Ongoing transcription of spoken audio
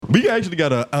We actually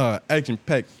got a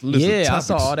action-packed list of topics. I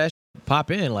saw all that shit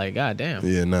pop in. Like, goddamn.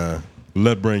 Yeah, nah.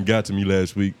 Left brain got to me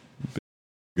last week.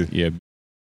 Yeah.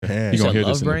 Yeah. You gonna hear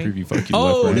Love this brain? in the preview? Fuck you,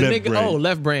 Oh, Left the Brain. Left nigga. brain. Oh,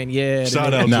 left brain. Yeah. Shout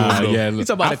the out nigga. to Nah, him, though. yeah. You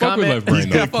talking about I the fuck with comment? Left Brain,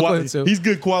 He's though. I fuck with him too. He's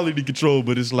good quality control,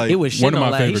 but it's like It was shit One of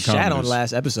on my He favorite shat on comedies.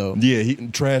 last episode. yeah, he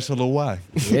trashed Hello Why.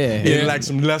 Yeah. He like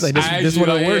some less. Like, this I one of the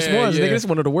actually- worst yeah, ones, yeah. nigga. This is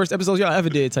one of the worst episodes y'all ever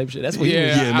did type shit. That's what he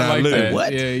was. Yeah, I like literally. that.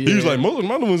 What? Yeah, He was yeah. like, most of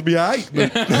my other ones be all right.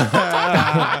 This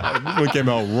one came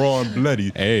out raw and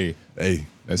bloody. Hey, Hey,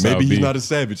 That's how maybe it he's be. not a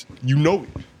savage. You know,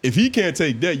 if he can't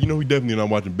take that, you know he definitely not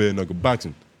watching bare knuckle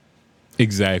boxing.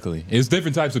 exactly. It's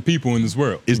different types of people in this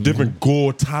world. It's different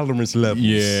gore tolerance levels.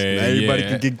 Yeah, Not everybody yeah.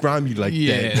 can get grimy like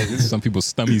Yeah, that. some people's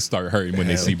stomachs start hurting when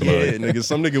they see blood. Yeah, nigga.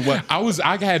 Some nigga what?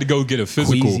 I had to go get a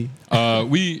physical. Queasy.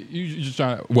 You just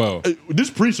trying. Well, This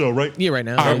pre-show, right? Yeah, right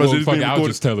now. all right, but well, it's fuck being it, I'll recorded.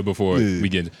 just tell it before Yeah. we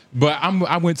get it. But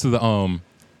I went to the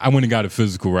I went and got a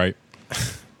physical, right?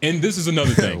 And this is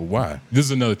another thing. Why? This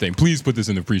is another thing. Please put this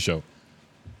in the pre-show.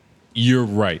 You're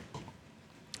right.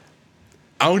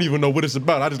 I don't even know what it's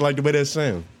about. I just like the way that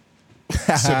sounds.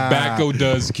 Tobacco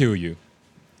does kill you.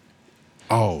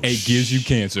 Oh, It gives you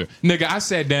cancer. Nigga, I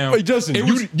sat down. Wait, Justin,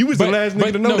 It you was the last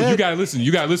nigga to know no, that? you gotta listen.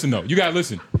 You gotta listen though. You gotta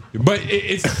listen. But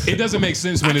it doesn't make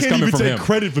sense when I it's can't coming even from take him.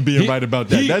 credit for being right about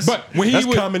that. That's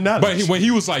common knowledge. But when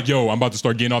he was like, "Yo, I'm about to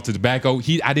start getting off the tobacco,"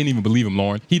 I didn't even believe him,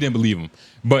 Lauren. He didn't believe him.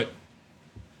 But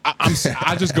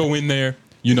I just go in there,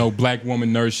 you know, black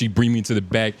woman nurse. She bring me to the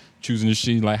back, choosing the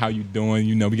shit like, "How you doing?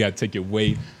 You know, we gotta take your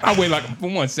weight." I weigh like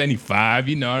 175.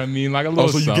 You know what I mean? Like a little. Oh,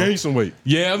 so you something. gained some weight.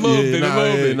 Yeah, a little bit, nah, a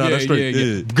little yeah, bit. nah, yeah, that's straight.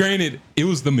 Yeah. Granted, it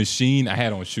was the machine. I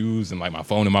had on shoes and like my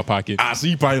phone in my pocket. So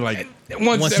you probably like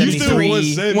 173. you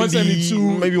still 173, 172,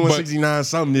 maybe but- 169,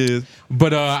 something is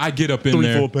But I get up in 3-4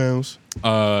 there.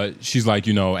 pounds. She's like,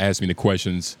 you know, ask me the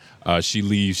questions. She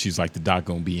leaves. She's like, the doc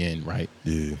gonna be in, right?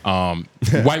 Yeah.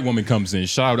 White woman comes in.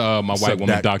 Shout out my white up,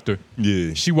 woman doc? doctor.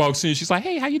 Yeah. She walks in. She's like,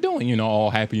 hey, how you doing? You know, all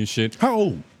happy and shit. How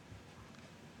old?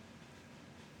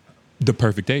 The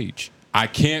perfect age. I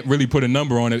can't really put a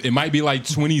number on it. It might be like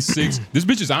 26. This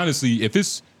bitch is honestly, if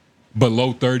it's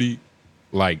below 30,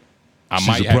 like I She's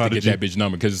might a have prodigy. to get that bitch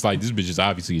number because it's like this bitch is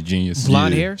obviously a genius.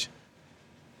 Blonde Yeah. hair.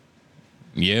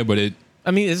 Yeah, but it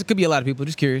This could be a lot of people.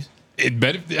 Just curious.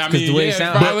 better. I mean, the way it yeah,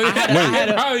 sound- probably. I had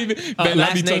a- probably better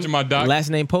not be touching my doc. Last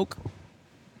name Polk.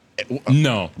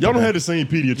 No, Y'all don't have the same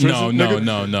pediatrician. No, nigga?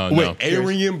 Wait, no.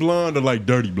 Aryan blonde or like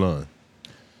dirty blonde?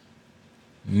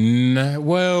 Nah,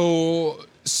 well,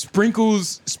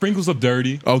 sprinkles of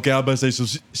dirty, Okay, I was about to say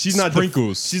so. She's not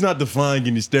Sprinkles. she's not defying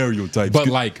any stereotypes. but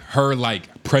like her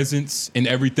like presence and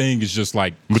everything is just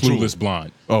like Mature. clueless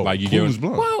blonde. Oh, like you clueless get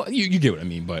blonde. Well, you get what I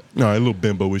mean, but no, a little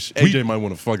bimbo-ish. AJ might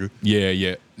want to fuck her.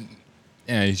 yeah,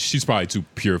 and she's probably too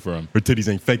pure for him. Her titties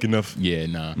ain't fake enough. Yeah,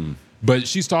 nah. But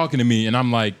she's talking to me, and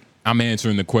I'm like, I'm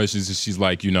answering the questions, and she's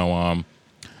like, you know,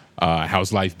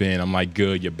 how's life been? I'm like,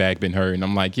 good. Your back been hurting?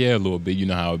 I'm like, yeah, a little bit. You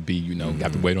know how it be. You know,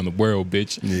 got the weight on the world,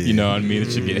 bitch. Yeah. You know what I mean?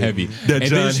 It should get heavy. That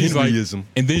and John then she's like, Henryism.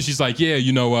 and then she's like, yeah,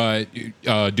 you know,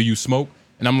 do you smoke?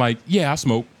 And I'm like, yeah, I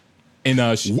smoke.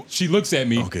 And she looks at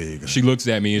me. Okay, go. She looks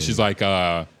at me, and she's like,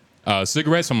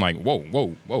 cigarettes? I'm like,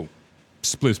 whoa.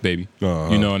 Spliffs, baby.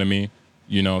 Uh-huh. You know what I mean?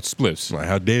 You know, spliffs. Like,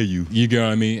 how dare you? You get what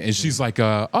I mean? And she's like,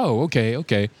 oh,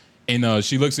 okay. And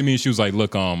she looks at me and she was like,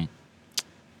 look,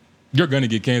 you're gonna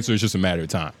get cancer. It's just a matter of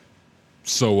time.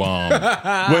 So, Wait,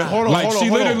 hold on. like hold on, she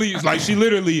hold literally, on. like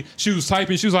she was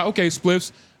typing. She was like, okay,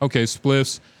 spliffs.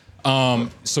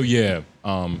 So yeah,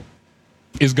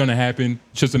 it's gonna happen.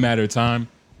 It's just a matter of time.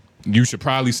 You should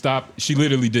probably stop. She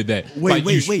literally did that. Wait,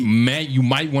 wait. Man, you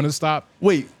might want to stop.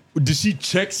 Wait, did she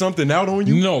check something out on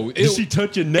you? No. Did she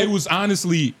touch your neck? It was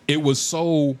honestly, it was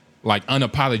so like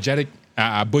unapologetic.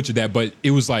 I butchered that, but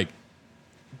it was like,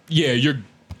 yeah,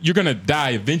 you're gonna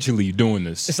die eventually doing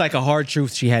this. It's like a hard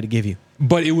truth she had to give you.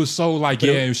 But it was so like,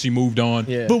 yeah, and she moved on.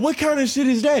 Yeah. But what kind of shit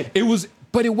is that? It was,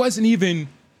 but it wasn't even.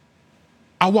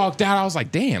 I walked out. I was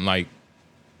like, damn, like.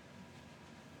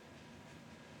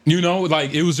 You know,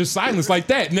 like it was just silence like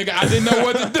that, nigga. I didn't know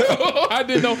what to do. I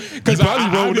didn't know because You probably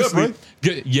I rolled up, obviously,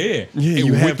 right? Yeah,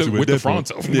 you have to at with the that point.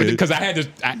 fronto, Yeah. because I had to.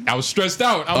 I was stressed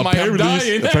out. I'm like, I'm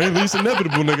dying. Apparently it's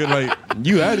inevitable, nigga. Like,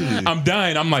 you out of here. I'm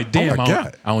dying. I'm like, damn, my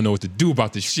God. I don't know what to do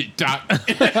about this shit, Doc.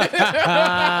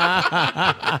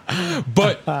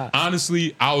 But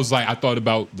honestly, I was like, I thought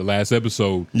about the last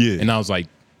episode, Yeah. and I was like,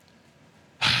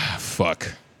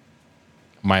 fuck,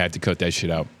 might have to cut that shit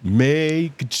out.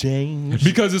 Make a change.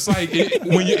 Because it's like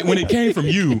when it came from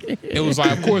you, it was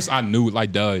like, of course I knew,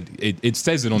 like, duh, it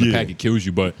says it on the Yeah. pack, it kills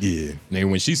you, but Yeah. man,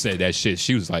 when she said that shit,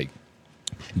 she was like,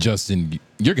 Justin,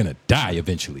 you're gonna die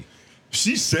eventually.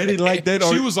 She said it like that.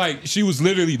 She was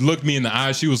literally looked me in the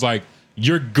eye. She was like,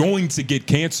 "You're going to get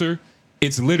cancer.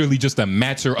 It's literally just a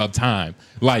matter of time.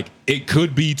 Like, it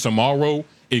could be tomorrow.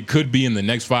 It could be in the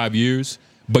next 5 years,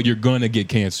 but you're going to get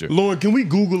cancer." Lauren, can we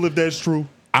Google if that's true?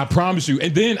 I promise you.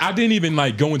 And then I didn't even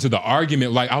like go into the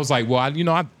argument. Like, I was like, well, I do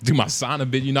my sauna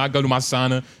bit. I go to my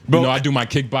sauna. Bro, I do my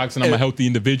kickboxing. I'm a healthy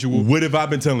individual. What have I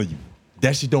been telling you?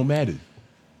 That shit don't matter.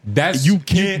 That's You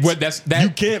can't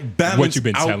balance what you've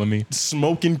been out telling me.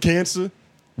 smoking cancer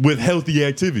with healthy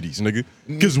activities, nigga.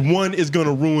 Because one is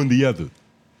gonna ruin the other.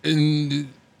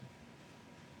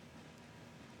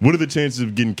 What are the chances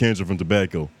of getting cancer from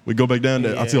tobacco? We go back down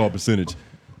there. I'll tell you our percentage.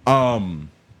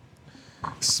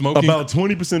 Smoking. About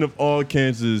 20% of all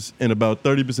cancers and about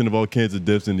 30% of all cancer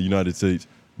deaths in the United States.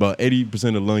 About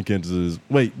 80% of lung cancers.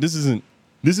 Wait, this isn't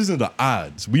the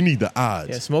odds. We need the odds.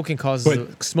 Yeah, smoking causes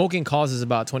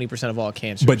about 20% of all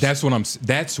cancers. But that's what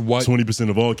 20%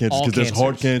 of all cancers, because there's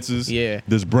heart cancers. Yeah.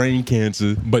 There's brain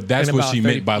cancer. But that's And what about she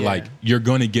 30 meant by like, you're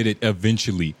gonna get it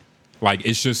eventually. Like,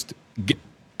 it's just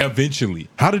eventually.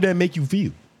 How did that make you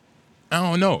feel? I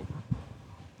don't know.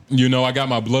 I got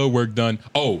my blood work done.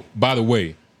 Oh, by the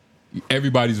way,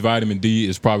 everybody's vitamin D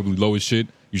is probably low as shit.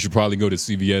 You should probably go to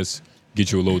CVS,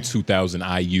 get you a little 2,000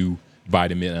 IU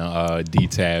vitamin D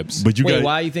tabs. But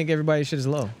why do you think everybody's shit is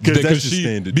low? Because that's just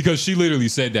standard. Because she literally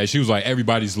said that. She was like,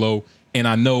 everybody's low. And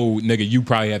I know, nigga, you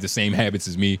probably have the same habits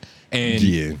as me. And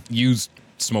you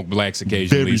smoke blacks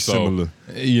occasionally. Very so, similar.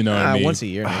 You know what I mean? Once a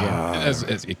year. That's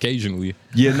occasionally.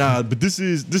 Yeah, nah, but this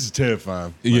is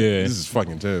terrifying. Like, Yeah. This is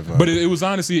fucking terrifying. But it was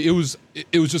honestly, it was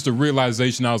just a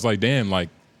realization. I was like, damn, like,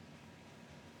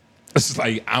 it's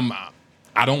like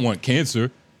I don't want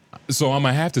cancer, so I'm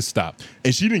gonna have to stop.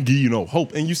 And she didn't give you no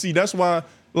hope. And you see, that's why,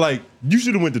 like, you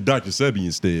should have went to Dr. Sebi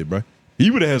instead, bro. He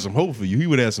would have had some hope for you. He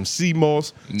would have had some sea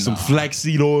moss, some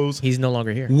flaxseed oils. He's no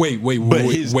longer here. Wait.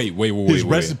 His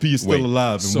recipe is still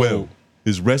alive and well.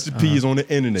 His recipe is on the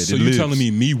internet. So it you're lives. telling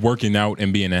me working out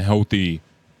and being a healthy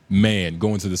man,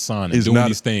 going to the sauna, doing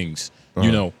these things,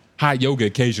 hot yoga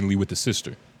occasionally with the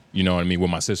sister. You know what I mean? With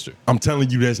my sister. I'm telling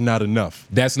you, that's not enough.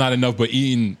 That's not enough, but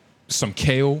eating some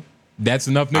kale, that's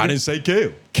enough, nigga? I didn't say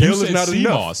kale. Kale is not sea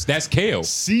enough. Moss. That's kale.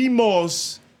 Sea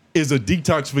moss is a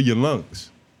detox for your lungs.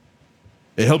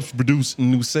 It helps produce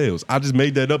new cells. I just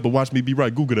made that up, but watch me be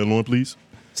right. Google that, Lauren, please.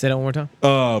 Say that one more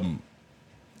time.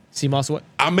 Sea moss what?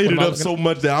 I made it up so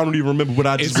much that I don't even remember what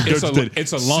I just regurgitated.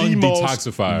 It's a lung sea moss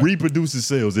detoxifier. Reproduces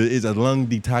cells. It is a lung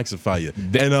detoxifier.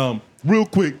 And real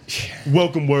quick,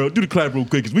 welcome world. Do the clap real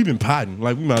quick, because we've been potting.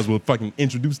 Like, we might as well fucking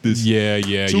introduce this. Yeah.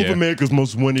 Two of America's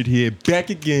Most Wanted here, back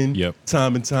again, Yep.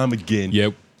 time and time again.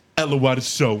 Yep. LOY the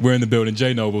show. We're in the building.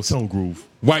 J Noble. Tone Groove.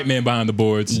 White man behind the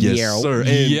boards. Yes, Yeah. sir.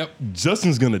 And Yep.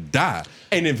 Justin's gonna die.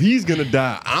 And if he's gonna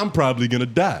die, I'm probably gonna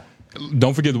die.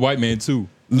 Don't forget the white man, too.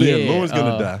 Lauren's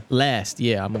gonna die. Last.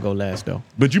 Yeah, I'm going to go last, though.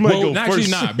 But you might go actually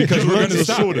first. not, because we're going to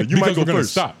stop. Shorter. You might go we're gonna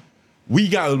first. stop. We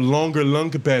got longer lung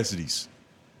capacities.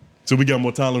 So we got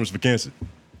more tolerance for cancer.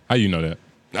 How you know that?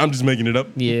 I'm just making it up.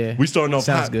 Yeah. We starting off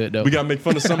Sounds hot. good, though. We gotta make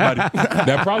fun of somebody.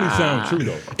 That probably sounds true,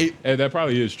 though. That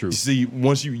probably is true. See,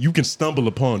 once you can stumble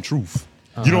upon truth.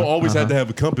 You don't always have to have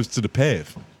a compass to the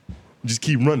path. Just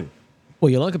keep running. Well,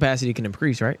 your lung capacity can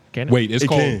increase, right? Can it? Wait, It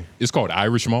can. it's called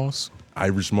Irish moss?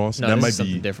 Irish moss. No, that this might is be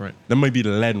something different. That might be the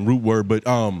Latin root word, but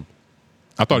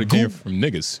I thought it came from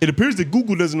niggas. it appears that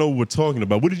Google doesn't know what we're talking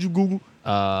about. What did you Google? What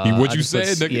I you just put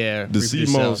said, nigga? Yeah. The sea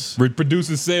reproduce moss. cells.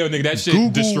 Reproducing cell, nigga. That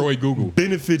shit destroyed Google.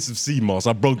 Benefits of sea moss.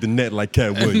 I broke the net like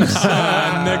Cat Williams.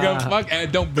 Nigga,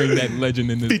 fuck. Don't bring that legend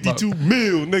in this. 52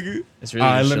 mil, nigga. It's really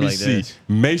All right, shit let me like see. this.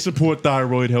 May support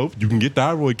thyroid health. You can get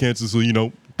thyroid cancer, so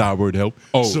thyroid health.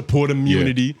 Oh, support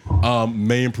immunity.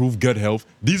 May improve gut health.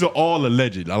 These are all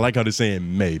alleged. I like how they're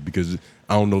saying may, because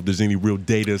I don't know if there's any real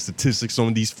data, statistics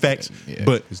on these facts. Yeah,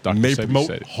 but it's Dr. may Sebi promote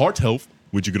said it. heart health,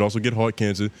 which you could also get heart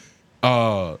cancer.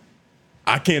 I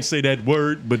can't say that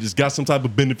word, but it's got some type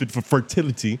of benefit for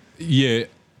fertility. Yeah.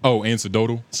 Oh,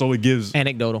 anecdotal. So it gives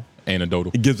Anecdotal.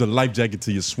 Anecdotal. it gives a life jacket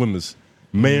to your swimmers.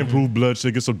 May improve blood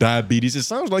sugar, so diabetes. It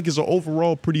sounds like it's an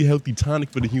overall pretty healthy tonic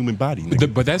for the human body.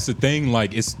 Nigga. But that's the thing.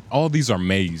 Like, it's all these are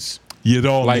maze. Yeah,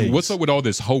 they're all Like, names. what's up with all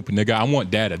this hope, nigga? I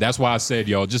want data. That's why I said,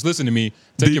 y'all, just listen to me.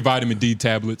 Take your vitamin D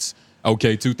tablets.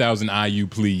 Okay, 2,000 IU,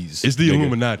 please. It's the nigga.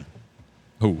 Illuminati.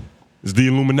 Who? It's the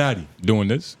Illuminati. Doing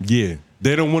this? Yeah.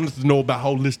 They don't want us to know about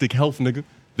holistic health, nigga.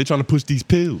 They're trying to push these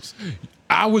pills.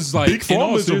 I was like, Big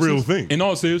Pharma is a real thing. In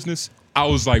all seriousness, I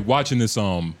was like watching this.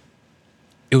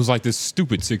 It was like this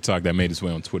stupid TikTok that made its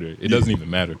way on Twitter. It doesn't even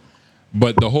matter.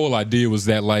 But the whole idea was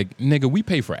that, like, nigga, we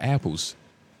pay for apples.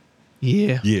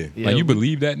 Yeah. Yeah. Yeah, Like, you we-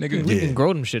 believe that, nigga? We Yeah. can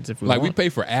grow them shits if we Like, we want. pay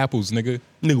for apples, nigga.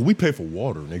 Nigga, we pay for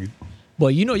water, nigga.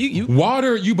 But you know, you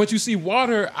Water, but you see,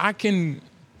 water, I can,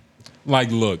 like,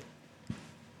 look,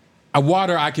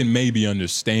 water I can maybe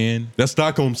understand. That's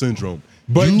Stockholm syndrome.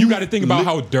 But you got to think about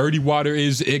how dirty water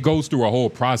is. It goes through a whole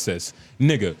process.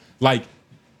 Nigga, like,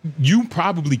 you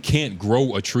probably can't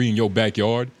grow a tree in your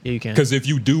backyard. Yeah, you can. Because if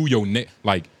you do,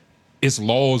 like, it's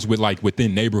laws with, like,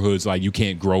 within neighborhoods, like, you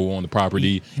can't grow on the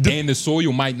property. And the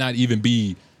soil might not even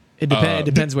be it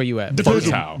depends where you at.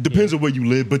 fertile. Depends on where you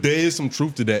live, but there is some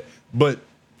truth to that. But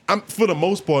for the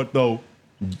most part, though,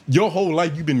 your whole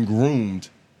life you've been groomed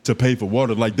to pay for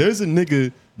water. Like, there's a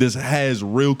nigga that has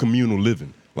real communal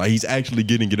living. Like, he's actually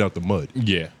getting it out the mud.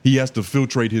 Yeah. He has to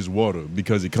filtrate his water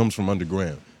because it comes from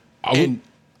underground. And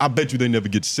I bet you they never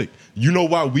get sick. You know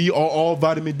why we are all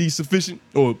vitamin D sufficient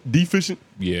or deficient?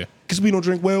 Yeah. Because we don't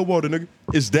drink well water, nigga.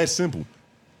 It's that simple.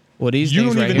 Well, these You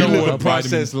things don't right even here know You will live a what help.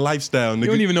 processed lifestyle, nigga. You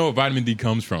don't even know what vitamin D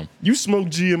comes from. You smoke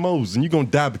GMOs and you're going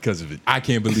to die because of it. I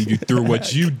can't believe you threw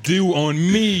what you do on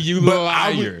me, you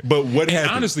liar. But what And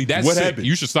happened? honestly, that's What sick. happened?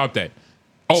 You should stop that.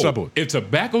 Oh, Stop what? if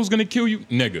tobacco's gonna kill you,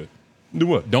 nigga, Do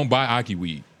what? don't buy Aki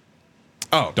weed.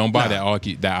 Oh, Don't buy nah.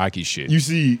 that Aki shit. You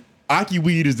see, Aki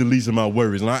weed is the least of my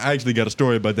worries, and I actually got a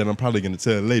story about that. I'm probably going to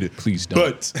tell later. Please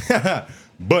don't.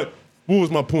 But what was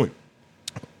my point?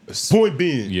 Point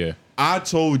being, Yeah. I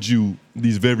told you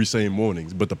these very same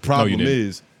mornings, but the problem didn't.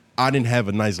 is I didn't have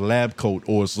a nice lab coat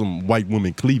or some white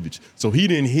woman cleavage, so he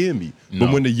didn't hear me. No.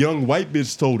 But when the young white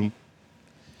bitch told him,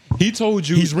 He told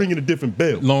you he's ringing a different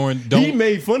bell. Lauren, He don't-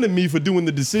 made fun of me for doing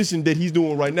the decision that he's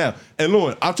doing right now. And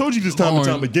Lauren, I've told you this time and Lauren.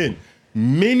 time again.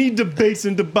 Many debates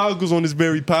and debacles on this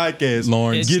very podcast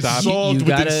Lauren, get stop. solved You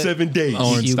within gotta- 7 days.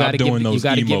 Lauren, You stop gotta doing give, those you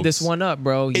gotta give emotes. this one up,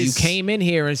 bro. You It's- came in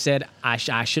here and said I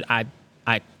should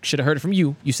have heard it from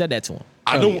you. You said that to him.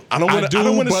 I don't want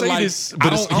to but say like, this,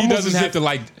 but it's he almost doesn't as have if, to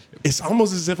like it's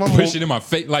almost as if I'm push it in my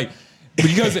face, like,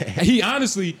 because he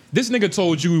honestly, this nigga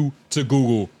told you to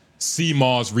Google sea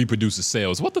moss reproduces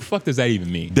cells. What the fuck does that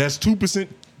even mean? That's 2%,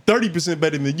 30%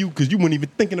 better than you because you weren't even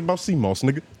thinking about sea moss,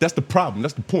 nigga. That's the problem.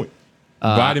 That's the point.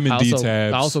 Vitamin D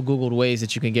tabs. I also Googled ways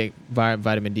that you can get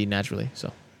vitamin D naturally.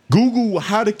 So Google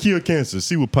how to cure cancer.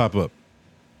 See what pop up.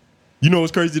 You know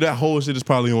what's crazy? That whole shit is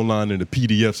probably online in a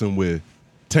PDF somewhere.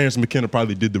 Terrence McKenna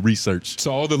probably did the research. To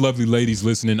all the lovely ladies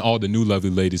listening, all the new lovely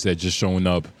ladies that just showing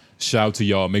up, shout out to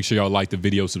y'all. Make sure y'all like the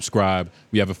video, subscribe.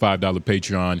 We have a $5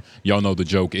 Patreon. Y'all know the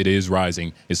joke. It is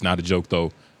rising. It's not a joke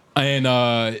though. And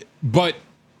but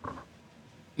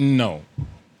no.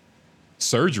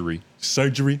 Surgery.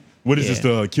 What is this?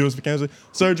 The cures for cancer?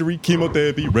 Surgery,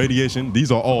 chemotherapy, radiation.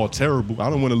 These are all terrible. I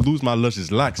don't want to lose my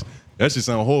luscious locks. That shit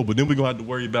sound horrible. Then we're going to have to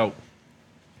worry about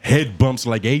head bumps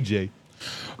like AJ.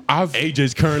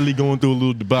 AJ's currently going through a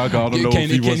little debacle. I don't know if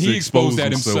he wants to expose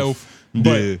that himself?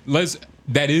 Yeah. But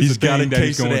that is He's the got a thing that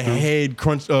he's case of going the through. head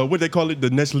crunch. What they call it?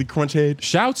 The Nestle crunch head.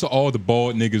 Shout out to all the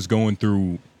bald niggas going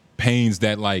through pains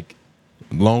that like,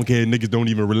 Long haired niggas don't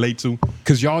even relate to.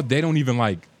 cause y'all, they don't even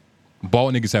like,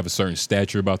 bald niggas have a certain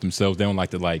stature about themselves. They don't like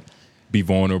to like be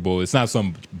vulnerable. It's not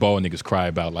some bald niggas cry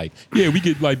about like, yeah, we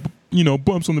get like,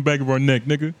 bumps on the back of our neck,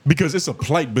 nigga. Because it's a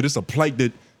plight, but it's a plight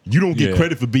that you don't get Yeah.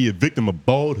 credit for being a victim of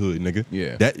baldhood, nigga.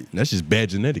 Yeah. That's just bad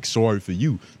genetics. Sorry for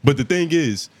you. But the thing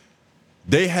is,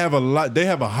 they have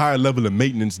a higher level of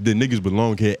maintenance than niggas with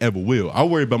long hair ever will. I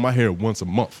worry about my hair once a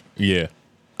month. Yeah.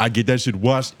 I get that shit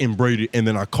washed and braided, and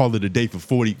then I call it a day for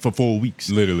 4 weeks.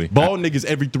 Literally. Bald niggas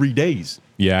every 3 days.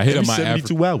 Yeah, I hit Every up my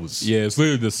 72 hours. Yeah, it's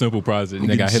literally the simple process.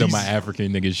 Nigga, I hit up my Jesus.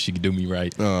 African nigga. She can do me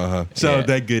right. Shout out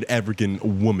that good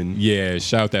African woman. Yeah,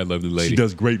 shout out that lovely lady. She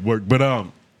does great work. But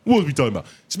what was we talking about?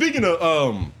 Speaking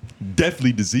of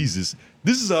deathly diseases,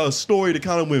 this is a story that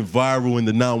kind of went viral in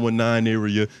the 919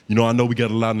 area. I know we got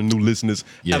a lot of new listeners.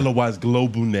 Yeah. Otherwise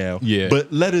global now. Yeah.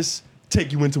 But let us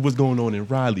take you into what's going on in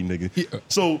Raleigh, nigga. Yeah.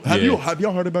 So have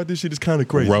y'all heard about this shit? It's kind of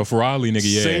crazy. Rough Raleigh, nigga,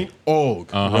 yeah. St.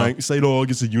 Aug, right? St.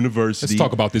 Aug is a university. Let's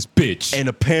talk about this bitch. And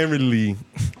apparently,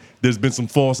 there's been some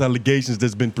false allegations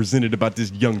that's been presented about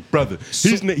this young brother.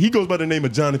 He goes by the name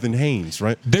of Jonathan Haynes,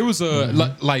 right? There was a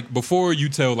like before you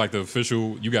tell like the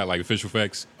official, you got like official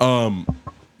facts.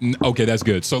 Okay, that's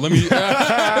good. So let me.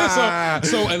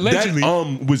 so allegedly,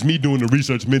 that was me doing the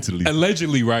research mentally.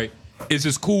 Allegedly, right? It's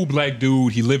this cool black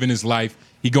dude. He living his life.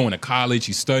 He going to college.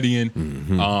 He's studying.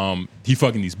 He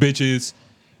fucking these bitches.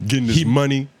 Getting this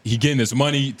money. He getting this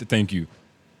money. Thank you.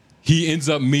 He ends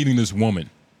up meeting this woman.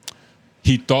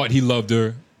 He thought he loved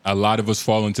her. A lot of us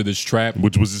fall into this trap.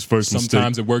 Which was his first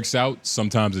Sometimes mistake. it works out.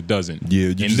 Sometimes it doesn't. Yeah.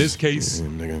 In this case,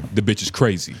 the bitch is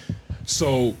crazy.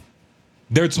 So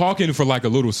they're talking for like a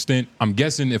little stint. I'm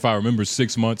guessing if I remember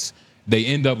 6 months, they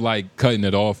end up like cutting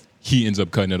it off. He ends up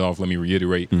cutting it off. Let me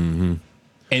reiterate.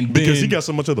 And because then he got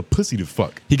so much other pussy to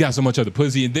fuck. he got so much other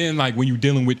pussy. And then like when you're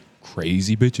dealing with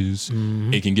crazy bitches,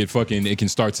 it can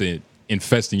start to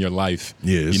infest in your life.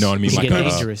 Yes. You know what I mean? It can Like get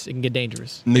dangerous. It can get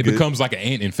dangerous. it becomes like an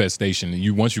ant infestation.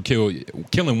 And once you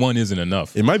killing one isn't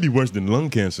enough. It might be worse than lung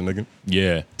cancer, nigga.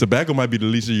 Yeah. Tobacco might be the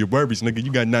least of your worries, nigga.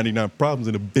 You got 99 problems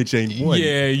and a bitch ain't one.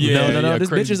 Yeah. No. yeah, This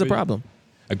crazy bitch is a problem.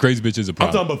 A crazy bitch is a I'm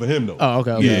problem. talking about for him though. Oh,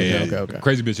 okay.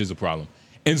 Crazy bitch is a problem.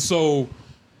 And so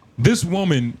this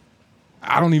woman,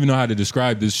 I don't even know how to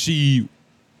describe this. She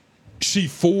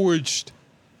forged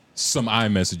some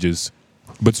iMessages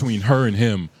between her and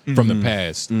him from the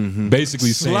past.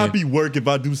 Basically saying, Sloppy work if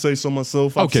I do say so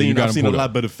myself. I've Okay, you got I've seen a him pulled lot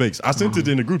up. better fakes. I sent it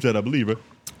in the group chat, I believe, right?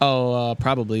 Oh,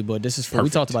 probably. But this is for. We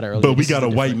talked about it earlier. But we This got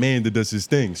is a white different. man that does his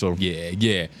thing. So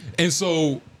yeah. And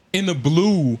so in the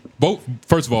blue,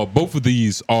 first of all, both of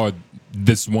these are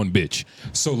this one bitch.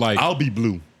 So like, I'll be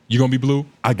blue. you gonna be blue?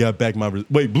 I got back my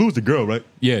wait. Blue's the girl, right?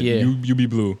 Yeah. Yeah. You be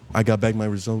blue. I got back my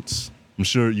results. I'm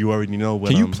sure you already know what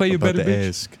Can you I'm play a about better to bitch?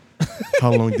 ask.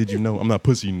 How long did you know? I'm not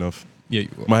pussy enough. Yeah.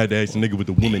 Might have to ask the nigga with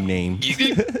the woman name.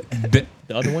 That-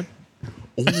 The other one?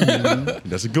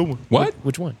 That's a good one. what?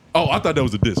 Which one? Oh, I thought that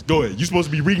was a diss. Go ahead. You supposed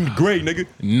to be reading the grade, nigga.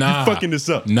 Nah. You fucking this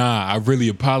up. Nah, I really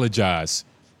apologize.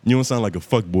 You don't sound like a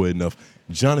fuckboy enough.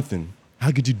 Jonathan,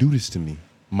 how could you do this to me?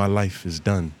 My life is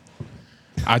done.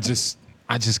 I just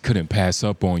couldn't pass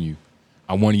up on you.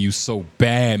 I wanted you so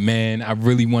bad, man. I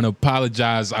really want to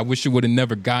apologize. I wish it would have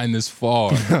never gotten this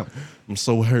far. I'm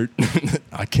so hurt.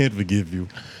 I can't forgive you.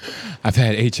 I've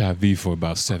had HIV for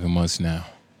about 7 months now.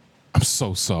 I'm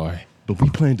so sorry. But we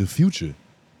planned the future.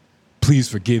 Please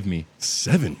forgive me.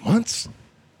 7 months?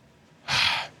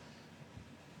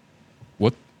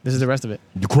 What? This is the rest of it.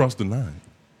 You crossed the line.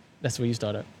 That's where you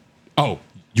start up. Oh,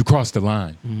 you crossed the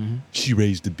line. She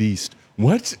raised the beast.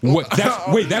 What? What?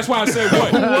 That's why I said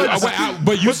what?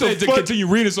 But you What the said to fuck? continue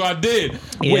reading, so I did.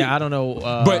 Yeah, Wait, I don't know.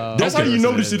 But That's how okay. you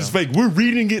know this shit is fake. We're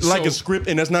reading it like So- a script,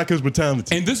 and that's not because we're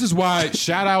talented. And this is why,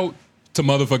 shout out to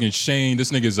motherfucking Shane.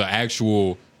 This nigga is an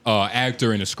actual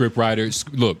actor and a script writer.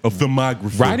 Look, A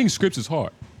filmographer. writing scripts is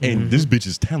hard. And this bitch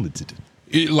is talented.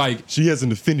 Like, She has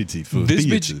an affinity for this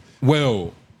theater. bitch,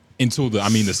 well, until the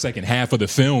second half of the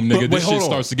film, nigga, But wait, this shit hold on.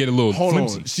 starts to get a little Hold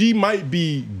flimsy. on. She might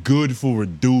be good for a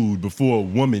dude before a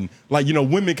woman. Like, you know,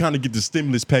 women kind of get the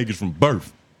stimulus package from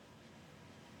birth.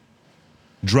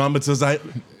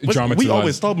 We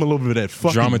always talk a little bit of that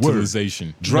fucking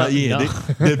Dramatization. word. Yeah, No.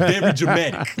 they're very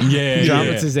dramatic. Yeah,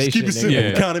 Dramatization. Just keep it simple. Yeah.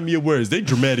 Economy of words. They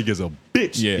dramatic as a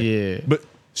bitch. Yeah. Yeah. But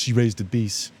she raised the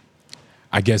beast.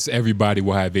 I guess everybody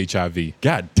will have HIV.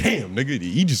 God damn, nigga.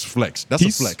 He just flexed. That's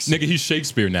He's a flex. Nigga, he's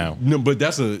Shakespeare now. No, but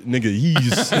that's a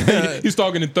nigga. He's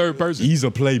talking in third person. He's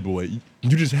a playboy.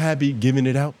 You just happy giving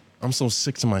it out? I'm so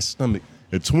sick to my stomach.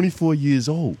 At 24 years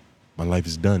old, my life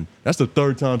is done. That's the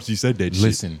third time she said that shit.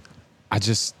 Listen,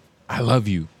 I love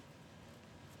you.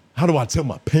 How do I tell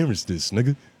my parents this,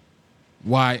 nigga?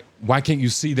 Why can't you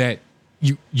see that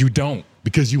you don't?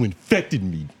 Because you infected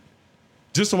me.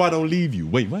 Just so I don't leave you.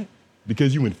 Wait, what?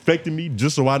 Because you infected me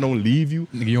just so I don't leave you?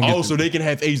 Nigga, you don't get Oh, the- so they can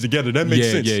have AIDS together. That makes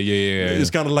Yeah, sense. yeah. It's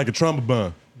kind of like a trauma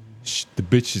bond. The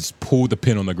bitch just pulled the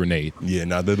pin on the grenade. Yeah,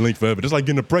 nah, they're linked forever. That's like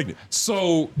getting her pregnant.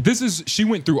 So she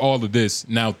went through all of this.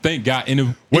 Now, thank God. And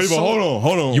Wait, but hold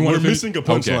on. You wanna We're finish? missing a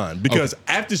punchline. Okay, Because okay.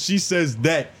 after she says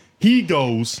that, he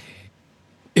goes,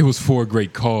 It was for a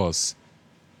great cause.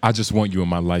 I just want you in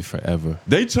my life forever.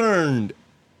 they turned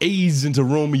AIDS into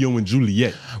Romeo and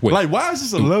Juliet. Wait. Like, why is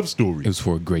this a love story? It was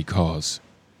for a great cause.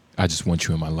 I just want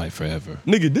you in my life forever.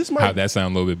 Nigga, this might How'd that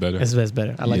sound a little bit better? That's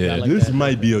better. I like Yeah. that. I like this that.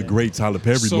 might be a great Tyler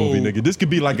Perry So- movie, nigga. This could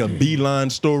be like a Beeline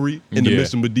story in the Yeah.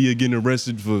 midst of Medea getting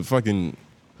arrested for fucking,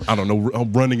 I don't know,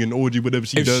 running an orgy, whatever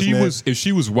she does now. If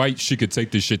she was white, she could take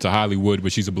this shit to Hollywood,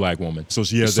 but she's a black woman. So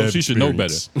she has So that she should know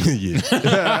better. experience.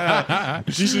 Yeah.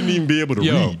 She shouldn't even be able to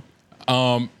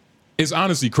read. It's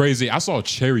honestly crazy. I saw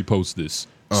Cherry post this.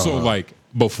 So like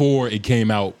before it came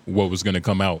out, what was gonna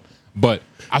come out. But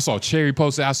I saw Cherry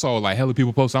post it. I saw like hella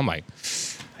people post it. I'm like,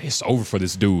 it's over for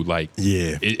this dude. Like,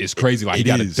 Yeah. it's crazy. Like It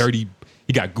he got is.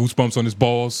 he got goosebumps on his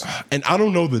balls. And I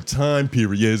don't know the time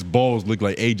period. Yeah, his balls look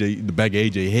like AJ, the back of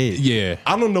AJ head. Yeah.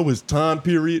 I don't know his time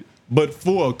period, but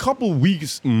for a couple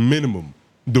weeks minimum,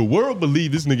 the world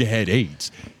believed this nigga had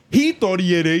AIDS. He thought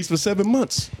he had AIDS for 7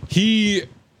 months.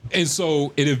 And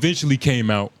so it eventually came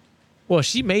out. Well,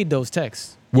 she made those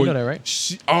texts. You know that, right?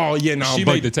 She She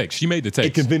made the text. She made the It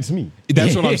text. convinced me.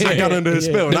 That's what I'm saying. I got under his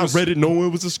Yeah. spell, and There I was- read it knowing it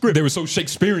was a script. They were so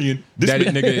Shakespearean that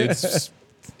nigga, it's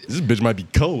This bitch might be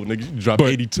cold, nigga. You drop But-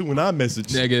 82 in our message.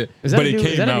 nigga. Is that, But a it new, came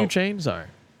is that a new out. chain? Sorry.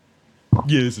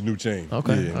 Yeah, it's a new chain.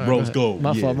 Okay. Yeah, All right, rose go gold. ahead.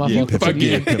 My yeah, fault, my yeah, fault. pimp it. Fuck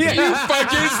Yeah, yeah. pimp it. You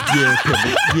fuckers. Yeah, pimp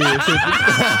it. Yeah, pimp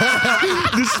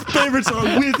it. This favorites are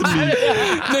with me.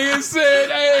 Nigga said,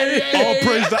 hey, All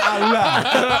praise to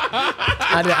Allah.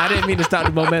 I didn't mean to stop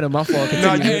the momentum. My fault.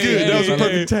 Nah, you Continue. good. That was a hey,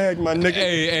 perfect tag, my nigga.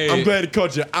 Hey. I'm glad it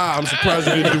caught your eye. I'm surprised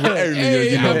you didn't do it earlier.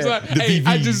 Hey, you know, I'm sorry. the Hey,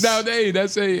 I VVs. just now, hey,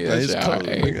 that's a Hey, it's shout cold, out,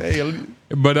 hey. nigga. Hey,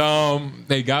 But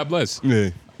hey, God bless. yeah.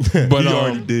 But He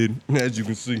already did, as you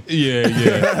can see. Yeah.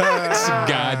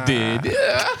 God did.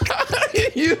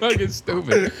 You fucking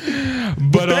stupid.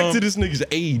 But Back to this nigga's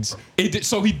AIDS.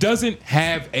 so he doesn't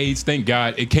have AIDS, thank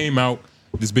God. It came out.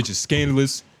 This bitch is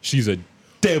scandalous. She's a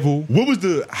devil.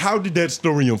 How did that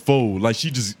story unfold? Like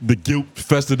the guilt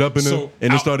festered up in her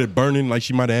and it started burning like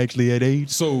she might have actually had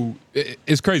AIDS? So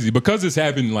it's crazy because this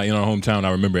happened like in our hometown.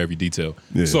 I remember every detail.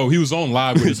 Yeah. So he was on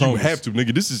live with his You homies. have to,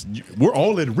 nigga. We're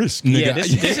all at risk. Yeah,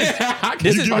 Nigga.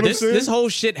 this You get what I'm saying? this whole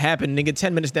shit happened, nigga,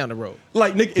 10 minutes down the road.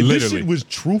 Like, nigga, if this Literally. shit was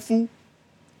truthful,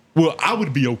 well, I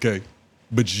would be okay.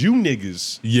 But you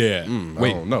niggas, Yeah. I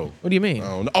don't know. What do you mean? I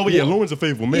don't know. Oh, yeah, Lauren's a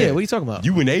faithful man. Yeah, what you talking about?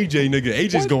 You and AJ, nigga.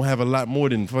 AJ's gonna have a lot more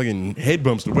than fucking head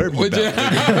bumps to worry What about. you-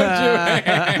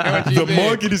 nigga. what you The mean?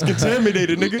 market is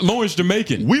contaminated, nigga. Lawrence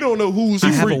Jamaican. We don't know who's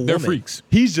have a free. They're woman. freaks.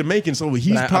 He's Jamaican, so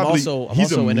he's I'm probably also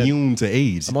he's in a- immune to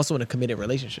AIDS. I'm also in a committed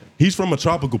relationship. He's from a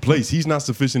tropical place. He's not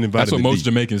sufficient in That's what vitamin most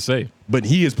D. Jamaicans say. But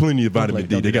he has plenty of vitamin play-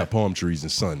 D. don't They do got palm trees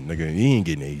and sun, nigga. He ain't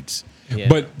getting AIDS. Yeah.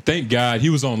 But thank God he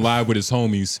was on live with his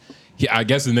homies. I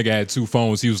guess the nigga had two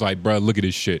phones. He was like, bro, look at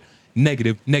this shit.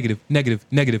 Negative.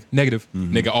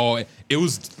 Nigga, all it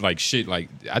was like shit. Like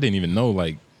I didn't even know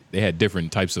like they had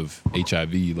different types of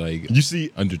HIV, like You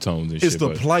see, undertones and it's shit. the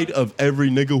but plight of every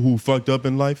nigga who fucked up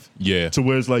in life. Yeah. To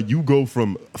where it's like you go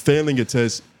from failing a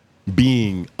test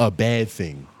being a bad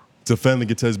thing to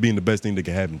failing a test being the best thing that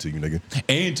can happen to you, nigga.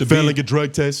 and to Failing be a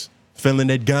drug test, failing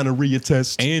that gonorrhea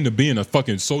test. and to being a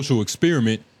fucking social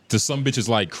experiment to some bitches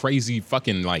like crazy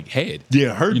fucking like head.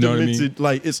 Yeah, her You know what I demented, mean?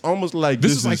 like it's almost like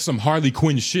This is like some Harley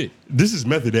Quinn shit. this is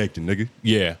method acting, nigga.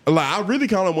 Yeah. Like I really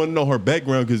kind of want to know her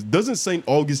background because doesn't St.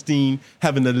 Augustine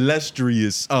have an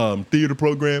illustrious theater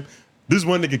program? This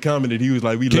one nigga commented, he was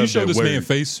like, "We Can you love show that this word." man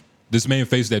face? This man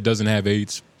face that doesn't have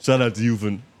AIDS Shout out to you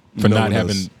for not knowing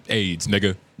having us. AIDS,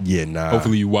 nigga. Yeah, nah.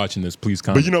 Hopefully you watching this. Please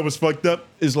comment. But you know what's fucked up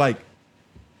is like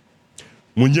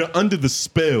when you're under the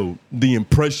spell, the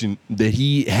impression that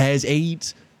he has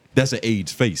AIDS, that's an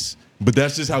AIDS face. But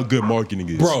that's just how good marketing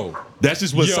is, Bro. That's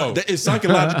just what Yo. it's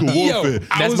psychological warfare.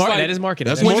 I was like- that is marketing.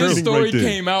 That's when marketing this story right there.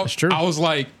 came out, That's true. I was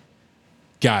like,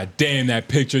 God damn that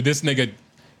picture. This nigga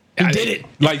did it.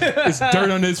 Like it's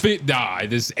dirt on his feet. Nah,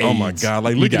 this AIDS. Oh my god!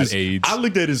 Like He look at got his. AIDS. I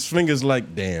looked at his fingers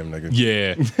like, damn, nigga.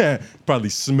 Yeah. Probably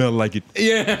smell like it.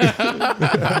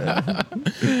 Yeah.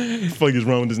 Fuck is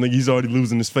wrong with this nigga? He's already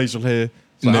losing his facial hair.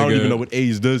 So I don't Nigga. even know what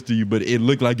AIDS does to you, but it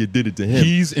looked like it did it to him.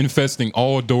 He's infesting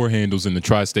all door handles in the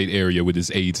tri-state area with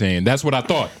his AIDS hand. That's what I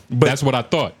thought. That's what I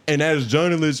thought. And as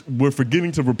journalists, we're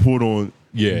forgetting to report on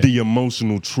the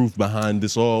emotional truth behind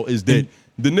this all is that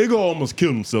the nigga almost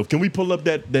killed himself. Can we pull up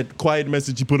that quiet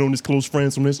message he put on his close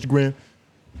friends on Instagram?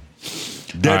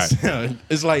 That's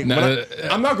it's like when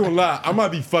I'm not gonna lie, I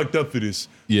might be fucked up for this.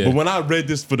 Yeah. But when I read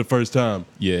this for the first time,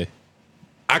 Yeah.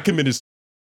 I committed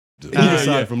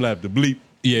aside from laughter. Bleep.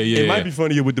 Yeah, yeah. It might be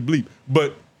funnier with the bleep,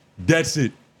 but that's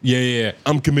it. Yeah.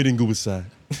 I'm committing suicide.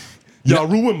 Y'all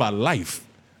ruined my life.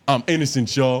 I'm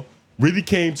innocent, y'all. Really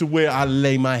came to where I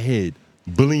lay my head,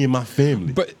 bullying my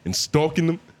family and stalking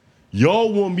them.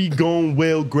 Y'all want me gone?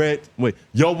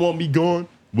 Y'all want me gone?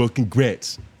 Well,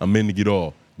 congrats. I'm ending it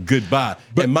all. Goodbye.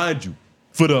 And mind you,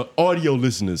 for the audio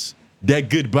listeners, that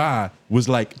goodbye was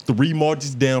like 3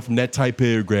 marches down from that type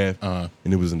paragraph, and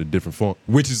it was in a different font.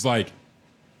 Which is like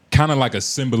kind of like a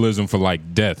symbolism for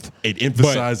like death. It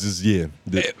emphasizes,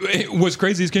 What's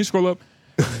crazy is, can you scroll up?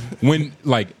 When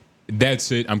like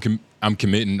that's it, I'm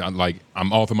committing.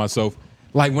 I'm offing myself.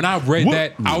 Like when I read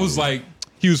that, I was like,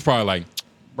 he was probably like,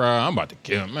 bro, I'm about to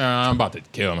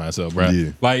kill myself, bro.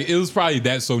 Yeah. Like it was probably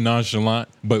that so nonchalant,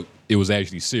 but it was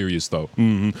actually serious though.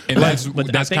 And But I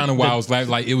that's think kind of why I was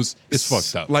like it's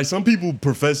fucked up. Like some people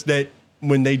profess that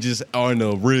when they just are in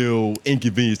a real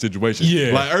inconvenient situation.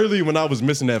 Yeah. Like earlier when I was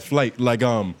missing that flight, like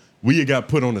we had got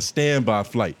put on a standby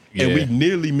flight. And we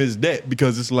nearly missed that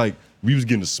because it's like we was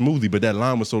getting a smoothie, but that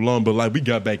line was so long. But like we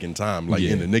got back in time, like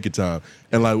in the nick of time.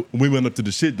 And like we went up to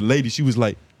the shit, the lady, she was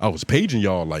like, I was paging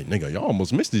y'all, like, nigga, y'all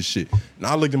almost missed this shit. And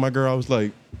I looked at my girl, I was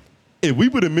like, If we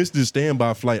would have missed this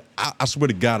standby flight, I swear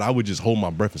to God, I would just hold my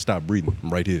breath and stop breathing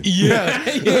right here.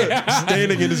 Yeah.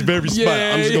 Standing in this very spot.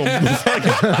 I'm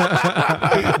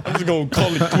just gonna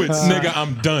call it quits. Nigga,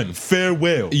 I'm done.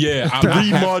 Farewell. Yeah.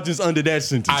 Three margins under that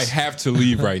sentence. I have to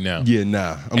leave right now. Yeah,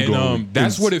 nah. I'm And going.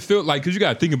 that's what it felt like, because you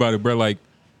got to think about it, bro. Like,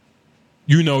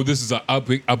 you know, this is an up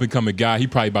and coming guy. He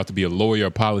probably about to be a lawyer,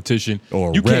 a politician. Or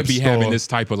a you rap can't be star. having this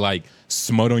type of like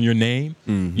smut on your name.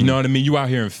 You know what I mean? You out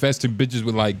here infesting bitches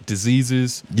with like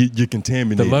diseases. You're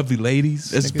contaminated. The lovely ladies.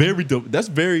 That's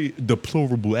very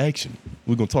deplorable action.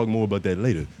 We're gonna talk more about that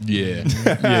later. Yeah.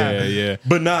 yeah.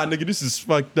 But nah, nigga, this is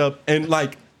fucked up. And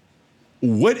like,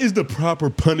 what is the proper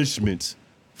punishment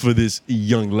for this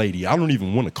young lady? I don't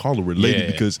even want to call her a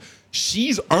lady because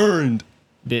she's earned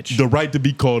Bitch. the right to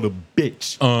be called a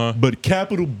bitch. But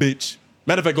capital bitch,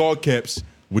 matter of fact, all caps,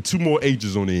 with 2 more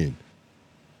H's on the end.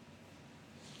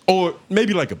 Or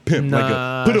maybe like a pimp, put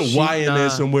a Y in there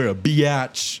somewhere, a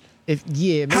biatch.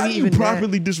 Maybe How do you even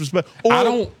properly disrespect? Or,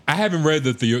 I haven't read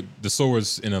the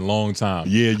thesaurus in a long time.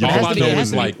 Yeah, you all have I to know be-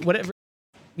 is like whatever.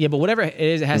 Yeah, but whatever it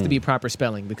is, it has to be proper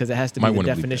spelling because it has to be Might the wanna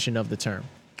bleep definition of the term.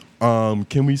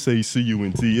 Can we say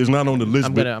CUNT? It's not on the list,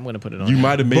 I'm but gonna put it on. you there.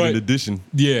 might have made But- an addition.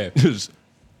 yeah.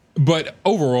 But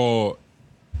overall,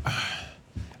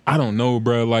 I don't know,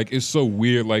 bro. Like, it's so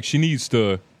weird. Like, she needs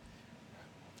to.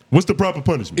 What's the proper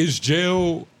punishment? Is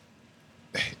jail?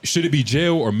 Should it be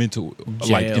jail or mental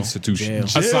like Jail. institution?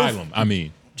 Jail. Asylum. I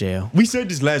mean, Jail. We said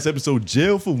this last episode,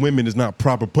 jail for women is not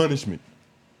proper punishment.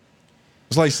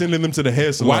 It's like sending them to the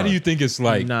hair salon. why do you think it's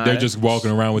like Nah, they're just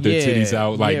walking around with their yeah, titties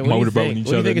out, like yeah, what do you motorboating think? each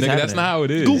What do you other? think is Nigga, that's happening? not how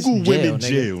it is. Google Jail, women nigga.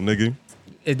 jail,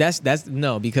 nigga. That's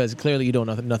no, because clearly you don't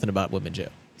know nothing about women jail.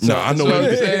 No, I know what I'm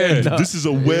it. saying. This is a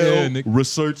nigga.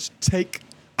 well-researched take.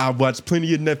 I've watched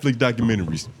plenty of Netflix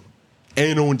documentaries.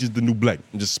 And Orange is the New Black,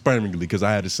 just sparingly, because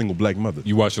I had a single black mother.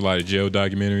 You watch a lot of jail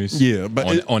documentaries? Yeah,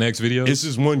 but on X videos? It's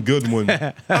just one good one.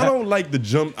 I don't like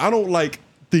I don't like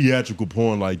theatrical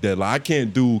porn like that. Like, I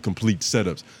can't do complete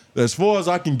setups. As far as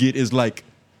I can get is like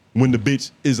when the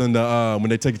bitch is in the when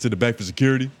they take it to the back for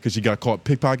security because she got caught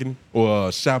pickpocketing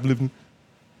or shoplifting.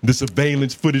 The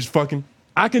surveillance footage fucking.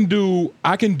 I can do.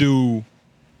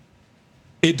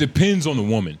 It depends on the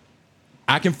woman.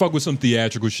 I can fuck with some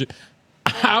theatrical shit.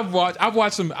 I've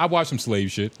watched some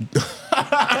slave shit.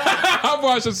 I've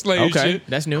watched some slave shit.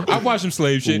 That's new. I've watched some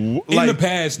slave shit in Like, the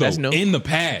past though. that's new. In the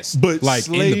past, But like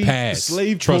slave, in the past,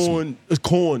 slave Trust me.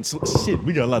 corn, shit.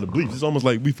 We got a lot of bleeps. It's almost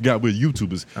like we forgot we're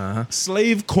YouTubers.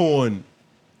 Slave corn,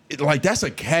 like that's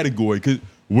a category. Cause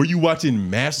were you watching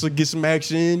Massa get some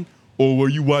action, or were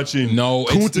you watching No,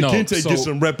 it's Kunta no. Kinte So get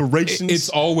some reparations? It's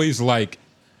always like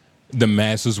the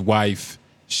masse's wife.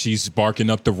 She's barking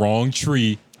up the wrong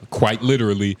tree, quite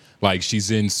literally. Like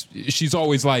she's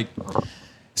always like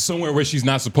somewhere where she's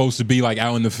not supposed to be, like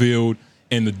out in the field,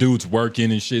 and the dude's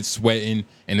working and shit, sweating,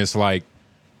 and it's like,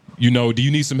 you know, do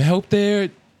you need some help there?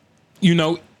 You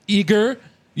know, eager.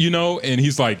 You know, and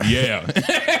he's like, yeah.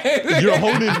 You're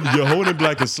holding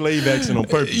back a slave accent on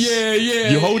purpose. Yeah.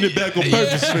 You're holding it back on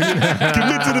purpose. nigga.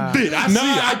 Commit to the bit. I see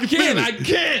it. I can feel it. I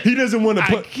can't. He doesn't want to.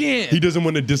 I can't. He doesn't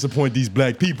want to disappoint these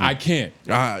black people. I can't.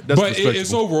 That's But respectable.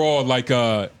 it's overall like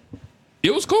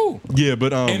it was cool. Yeah,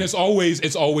 but And it's always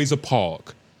a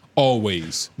pog.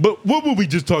 Always. But what were we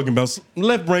just talking about?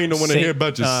 Left brain don't want to Saint- hear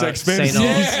about your sex Saint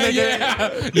fantasies.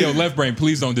 Yeah. Yo, Left Brain,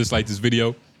 please don't dislike this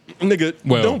video. Nigga,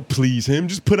 Well- don't please him.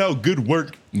 Just put out good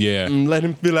work. Yeah. And let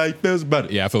him feel how he feels about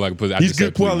it. Yeah, I feel like I He's just said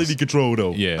good quality please. control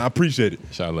though. Yeah. I appreciate it.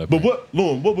 Shout out Left But Brain.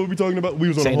 Lauren, what were we talking about? We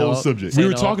was on Saint a whole Dog. subject. We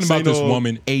were Saint talking about this Dog,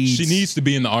 woman. AIDS. She needs to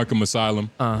be in the Arkham Asylum.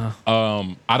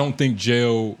 I don't think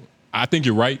jail. I think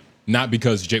you're right. Not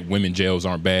because women jails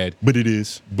aren't bad, But it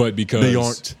is. but because They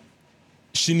aren't.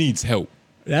 She needs help,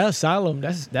 That asylum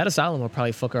will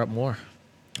probably fuck her up more.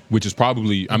 which is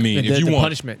probably. I mean, The if you want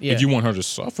punishment, yeah. if you want her to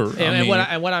suffer, And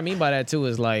what I mean by that too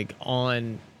is like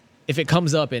if it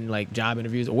comes up in like job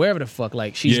interviews or wherever the fuck,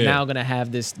 like she's Yeah. now gonna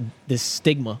have this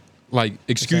stigma. like,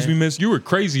 excuse me, miss, you were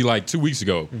crazy like 2 weeks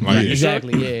ago. Like, Yeah. you sure?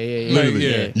 Exactly. Yeah. Literally,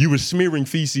 yeah. yeah. You were smearing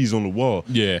feces on the wall.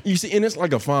 Yeah. You see, and it's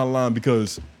like a fine line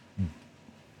because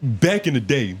back in the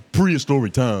day,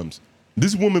 prehistoric times,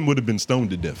 this woman would have been stoned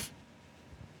to death.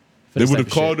 For They this would type have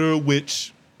of called shit. her a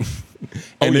witch,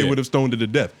 and they yeah. would have stoned her to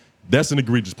death. That's an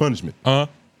egregious punishment.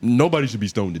 Nobody should be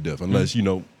stoned to death unless you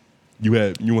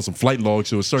want some flight logs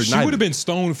to a certain. She item. would have been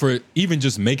stoned for even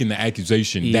just making the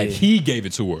accusation Yeah. that he gave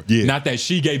it to her, Yeah. not that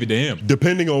she gave it to him.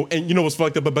 Depending on, and you know what's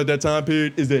fucked up about that time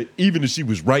period is that even if she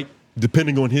was right,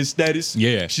 depending on his status,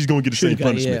 Yeah. she's gonna get the same Should've got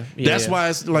it, punishment. yeah. That's why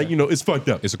it's like it's fucked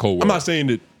up. It's a cold I'm world. not saying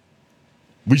that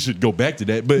we should go back to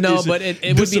that. But No, but it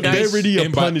would be nice. The severity of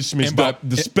And by- punishments, and by-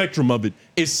 the spectrum of it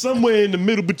is somewhere in the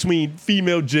middle between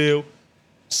female jail,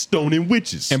 stoning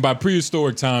witches. And by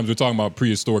prehistoric times, we're talking about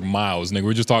prehistoric miles, nigga.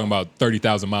 We're just talking about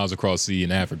 30,000 miles across sea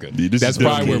in Africa. Yeah, this That's is probably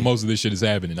definitely- where most of this shit is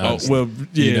happening. Oh, Honestly. well,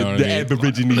 yeah, You know what the I mean?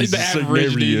 Aborigines, Like the in certain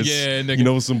Aborigines, areas, yeah, nigga. you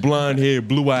know, some blonde-haired,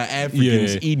 blue-eyed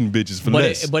Africans Yeah. eating bitches for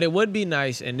less. But it would be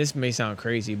nice, and this may sound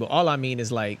crazy, but all I mean is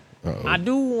like, I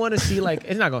do want to see like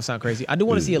it's not gonna sound crazy. I do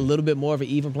want to see a little bit more of an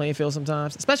even playing field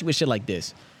sometimes, especially with shit like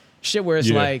this, shit where it's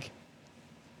Yeah. like,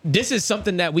 this is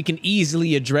something that we can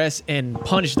easily address and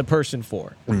punish the person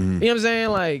for. You know what I'm saying?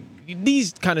 Like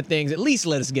these kind of things, at least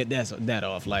let us get that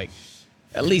off. Like,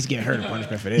 at least get her the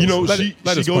punishment for this. You know, Let she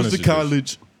us goes punish to this.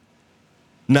 college.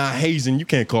 Nah, hazing. You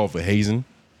can't call for hazing.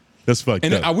 That's fucked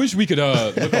And up. I wish we could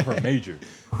look up her major.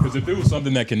 Because if it was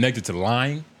something that connected to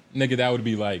lying, nigga, that would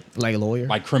be like like a lawyer.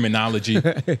 like criminology.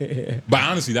 But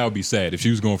honestly, that would be sad. If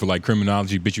she was going for like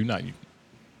criminology, bitch, you not.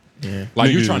 yeah.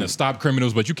 Like you're Nigga. trying to stop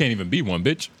criminals, but you can't even be one,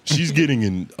 bitch. She's getting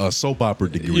in a soap opera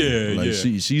degree. Yeah, like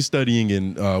yeah. She's studying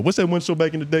in what's that one show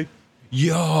back in the day?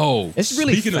 Yo, It's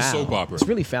really speaking foul. of soap opera, It's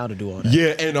really foul to do all that.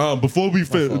 Yeah, and before we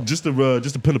fault. just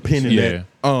to put a pin in Yeah.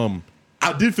 that,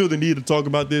 I did feel the need to talk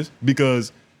about this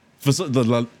because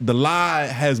the lie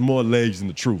has more legs than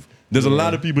the truth. There's a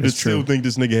lot of people that that's still true. think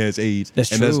this nigga has AIDS,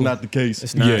 That's and that's true. not the case.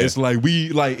 It's not. Yeah. It's like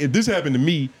if this happened to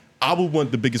me, I would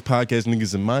want the biggest podcast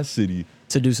niggas in my city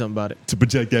To do something about it. to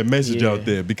project that message Yeah. out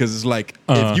there because it's like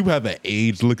Uh-huh. if you have an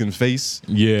AIDS looking face,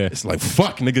 yeah, it's like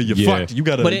fuck, nigga, you're Yeah. fucked. You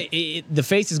gotta. But the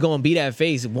face is going to be that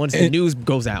face once the news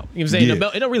goes out. You know what I'm saying? Yeah.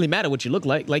 It don't really matter what you look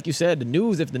like. Like you said,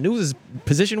 if the news is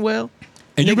positioned well,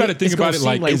 and you nigga, got to think it's gonna about it seem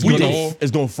like, like if it's we gonna- all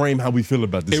it's gonna frame how we feel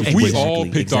about this. if situation. we all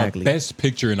Exactly, picked our exactly. best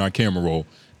picture in our camera roll,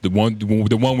 the one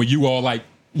where you all like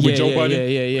with Yeah, Joe yeah,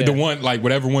 Budden, yeah. the one like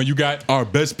whatever one you got, Our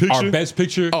best picture. our best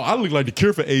picture. Oh, I look like the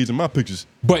cure for AIDS in my pictures.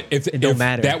 But if don't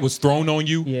matter. that was thrown on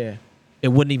you, yeah, it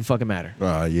wouldn't even fucking matter.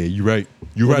 Yeah, you're right.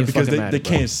 You're Wouldn't right because fucking they matter,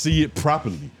 bro. can't see it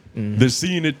properly. They're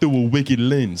seeing it through a wicked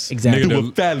lens, Exactly. through Nigga,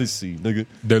 a fallacy, nigga.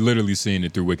 they're literally seeing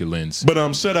it through wicked lens.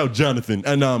 But shout out Jonathan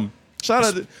and shout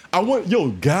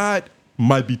out. God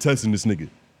might be testing this nigga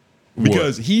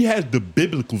because he has the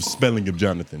biblical spelling of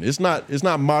Jonathan. It's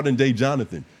not modern day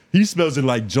Jonathan. He spells it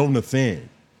like Jonathan.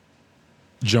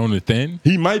 Jonathan,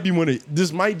 He might be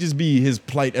this might just be his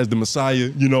plight as the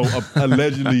Messiah. You know,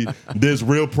 allegedly there's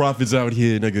real prophets out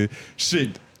here, nigga.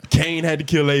 Shit, Cain had to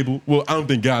kill Abel. Well, I don't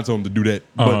think God told him to do that,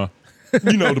 but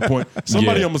you know the point.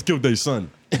 Somebody Yeah. almost killed their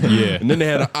son. Yeah. And then they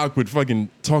had an awkward fucking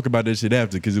talk about that shit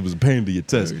after because it was a pain to your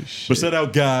test. But shout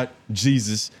out God,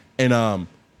 Jesus, and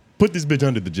put this bitch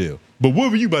under the jail. But what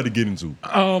were you about to get into?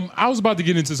 I was about to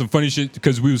get into some funny shit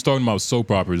because we was talking about soap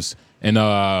operas and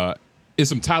it's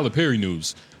some Tyler Perry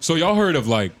news. So y'all heard of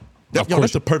like, of Yo, course,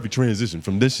 that's a perfect transition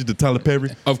from this shit to Tyler Perry.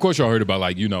 of course y'all heard about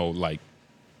like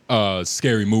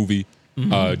Scary Movie,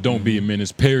 Don't Be a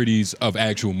Menace, parodies of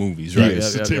actual movies, right? Yeah,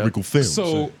 satirical films.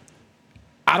 So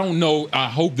I don't know. I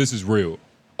hope this is real.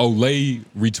 Olay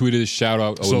retweeted this. Shout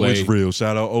out Olay. So it's real.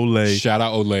 Shout out Olay. Shout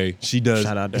out Olay. She does.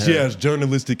 Shout out to She her. has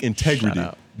journalistic integrity Shout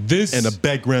out. This and a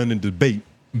background in debate.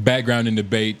 background in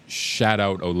debate. Shout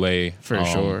out Olay For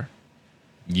sure.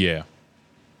 Yeah,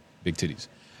 big titties.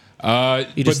 You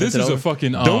But just this sent it is a over?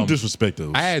 fucking. Don't disrespect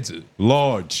those. I had to.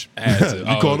 Large. I had to.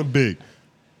 You call them big.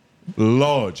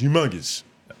 Large, humongous,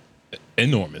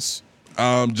 Enormous.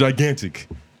 gigantic.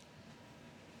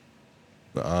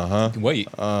 Wait.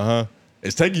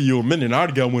 It's taking you a minute. And I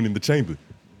already got one in the chamber.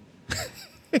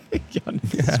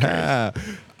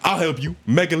 I'll help you.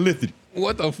 Megalithic.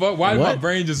 What the fuck? Why did my What?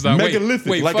 brain just like Megalithic.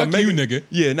 Wait, like fuck a you, nigga.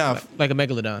 Yeah, nah. Like a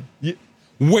megalodon. Yeah.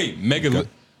 Wait, megalith.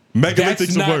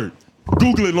 Megalithic's a not- word.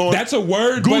 Google it, Lauren. That's a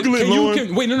word. but Google it, can Lauren.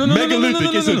 You, wait, no.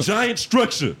 Megalithic is no. a giant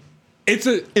structure. It's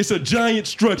a. It's a giant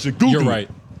structure. Google You're it. right.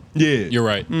 Yeah. You're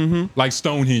right. Mm-hmm. Like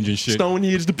Stonehenge and shit.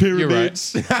 Stonehenge, the You're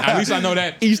pyramids. right. At least I know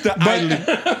that. Easter But- Island.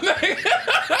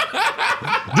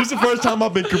 This is the first time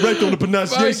I've been correct on the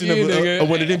pronunciation Fuck you, of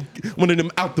nigga. one of them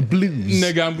out the blues.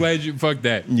 Nigga, I'm glad you fuck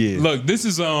that. Yeah. Look, this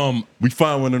is We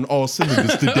find one on all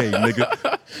cylinders today,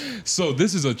 nigga. so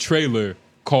this is a trailer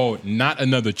called Not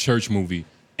Another Church Movie,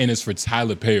 and it's for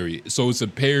Tyler Perry. So it's a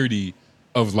parody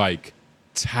of like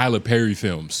Tyler Perry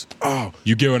films. Oh,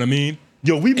 You get what I mean?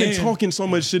 yo, we've been And- talking so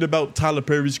much shit about Tyler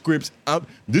Perry scripts.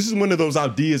 This is one of those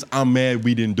ideas I'm mad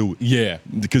we didn't do it. Yeah.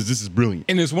 Because this is brilliant.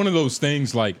 And it's one of those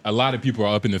things like a lot of people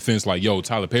are up in the fence like, yo,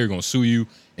 Tyler Perry gonna sue you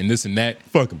and this and that.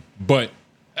 Fuck him. But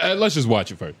let's just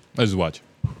watch it first. Let's just watch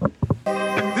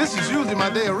it. This is usually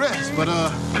my day of rest, but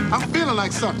I'm feeling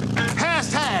like something.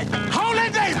 Hashtag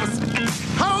Holy Davidson.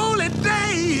 Holy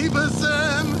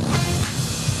Davidson.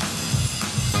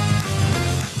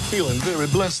 Feeling very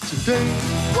blessed today.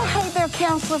 Well, hey there,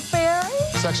 Counselor Ferry.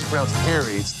 It's actually pronounced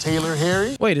Harry. It's Taylor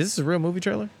Harry. Wait, is this a real movie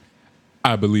trailer?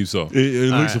 I believe so. It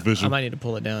looks All right, official. I might need to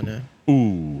pull it down now.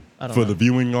 Ooh, I don't for know. the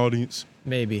viewing audience,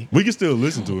 Maybe. we can still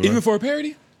listen to it. Even right? for a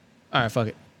parody? All right, fuck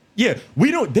it. Yeah,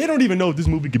 we don't. They don't even know if this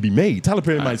movie could be made. Tyler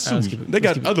Perry might sue. let's keep it- They let's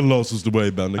got keep it. other lawsuits to worry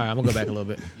about. All right, I'm gonna go back a little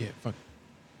bit. Yeah, fuck.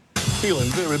 Feeling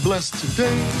very blessed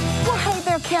today. Well, hey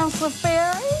there, Counselor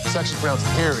Ferry. It's actually pronounced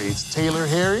Harry. It's Taylor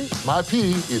Harry. My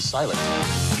P is silent.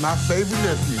 My favorite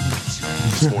nephew.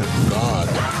 This morning, God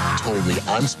told me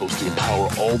I'm supposed to empower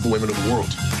all the women of the world.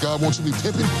 God wants you to be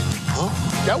pimping? Huh?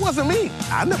 That wasn't me.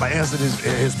 I never answered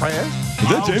his prayers. Is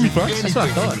that Jamie Foxx? That's what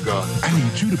I thought. God. I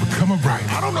need you to become a writer.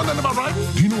 I don't know nothing about writing.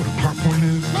 Do you know what a plot point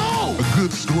is? No. A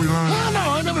good storyline? Hell no,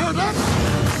 I ain't never heard that.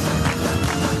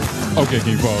 Okay, can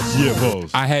you pause? Yeah,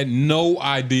 pause. I had no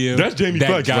idea That's Jamie that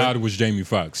Foxx, God right? was Jamie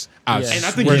Foxx. Yeah. And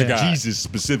I think swear he's to God. Jesus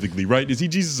specifically, right? Is he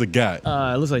Jesus a God?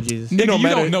 It looks like Jesus. Nigga, don't you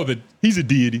matter. don't know that. He's a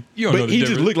deity. You don't but know the he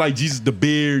just difference. looked like Jesus, the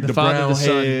beard, the Father, brown the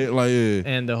Son. head. Like, yeah.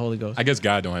 And the Holy Ghost. I guess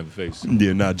God don't have a face.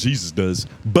 Yeah, nah, Jesus does.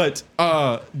 But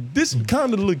this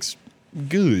kind of looks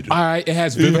good. All right, it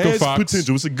has It Vivica has Fox.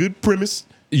 potential. It's a good premise.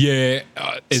 Yeah,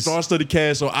 it's Star-studded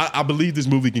cast, so I believe this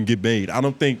movie can get made. I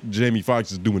don't think Jamie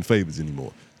Foxx is doing favors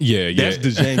anymore. yeah. That's the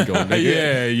Django. Nigga.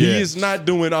 Yeah. He is not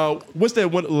doing what's that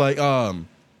one like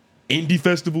indie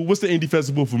festival? What's the indie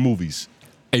festival for movies?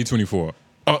 A24.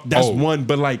 That's Oh. one,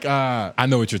 but like I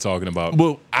know what you're talking about.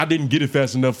 well, I didn't get it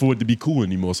fast enough for it to be cool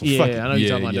anymore. So yeah, fuck I it. know what you're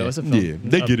talking about, Yeah, though. It's a yeah. film. Yeah,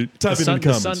 they get it. Type it in the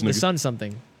comments, The nigga. sun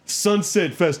something.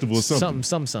 Sunset Festival or something. Some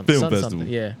Film sun festival. something.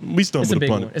 Yeah. We It's a stumbled big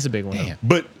upon one. it. It's a big one. though.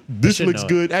 But this should looks know it.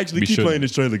 good. Actually, We keep should. playing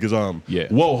this trailer because Yeah.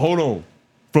 Whoa, hold on.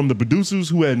 From the producers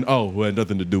who had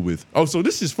nothing to do with. Oh, so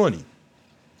this is funny.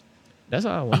 That's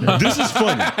all I want. This is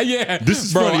funny. Yeah, This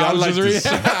is bro, funny. I was like just this.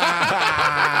 reading-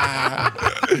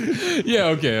 Yeah,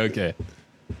 okay.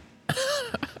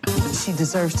 She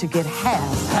deserves to get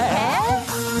half. Half?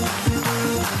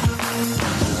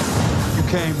 You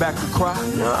came back to cry?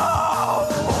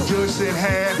 Judge said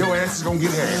half. Your ass is gonna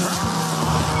get half.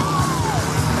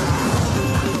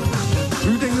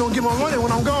 You think you gonna get my money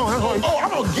when I'm gone? Oh, I'm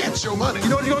gonna get your money. You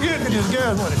know what you gonna get? Just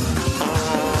gas money.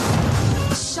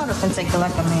 Shut up and take it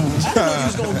like a man. I know you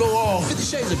was gonna go all 50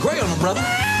 Shades of Grey on them, brother.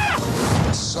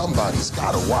 Somebody's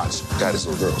gotta watch Daddy's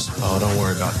Little Girls. Oh, don't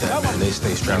worry about that, man. They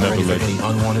stay strapped ready for any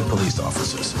unwanted police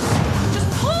officers. Just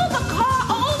pull the car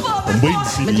over. I'm waiting to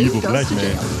see the evil black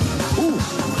man. Ooh,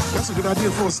 that's a good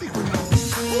idea for a sequel.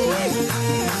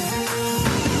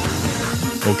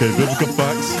 Okay, Vivica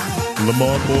Fox,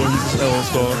 Lamar Moore, he's an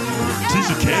all-star.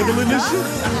 Tisha Campbell in this shit?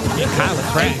 Yeah, Kyla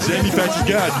Pratt. Jamie Foxx's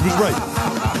God, you was right.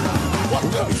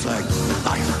 It's like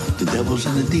life. The devil's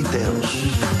in the details.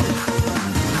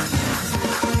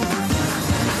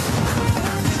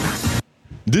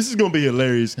 This is gonna be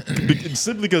hilarious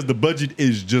simply because the budget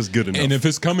is just good enough. And if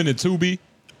it's coming to Tubi,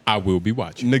 I will be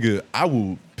watching. Nigga, I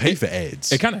will pay for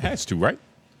ads. It kind of has to, right?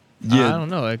 I don't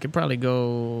know. It could probably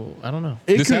go. I don't know.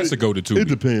 This has to go to Tubi. It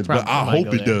depends, but Probably I might hope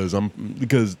go it there. does.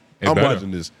 Because It I'm better.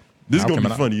 watching this. This is How gonna come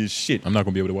be I- funny as shit. I'm not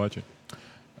gonna be able to watch it.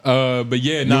 But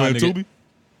yeah, You nah, on nigga. Tubi?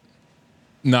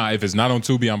 Nah, if it's not on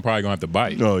Tubi, I'm probably gonna have to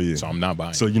buy it. Oh yeah. So I'm not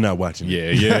buying. So it. you're not watching.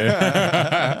 it.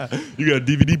 Yeah. You got a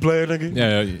DVD player, nigga?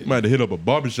 Yeah. You might have to hit up a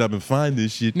barbershop and find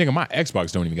this shit. Nigga, my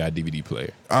Xbox don't even got a DVD player.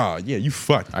 Ah, yeah, you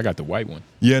fucked. I got the white one.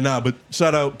 Yeah, nah, but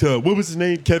shout out to what was his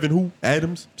name? Kevin who?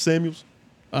 Adams? Samuels?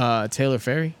 Taylor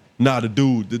Ferry. Nah, the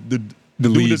dude, the dude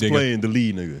lead that's nigga. playing the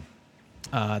lead nigga.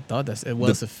 I thought it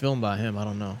was a film by him. I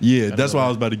don't know. Yeah, don't that's know. why I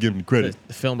was about to give him credit.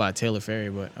 The film by Taylor Ferry,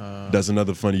 but That's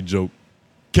another funny joke.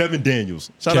 Kevin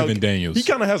Daniels. Shout Kevin out, Daniels. He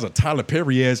kind of has a Tyler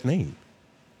Perry ass name.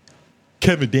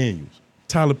 Kevin Daniels.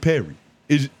 Tyler Perry.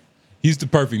 He's the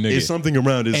perfect nigga. It's something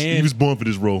around this. He And was born for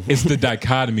this role. It's the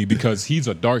dichotomy because he's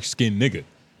a dark skinned nigga.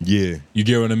 Yeah. You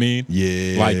get what I mean?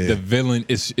 Yeah. Like the villain,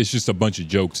 it's just a bunch of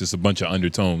jokes. It's a bunch of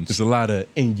undertones. There's a lot of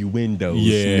innuendos.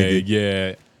 Yeah, nigga.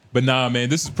 yeah. But nah, man,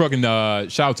 this is fucking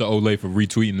shout out to Olay for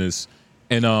retweeting this.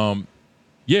 And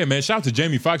yeah, man, shout out to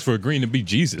Jamie Foxx for agreeing to be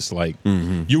Jesus. Like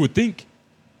you would think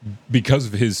because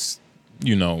of his,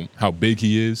 how big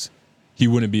he is, he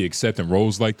wouldn't be accepting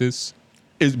roles like this.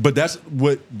 But that's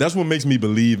what makes me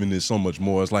believe in this so much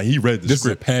more. It's like he read the This is a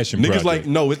script. passion Niggas project. like,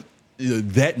 no,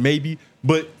 that maybe,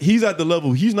 but he's at the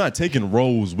level, he's not taking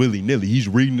roles willy-nilly. He's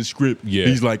reading the script. Yeah.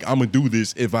 He's like, I'm going to do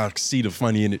this if I see the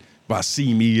funny in it, if I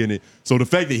see me in it. So the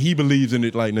fact that he believes in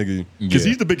it, like, nigga, because Yeah.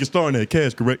 he's the biggest star in that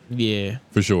cast, correct? yeah.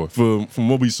 For sure. From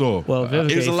what we saw. Well, Vivica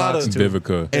It's a lot Fox of, too.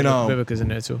 Vivica. and Vivica's in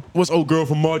there too. what's old girl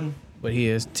from Martin? But he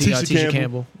is Tisha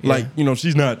Campbell. Like, Yeah.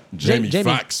 she's not Jamie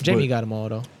Foxx. Jamie but got them all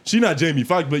though. She's not Jamie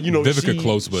Foxx, but Vivica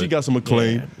close, but she got some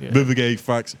acclaim. Yeah. Vivica A.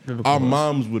 Fox. Vivica Our close.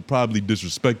 moms would probably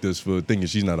disrespect us for thinking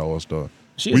she's not an all-star.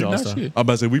 She's We- all-star. shit. I'm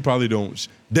about to say we probably don't.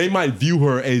 They might view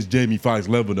her as Jamie Foxx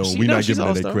level though. We're not she's giving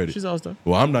her that all-star. credit. She's all-star.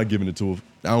 Well, I'm not giving it to her.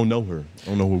 I don't know her. I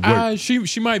don't know her work.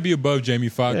 She might be above Jamie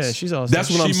Foxx. Yeah, she's all-star. That's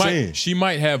what I'm saying. She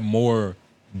might have more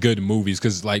good movies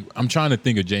because, like, I'm trying to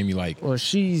think of Jamie. Like, Well,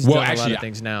 she's Well, done a lot actually, of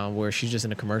things now where she's just in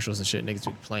the commercials and shit. Niggas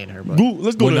be playing her, but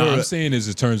Let's go well, to no, her. I'm saying is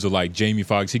in terms of like Jamie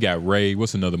Foxx. He got Ray.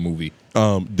 What's another movie?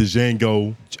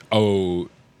 Django. Oh,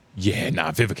 yeah,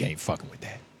 nah, Vivica ain't fucking with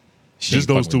that. She Just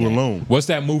ain't those fucking two with that. alone. What's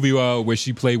that movie where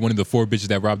she played one of the 4 bitches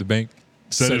that robbed the bank?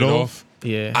 Set It Off.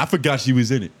 yeah, I forgot she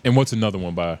was in it. And what's another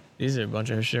one by? these are a bunch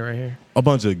of her shit right here. A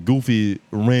bunch of goofy,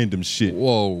 random shit.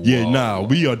 Whoa, Yeah, whoa. nah.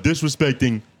 We are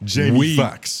disrespecting Jamie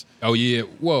Foxx. Oh yeah,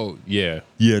 whoa, yeah.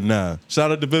 Yeah, nah.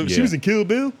 Shout out to Vivica. She Yeah. was in Kill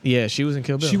Bill. Yeah, she was in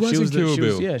Kill Bill. She was in Kill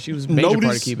Bill. Yeah, she was a major part of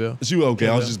Notice? Kill Bill. She okay.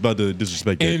 Kill I was Bill. just about to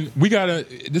disrespect that. And we gotta.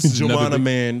 This is another Joanna, big-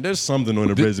 man, there's something on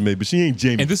her resume, but she ain't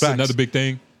Jamie And this Foxx. is another big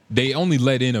thing. They only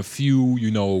let in a few,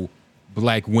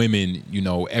 black women,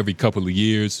 every couple of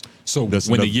years. So That's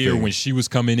when the another year thing. when she was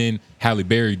coming in, Halle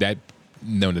Berry, that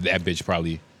bitch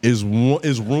probably. Is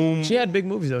room. She had big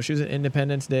movies though. She was in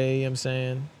Independence Day. You know what I'm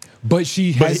saying. But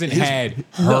she hasn't his- had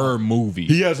her movie.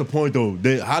 He has a point though.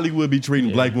 Hollywood be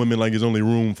treating black women like there's only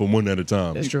room for one at a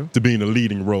time. That's true. To be in a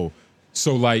leading role.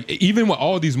 So like, even with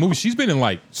all these movies, she's been in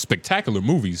like spectacular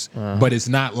movies, but it's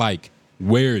not like,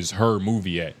 where's her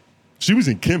movie at? She was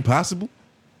in Kim Possible.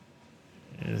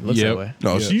 It looks Yep. that way.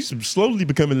 No, Yeah. she's slowly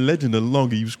becoming a legend the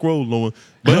longer you scroll on.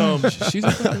 But She's a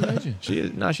fucking legend.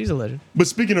 She's a legend. but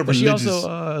speaking of But she religious,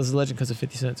 also is a legend because of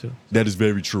 50 Cent too. that is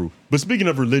very true. But speaking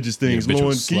of religious things, bitch Lauren,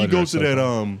 was can you slutting go to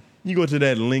herself that you go to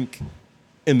that link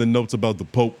in the notes about the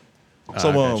Pope? So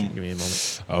I got you. Give me a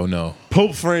moment. Oh no.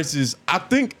 Pope Francis, I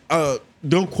think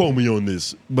don't quote me on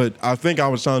this, but I think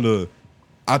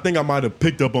I might have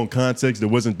picked up on context that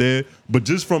wasn't there, but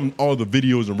just from all the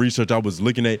videos and research I was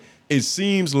looking at, it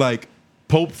seems like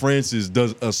Pope Francis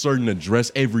does a certain address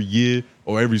every year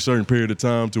or every certain period of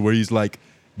time to where he's like,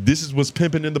 this is what's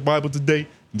pimping in the Bible today,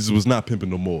 this is what's not pimping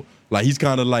no more. Like he's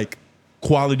kind of like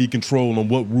quality control on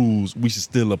what rules we should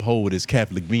still uphold as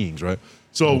Catholic beings, right?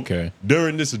 So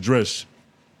during this address,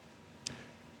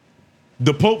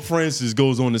 the Pope Francis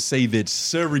goes on to say that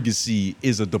surrogacy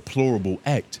is a deplorable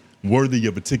act worthy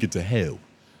of a ticket to hell.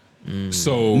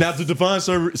 So Now, to define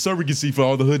surrogacy for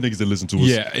all the hood niggas that listen to us.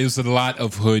 yeah, it's a lot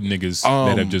of hood niggas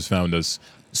that have just found us.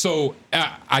 So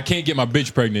I can't get my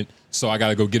bitch pregnant, so I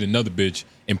gotta go get another bitch,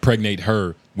 impregnate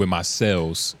her with my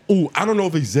cells. Ooh, I don't know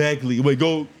if exactly. Wait,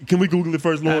 can we Google it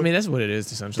first, Lauren? I mean, that's what it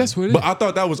is essentially. That's what it is. But I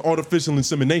thought that was artificial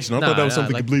insemination. I thought that was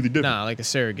something like, completely different. Nah, like a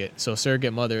surrogate. So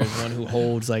surrogate mother is one who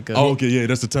holds like a. Oh, okay, yeah,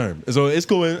 that's the term. So it's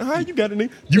going, hi, you got it,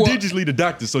 nigga? You Well, did just leave the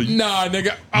doctor, so you Nah,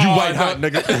 nigga. white hot,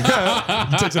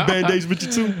 nigga. You take some Band-Aids with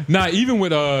you, too? Nah, even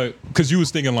with because you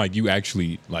was thinking like you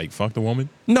actually like fucked a woman.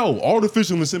 No,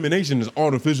 artificial insemination is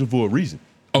artificial for a reason.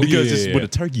 Oh, because yeah, it's yeah, what yeah. a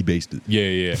turkey based it.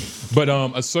 Yeah. But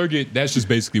a surrogate, that's just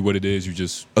basically what it is. You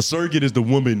just A surrogate is the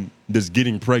woman that's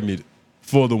getting pregnant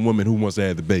for the woman who wants to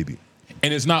have the baby.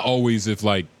 and it's not always if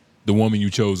like the woman you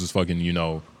chose is fucking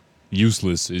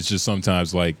useless. It's just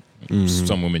sometimes like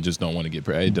some women just don't want to get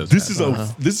pregnant. It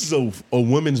doesn't. This is a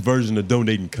woman's version of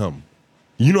donating cum.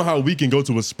 You know how we can go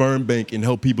to a sperm bank and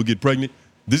help people get pregnant?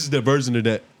 This is their version of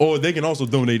that. Or they can also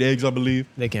donate eggs, I believe.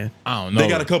 They can. I don't know. They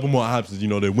got a couple more options,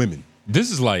 they're women.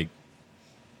 This is like,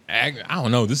 I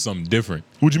don't know. This is something different.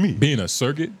 What do you mean? Being a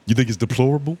surrogate, You think it's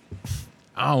deplorable?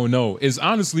 I don't know. It's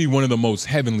honestly one of the most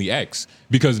heavenly acts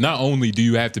because not only do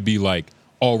you have to be like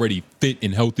already fit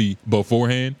and healthy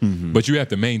beforehand, but you have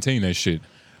to maintain that shit.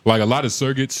 Like a lot of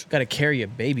surrogates, Got to carry a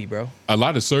baby, bro.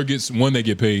 one, they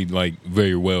get paid like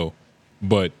very well,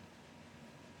 but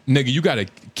nigga, you gotta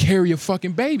carry a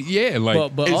fucking baby. Yeah,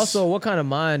 like. But it's- also, what kind of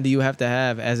mind do you have to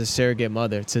have as a surrogate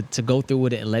mother to go through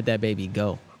with it and let that baby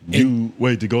go? You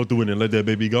wait to go through it and let that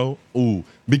baby go? Ooh,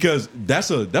 because that's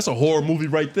a horror movie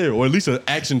right there, or at least an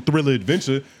action thriller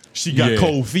adventure. She got Yeah.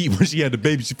 cold feet when she had the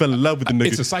baby. She fell in love with the nigga.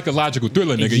 it's a psychological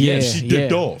thriller, nigga. Yeah. Yes. She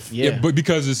dipped off. Yeah. But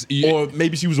because it's Or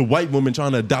maybe she was a white woman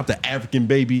trying to adopt an African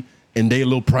baby, and they a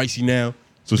little pricey now.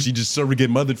 So she just surrogate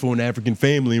mothered for an African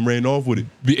family and ran off with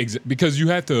it. because you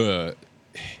have to.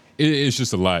 It's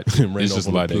just a lot. Ran It's off just a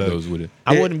on the lot that plug. goes with it.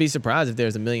 I wouldn't be surprised if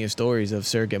there's a million stories of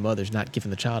surrogate mothers not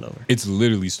giving the child over. It's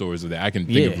literally stories of that. I can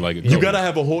think Yeah. of like a You couple. gotta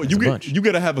have a whole. a bunch. You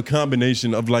gotta have a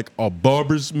combination of like a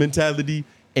barber's mentality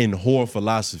and horror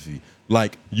philosophy.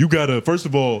 Like you gotta, first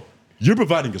of all, You're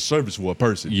providing a service for a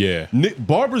person. Yeah.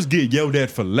 Barbers get yelled at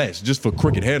for less, just for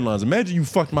crooked headlines. Imagine you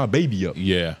fucked my baby up.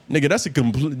 Yeah. Nigga, that's a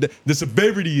complete. The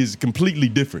severity is completely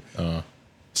different.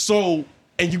 So,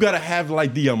 and you gotta have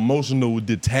like the emotional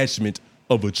detachment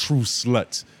of a true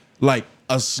slut. Like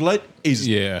a slut is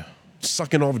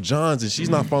sucking off Johns, and she's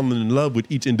not falling in love with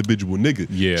each individual nigga.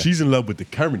 Yeah. She's in love with the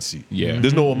currency. Yeah.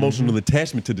 There's no emotional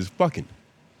attachment to this fucking.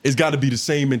 It's got to be the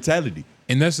same mentality.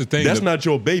 And that's the thing. That's not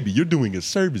your baby. You're doing a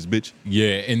service, bitch.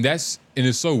 Yeah, and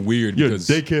it's so weird You're because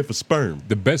daycare for sperm.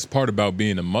 The best part about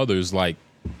being a mother is like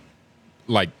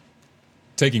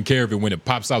taking care of it when it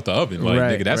pops out the oven. Like,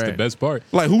 nigga, that's the best part.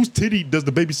 Like, whose titty does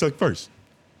the baby suck first?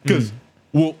 Because,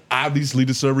 well, obviously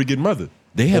the surrogate mother.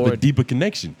 They have a deeper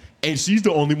connection. And she's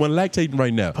the only one lactating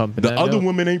right now. The other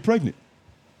woman ain't pregnant.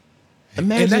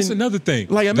 Imagine, and that's another thing.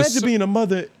 Like, imagine being a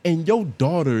mother and your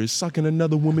daughter is sucking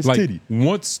another woman's titty.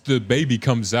 Once the baby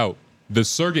comes out, the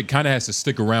surrogate kind of has to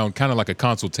stick around, kind of like a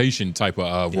consultation type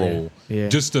of role,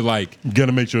 just to like. You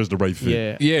gotta make sure it's the right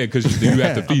fit. Yeah, because you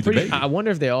have to feed the baby. I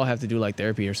wonder if they all have to do like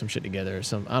therapy or some shit together or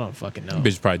something. I don't fucking know.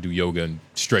 Bitch probably do yoga and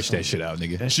stretch that shit out,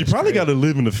 nigga. She probably got to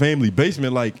live in the family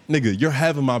basement. Like, nigga, you're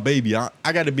having my baby. I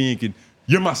got to be in.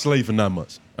 You're my slave for 9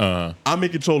 months. I'm in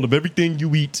control of everything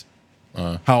you eat.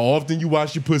 How often you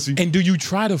wash your pussy. And do you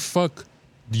try to fuck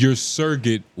your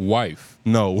surrogate wife?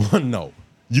 No, no.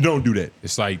 You don't do that.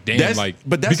 It's like, damn,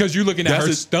 because you're looking at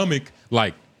her stomach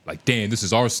like, damn, this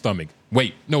is our stomach.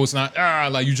 Wait, no, it's not.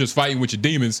 Like you just fighting with your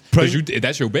demons because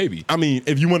that's your baby. I mean,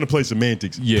 if you want to play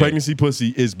semantics, pregnancy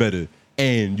pussy is better,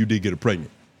 and you did get her pregnant.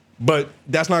 But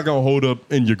that's not gonna hold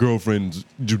up in your girlfriend's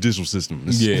judicial system.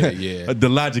 Yeah. The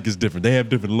logic is different. They have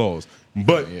different laws.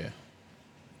 But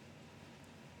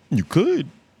you could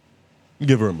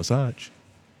give her a massage.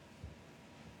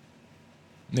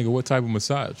 Nigga, what type of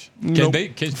massage?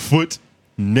 Can foot,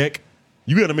 neck?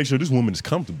 You got to make sure this woman is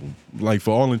comfortable. Like,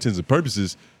 for all intents and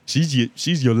purposes,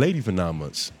 she's your lady for 9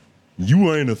 months. You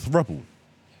are in a throuple.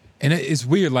 And it's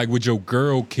weird. Like, would your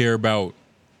girl care about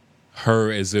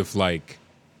her as if like?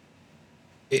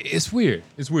 It's weird.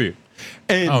 It's weird.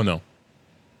 And I don't know.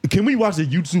 Can we watch a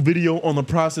YouTube video on the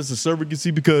process of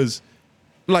surrogacy? Because,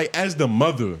 like, as the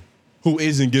mother who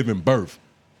isn't giving birth,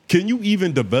 can you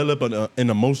even develop an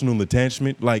emotional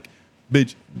attachment? Like,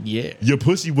 bitch, your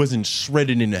pussy wasn't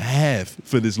shredded in half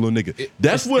for this little nigga.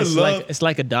 That's where love. It's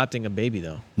like adopting a baby,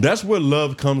 though. That's where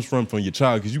love comes from your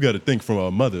child, because you got to think from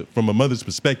a mother's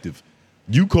perspective.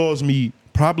 You caused me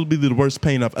probably the worst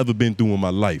pain I've ever been through in my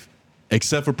life,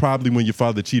 except for probably when your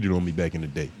father cheated on me back in the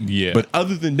day. Yeah. But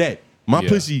other than that, my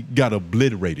pussy got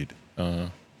obliterated.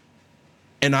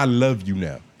 And I love you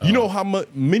now. You know how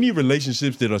many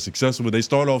relationships that are successful, they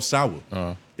start off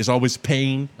sour. It's always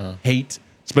pain, hate,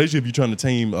 especially if you're trying to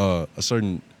tame a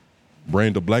certain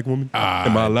brand of black woman.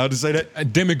 Am I allowed to say that? A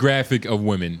demographic of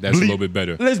women that's a little bit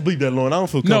better. Let's bleep that, Lauren. I don't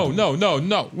feel comfortable.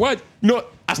 No. What? No,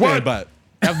 I stand by it.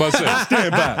 I was about to say. I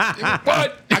stand by it.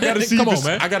 What? I gotta see. Come on,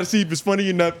 man. I gotta see if it's funny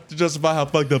enough to justify how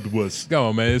fucked up it was. Come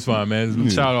on, man. It's fine, man.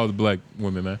 Shout out all the black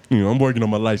women, man. You know, I'm working on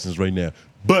my license right now,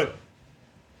 but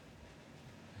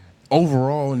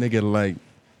overall, nigga, like,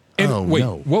 I don't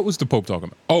know. What was the Pope talking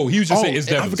about? Oh, he was just saying it's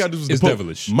devilish. I forgot this was it's the Pope.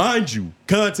 devilish. Mind you,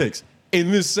 context.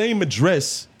 In this same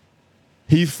address,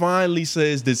 he finally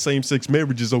says that same-sex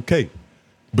marriage is okay,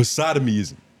 but sodomy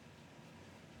isn't.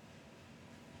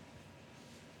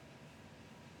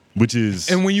 Which is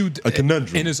a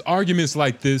conundrum. And it's arguments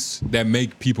like this that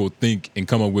make people think and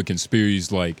come up with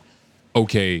conspiracies like,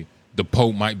 okay, the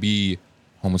Pope might be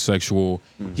homosexual.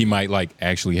 He might like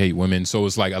actually hate women. So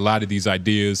it's like a lot of these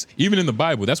ideas, even in the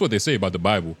Bible, that's what they say about the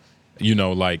Bible. You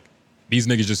know, like these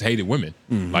niggas just hated women,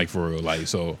 like for real. Like,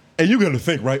 so. And you got to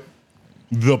think, right?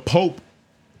 The Pope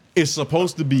is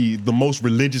supposed to be the most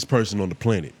religious person on the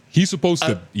planet. He's supposed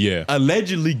to,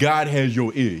 Allegedly, God has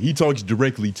your ear. He talks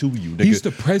directly to you, nigga. He's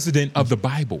the president of the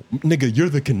Bible. Nigga, you're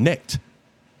the connect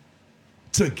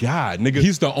to God, nigga.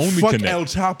 He's the only Fuck connect. El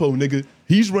Chapo, nigga.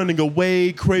 He's running a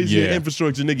way crazier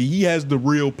infrastructure, nigga. He has the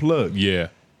real plug. Yeah.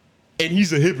 And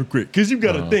he's a hypocrite. Because you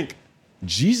got to think,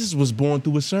 Jesus was born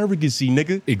through a surrogacy,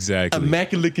 nigga. Exactly.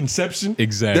 Immaculate conception.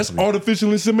 Exactly. That's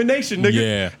artificial insemination, nigga.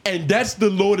 Yeah. And that's the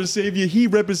Lord and Savior he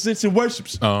represents and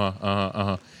worships.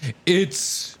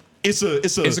 It's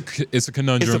a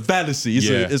conundrum. It's a fallacy.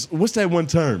 It's what's that one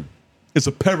term? It's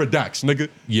a paradox, nigga.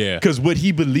 Yeah. Because what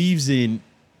he believes in,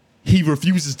 he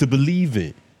refuses to believe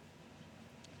in.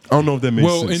 I don't know if that makes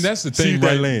sense. Well, and that's the thing, See if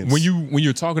right? that lands. When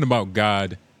you're talking about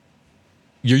God,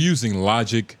 you're using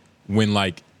logic when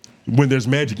like when there's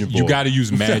magic involved. You got to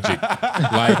use magic.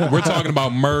 Like, we're talking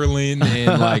about Merlin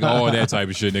and like all that type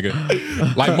of shit,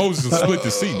 nigga. Like Moses will split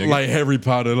the sea, nigga. Like Harry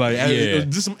Potter, like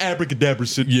just some abracadabra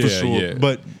shit for sure. Yeah.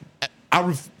 But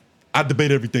I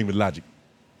debate everything with logic.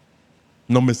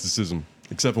 No mysticism.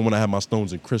 Except for when I have my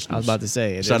stones and crystals. I was about to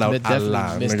say, shout out definitely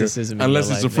Allah, mysticism. nigga. Unless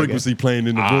it's a frequency playing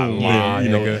in the room, then, you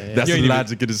know, that's the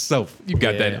logic in itself. You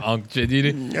got that unk shit, did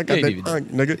I got that unk,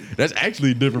 nigga. That's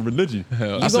actually a different religion.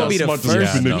 You're gonna be the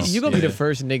first. You're gonna be the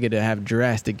first nigga to have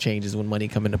drastic changes when money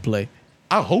come into play.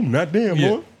 I hope not. Damn,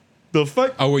 boy. The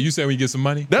fuck? Oh, what you said when you get some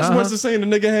money? That's what's the saying the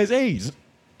nigga has AIDS.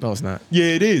 No, it's not. Yeah,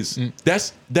 it is.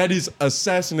 That is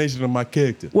assassination of my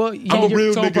character. Well, I'm a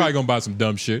real Tom nigga. probably gonna buy some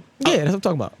dumb shit. Yeah, that's what I'm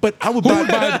talking about. But I would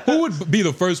Who would be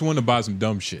the first one to buy some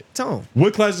dumb shit? Tom.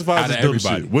 What classifies Out as of dumb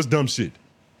everybody. shit? What's dumb shit?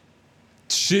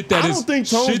 Shit that I is. don't think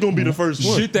Tom's shit- gonna be the first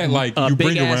one. Shit that like A you big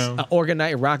bring ass around.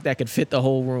 organite rock that could fit the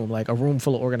whole room, like a room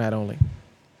full of organite only.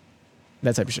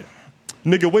 That type of shit.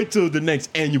 Nigga, wait till the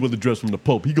next annual address from the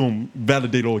Pope. He gonna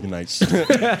validate organites. He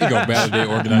gonna validate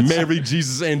organites. Mary,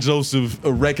 Jesus, and Joseph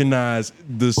recognize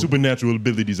the supernatural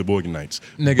abilities of organites.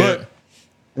 Nigga.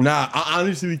 But I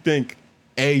honestly think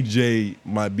AJ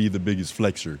might be the biggest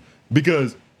flexer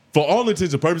because for all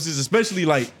intents and purposes, especially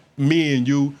like me and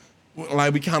you,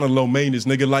 like we kind of low maintenance,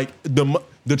 nigga. Like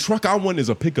the truck I want is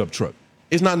a pickup truck.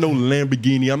 It's not no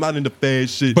Lamborghini. I'm not into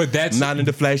fast shit. But that's not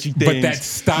into flashy things. But that's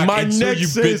stock. My until neck you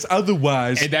says put,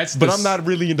 otherwise. And that's but the I'm not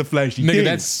really into flashy nigga, things.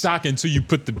 that's stock until you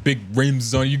put the big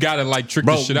rims on. You gotta like trick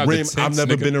Bro, the shit out. rim, the I've tents,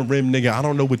 never nigga. been a rim nigga. I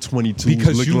don't know what 22s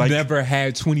because look you like. never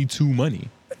had 22 money.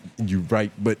 You right,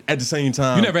 but at the same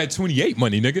time, You never had 28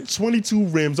 money, nigga. 22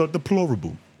 rims are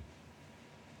deplorable.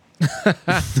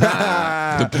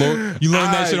 You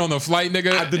learned that shit on the flight,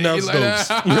 nigga. I denounce You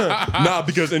like those. Nah,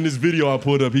 because in this video I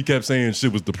pulled up, he kept saying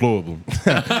shit was deplorable,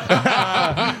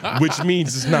 which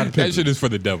means it's not pimping. That shit is for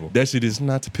the devil. That shit is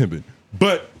not pimping.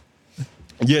 But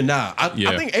yeah, I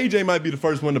Yeah. think AJ might be the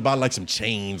first one to buy like some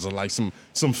chains or like some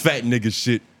fat nigga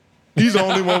shit. He's the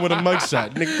only one with a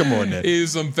mugshot. Nigga, come on, that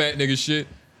Is some fat nigga shit.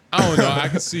 I don't know. I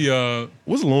can see.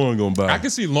 What's Lauren gonna buy? I can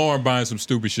see Lauren buying some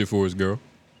stupid shit for his girl.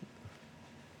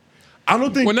 I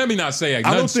don't think. Well, let me not say I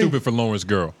nothing don't think- stupid for Lauren's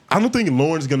girl. I don't think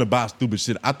Lauren's gonna buy stupid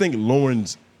shit. I think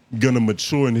Lauren's gonna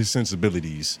mature in his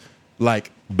sensibilities.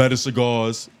 Like better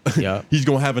cigars. Yeah. He's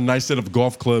gonna have a nice set of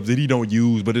golf clubs that he don't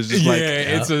use, but it's just like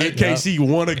it's in case he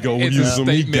wanna go It's a use them,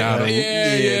 he statement. got them.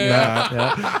 Yeah.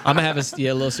 Yeah. I'm gonna have a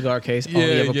little cigar case. Only Yeah,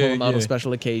 ever pull yeah, them out yeah. on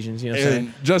special occasions. You know what I'm And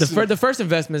saying? Justin- The first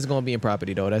investment is gonna be in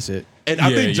property, though. That's it. And I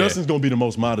Yeah, think yeah. Justin's gonna be the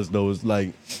most modest though. It's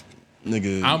like,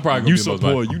 nigga, I'm probably gonna you be the so most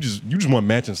poor. modest. You just want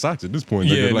matching socks at this point.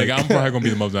 Yeah, nigga. Like, nigga, I'm probably gonna be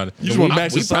the most honest. You just want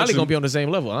matching We socks. probably gonna and- be on the same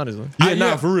level, honestly. Yeah,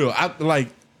 nah, for real. I like.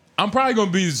 I'm probably gonna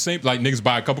be the same. Like niggas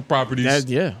buy a couple properties.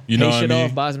 Yeah. You know Pay what I shit mean?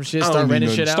 off, buy some shit, I don't start need renting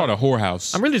nothing. shit out. Start a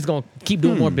whorehouse. I'm really just gonna keep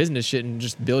doing more business shit and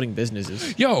just building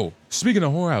businesses. Yo, speaking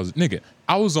of whorehouses, nigga,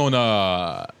 I was on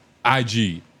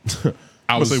IG.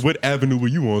 I was say, what avenue were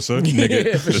you on, son? nigga,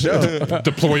 Yeah, for sure.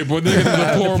 deplorable,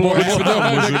 nigga,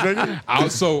 deplorable.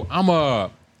 So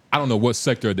I don't know what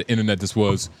sector of the internet this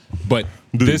was, but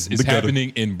this is the gutter. happening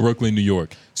in Brooklyn, New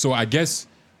York. So I guess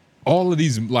all of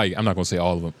these, like, I'm not gonna say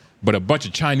all of them, but a bunch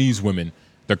of Chinese women,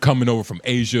 they're coming over from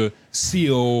Asia,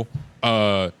 Seoul,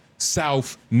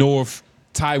 South, North,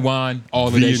 Taiwan, all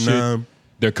of that Vietnam. shit.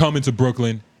 They're coming to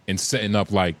Brooklyn and setting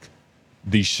up like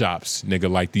these shops, nigga,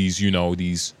 like these, you know,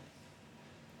 these.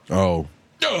 Oh,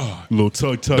 little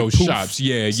tug Those poof. shops,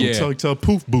 yeah, Some yeah. tug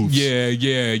poof booths. Yeah,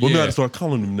 yeah, We yeah. gotta start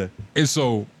calling them that. And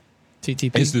so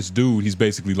TTP. it's this dude, he's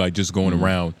basically like just going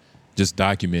around, just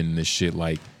documenting this shit.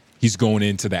 Like he's going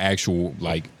into the actual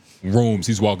like rooms.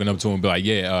 He's walking up to him and be like,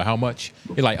 yeah, how much?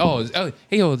 He's like,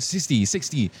 hey,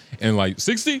 60. And like,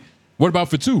 60? What about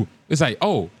for two? It's like,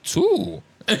 oh, two.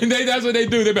 And that's what they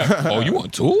do. They're like, oh, you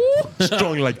want two?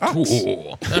 Strong like ox.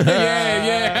 Two.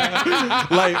 yeah.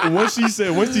 Like once she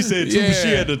said two, Yeah. she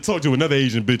had to talk to another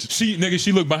Asian bitch.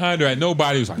 She looked behind her at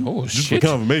nobody. Was like, oh, Just shit. for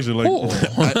confirmation, like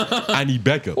Oh. I need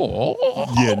backup.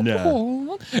 Oh. Yeah,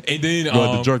 nah. And then You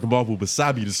had to jerk him off with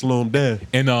wasabi to slow him down.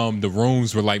 and the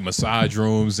rooms were like massage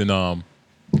rooms, and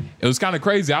it was kind of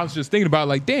crazy. I was just thinking about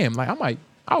like, damn, like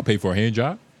I'll pay for a hand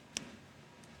job.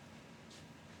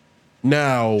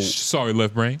 Now, Sorry,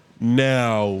 left brain.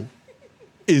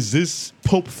 is this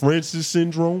Pope Francis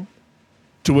syndrome?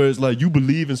 To where it's like you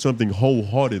believe in something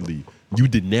wholeheartedly, you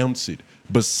denounce it,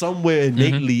 but somewhere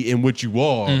innately in what you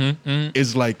are,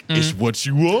 it's like it's what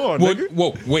you are. Nigga.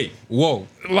 Whoa.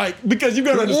 Like because you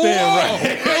gotta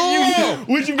understand, right?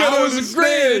 What you gotta I was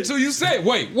agreeing understand. until you said,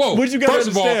 whoa. What you gotta First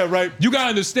of all, understand, right? You gotta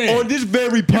understand. On this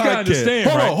very gotta podcast, understand,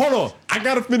 right? hold on. I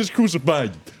gotta finish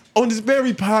crucifying you. on this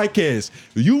very podcast,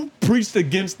 you preached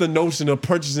against the notion of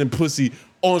purchasing pussy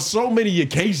on so many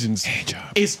occasions.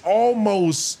 It's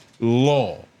almost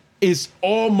law. It's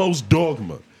almost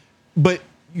dogma. But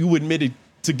you admitted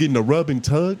to getting a rub and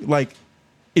tug? Like,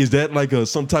 is that like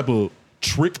some type of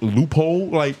trick loophole?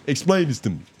 Like, explain this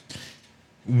to me.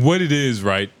 What it is,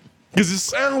 right? Because it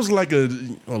sounds like a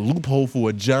loophole for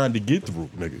a John to get through,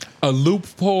 nigga. A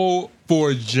loophole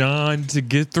for John to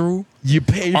get through? You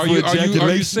pay for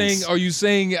ejaculations. Are you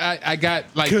saying I got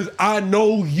like... Because I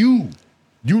know you.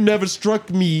 You never struck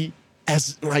me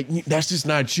as like, that's just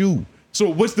not you. So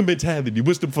what's the mentality?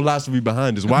 What's the philosophy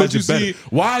behind this? Why is it better?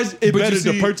 Why is it better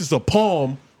to purchase a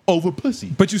palm over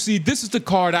pussy? But you see, this is the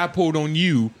card I pulled on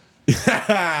you,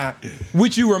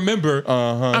 which you remember.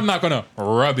 I'm not going to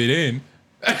rub it in.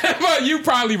 But you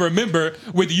probably remember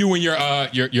with you and your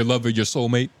lover, your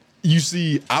soulmate. You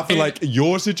see, I feel like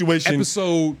your situation...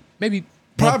 Episode maybe...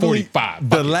 Probably 45.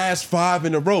 The last 5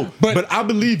 in a row. But I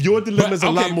believe your dilemma is a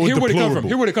lot more deplorable.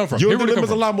 Here would it come from. Your dilemma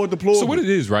is a lot more deplorable. So what it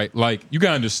is, right? Like, you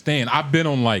gotta understand, I've been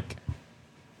on like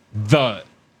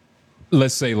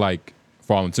let's say like,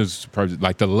 for all intents and purposes,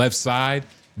 like the left side,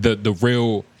 the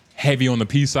real heavy on the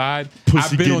P side.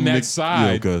 Pussy I've been on that getting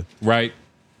side, yeah, okay. right?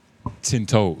 10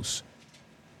 toes.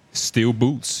 Steel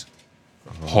boots.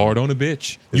 Hard on a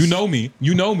bitch. You know me.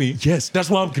 Yes, that's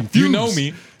why I'm confused. You know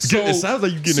me. So, it sounds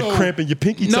like you're getting a cramp in your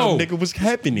pinky toe, nigga. What's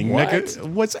happening, nigga?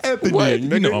 What's happening,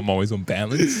 nigga? You know I'm always on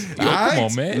balance. Yo, right. Come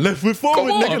on, man. Left foot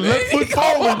forward, nigga. Man. Left foot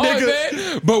forward, nigga.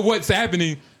 Man. But what's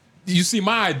happening, you see,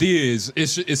 my idea is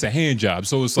it's a hand job.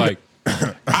 So it's like,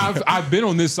 I've been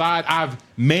on this side. I've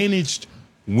managed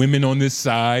women on this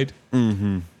side.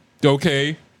 Mm-hmm.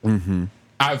 Okay? Mm-hmm.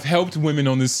 I've helped women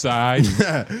on this side,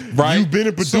 right? You've been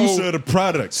a producer of the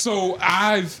product. So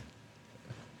I've,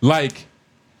 like,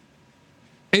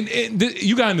 and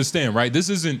you gotta understand, right? This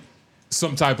isn't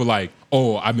some type of like,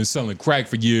 oh, I've been selling crack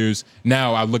for years.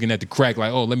 Now I'm looking at the crack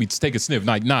like, oh, let me take a sniff.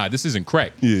 Like, nah, this isn't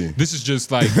crack. Yeah. This is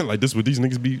just like, like this what these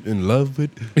niggas be in love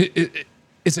with?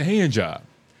 It's a hand job.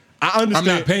 I understand.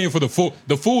 I'm not paying for the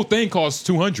full thing costs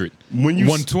 $200. When you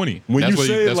 120. When that's you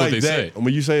say it what like they that, say.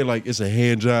 when you say like it's a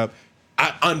hand job,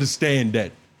 I understand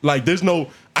that. Like,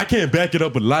 I can't back it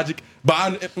up with logic,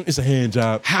 but it's a hand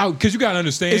job. How? Because you gotta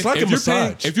understand, it's like a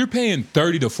massage. If you're paying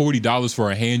 $30 to $40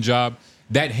 for a hand job,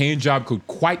 that hand job could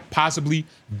quite possibly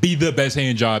be the best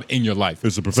hand job in your life.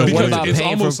 It's a professional. So what about it's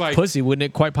paying almost for like pussy? Wouldn't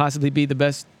it quite possibly be the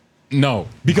best? No,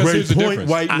 because Great here's the point, difference.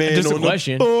 white man just a on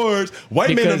question. the boards.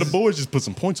 White man on the Because- boards just put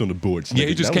some points on the boards. Yeah, nigga.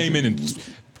 he just That came was- in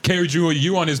and carried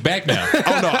you on his back now.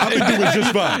 Oh no, I've been doing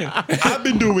just fine. I've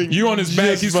been doing You on his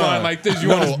back, just he's fine. flying like this.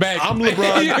 You on No, his back. I'm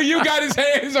LeBron. you got his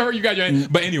hands or you got your hands.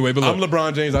 But anyway, but look. I'm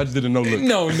LeBron James. I just did a no look.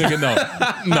 No,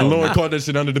 nigga, no. Lauren caught that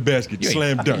shit under the basket.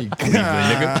 Slam dunk.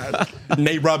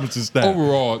 Nate Robinson style.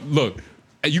 Overall, look,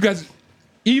 you guys,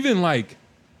 even like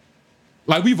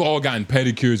we've all gotten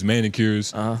pedicures,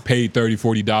 manicures, paid $30,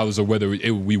 $40, or whether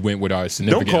we went with our Don't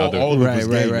significant call other. all of us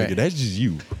Right, gay, right. nigga. That's just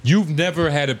you. You've never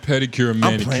had a pedicure or I'm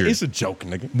manicure. playing. It's a joke,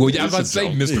 nigga. Well, yeah, I was It's about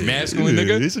a to say, joke. Mr. Masculine, Yeah,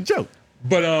 nigga. It's a joke.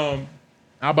 But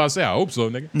I'm about to say, I hope so,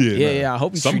 nigga. Yeah, I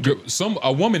hope you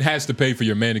A woman has to pay for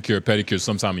your manicure or pedicure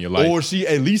sometime in your life. Or she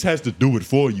at least has to do it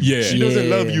for you. Yeah. She doesn't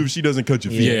Yeah. love you if she doesn't cut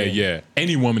your feet. yeah.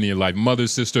 Any woman in your life, mother,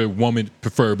 sister, woman,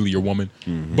 preferably your woman.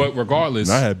 But regardless,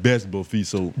 And I have basketball feet,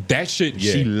 so that shit,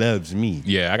 yeah. she loves me.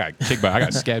 Yeah, I got kicked by, I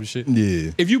got scabbed shit.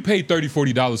 Yeah. If you pay $30,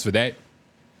 $40 for that,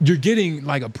 you're getting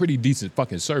like a pretty decent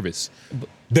fucking service.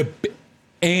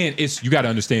 And you got to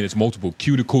understand, it's multiple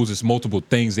cuticles, it's multiple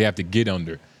things they have to get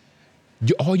under.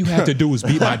 All you have to do is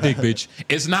beat my dick, bitch.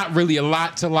 It's not really a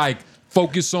lot to like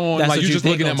focus on. That's like what you're you just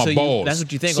think looking at my until balls. That's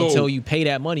what you think So- until you pay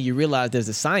that money. You realize there's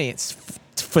a science.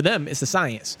 For them, it's a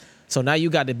science. So now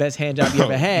you got the best hand job you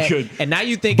ever had, Good. and now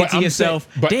you thinking But to I'm yourself,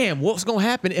 saying- but- "Damn, what's gonna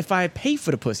happen if I pay for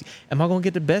the pussy? Am I gonna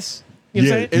get the best?" You know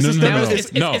what I'm It's saying? a Now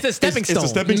stepping- it's a stepping stone. It's a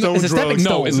stepping stone It's a stepping drug.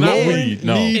 stone. No, it's not Lauren weed.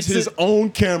 No. needs It's his a-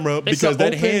 own camera because a that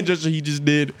open- hand gesture he just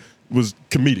did was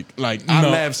comedic. Like, I No.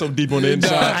 laughed so deep on the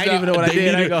inside. I didn't even know what I They did. I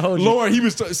ain't needed- gonna hold you. Lauren, he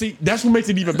was, see, that's what makes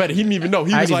it even better. He didn't even know.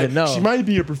 He I was didn't like, even know. she might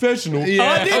be a professional. Yeah. Oh,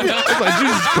 I didn't. I was like,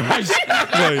 Jesus Christ.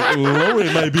 Like,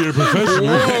 Lauren might be a professional.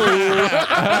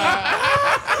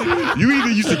 You either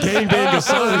used to gangbang or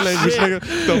sign language, nigga.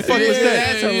 The fuck was that?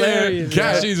 That's hilarious.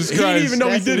 God, man. Jesus He didn't Christ. even know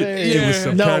That's he did it. hilarious. It was Yeah.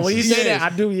 subconscious. No, when you say that, I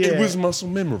do. Yeah, It was muscle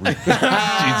memory. Jesus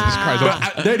Christ.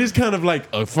 But that is kind of like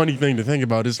a funny thing to think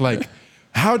about. It's like,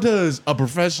 how does a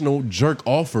professional jerk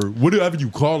offer, whatever you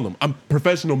call them, a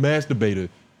professional masturbator,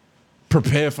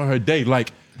 prepare for her day?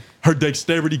 Like, her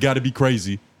dexterity got to be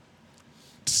crazy.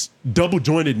 Double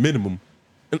jointed minimum.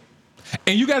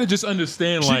 And you got to just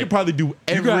understand, She like, could probably do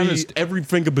gotta every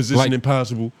finger position Like-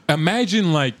 impossible.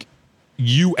 imagine like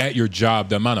you at your job,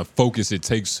 the amount of focus it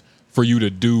takes for you to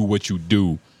do what you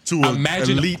do To an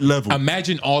elite level.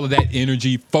 Imagine all of that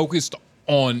energy focused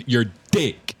on your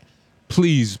dick.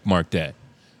 Please mark that.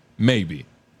 Maybe.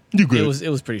 You good. It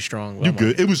was pretty strong. you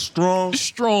good. It was strong.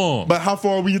 Strong. But how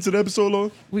far are we into the episode,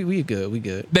 Lord? We good. We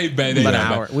good. They bad. About an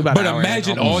hour. We about But an hour in,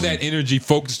 imagine all almost. that energy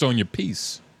focused on your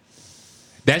piece.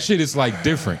 That shit is like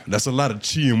different. That's a lot of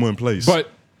chi in one place. But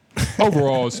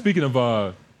overall, speaking of,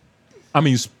 I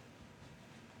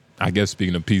guess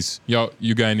speaking of peace, y'all,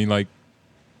 you got any like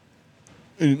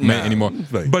anymore?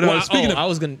 Like, But Well, speaking I of,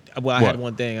 was gonna. Well, I What? had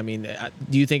one thing. I mean,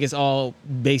 do you think it's all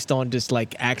based on just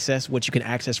like access, what you can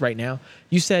access right now?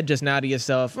 You said just now to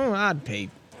yourself, I'd pay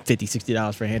 $50,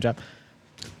 $60 for a hand job.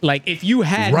 Like if you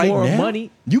had right more now,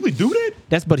 money, you would do that?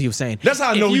 that's what he was saying. That's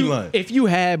how I know if he you, lying. If you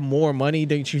had more money,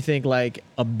 don't you think like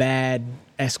a bad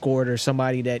escort or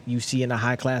somebody that you see in a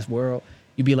high class world,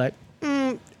 you'd be like,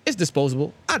 it's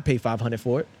disposable. I'd pay $500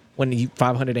 for it. When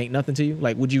 $500 ain't nothing to you,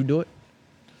 like, would you do it?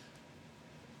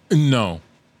 no,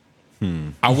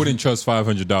 I wouldn't trust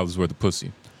 $500 worth of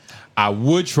pussy. I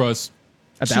would trust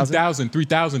 $1,000?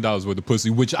 $3,000 worth of pussy,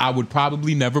 which I would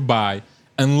probably never buy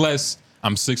unless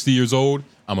I'm 60 years old,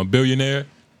 I'm a billionaire,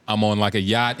 I'm on like a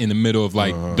yacht in the middle of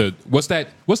like what's that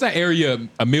area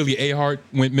Amelia Earhart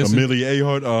went missing? Amelia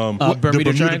Earhart,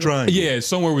 Bermuda the Triangle? Triangle. Yeah,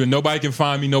 somewhere where nobody can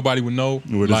find me, nobody would know.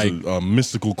 Where Like, there's a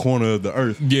mystical corner of the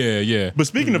earth. yeah. But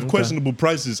speaking of questionable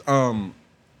prices,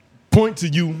 point to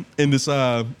you in this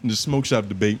smoke shop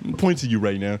debate. Point to you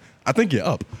right now. I think you're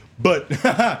up. But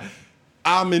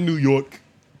I'm in New York.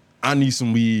 I need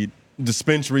some weed.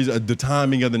 Dispensaries, the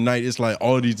timing of the night, it's like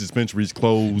all these dispensaries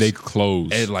close. They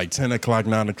close. At like 10 o'clock,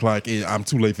 9 o'clock. I'm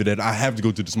too late for that. I have to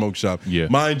go to the smoke shop. Yeah.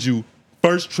 Mind you,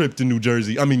 first trip to New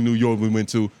York we went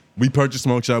to, we purchased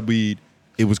smoke shop weed.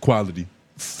 It was quality.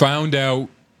 Found out,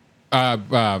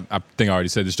 I think I already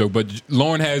said this joke, but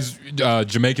Lauren has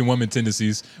Jamaican woman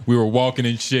tendencies. We were walking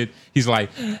and shit. He's like,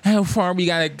 how far we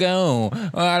gotta go?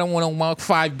 I don't want to walk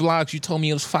 5 blocks. You told me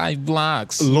it was 5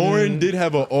 blocks. Lauren did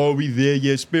have a "Are we there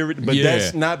yet?" spirit, but Yeah.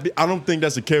 that's not. I don't think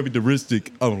that's a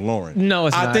characteristic of Lauren. No,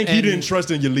 it's I not. think he And- didn't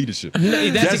trust in your leadership. Which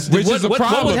is the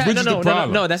problem. Which is the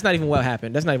problem. No, that's not even what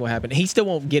happened. That's not even what happened. He still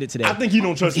won't get it today. I think he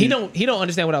don't trust. He me. don't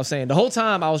understand what I was saying. The whole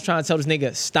time I was trying to tell this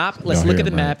nigga, stop, let's Y'all look hear at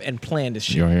the him, right? map and plan this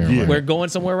shit. Y'all hear him, right? We're going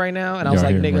somewhere right now, and I was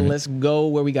Y'all like, hear him, nigga, right? let's go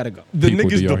where we gotta go. The People,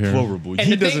 nigga's do y'all hear him? deplorable. And He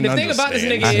the doesn't thing about this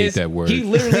understand. nigga I hate is that word. he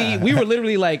literally we were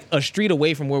literally like a street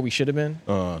away from where we should have been,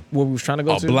 where we was trying to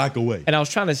go A to. block away. And I was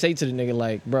trying to say to the nigga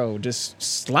like, bro, just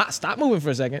stop moving for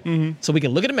a second, so we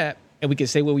can look at the map and we can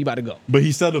say where we about to go. But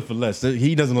he settled for less.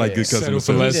 He doesn't like good customer Settled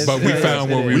for less, service. but we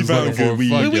found what we We was found looking for. good weed.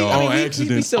 Fuck We- y'all. I mean, On we-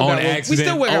 accident. We still On got where- accident. We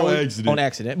still got On where- accident. on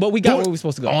accident, but we got where we were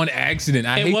supposed to go. On accident.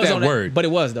 I It hate was that on word. but it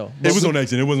was though. It was on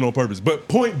accident. It wasn't on purpose. But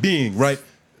point being, right?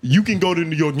 You can go to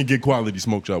New York and get quality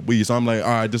smoke shop weed. So I'm like, all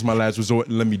right, this is my last resort.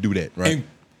 Let me do that, right? And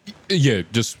yeah,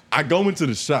 just I go into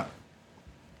the shop.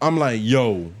 I'm like,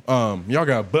 yo, y'all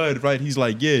got bud, right? He's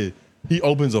like, yeah. He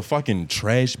opens a fucking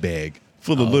trash bag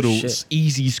full of little shit.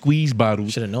 easy squeeze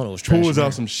bottles. Should have known it was trash. Pulls in out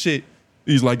there. some shit.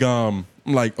 He's like, I'm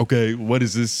like, okay, what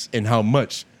is this and how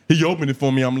much? He opened it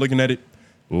for me. I'm looking at it.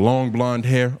 Long blonde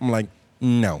hair. I'm like,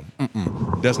 no,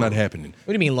 that's not happening.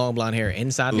 What do you mean long blonde hair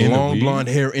inside the Long weed? blonde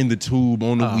hair in the tube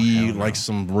on the Oh, weed, hell no. like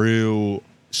some real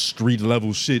street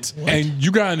level shit. And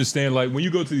you gotta understand, like when you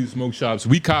go to these smoke shops,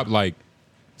 we cop like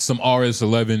some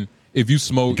RS11. If you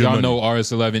smoke, Good y'all money. know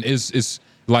RS11 is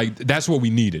like that's what we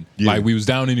needed. Yeah. Like we was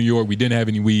down in New York, we didn't have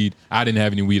any weed. I didn't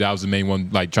have any weed. I was the main one,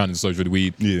 like trying to search for the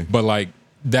weed. Yeah. But like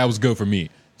that was good for me.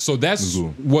 So that's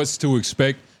Cool. what's to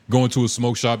expect going to a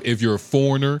smoke shop if you're a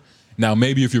foreigner. Now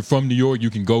maybe if you're from New York, you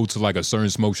can go to like a certain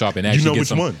smoke shop and actually know get which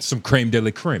some ones. some creme de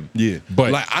la creme. Yeah,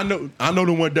 But like I know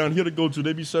the one down here to go to.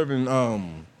 They be serving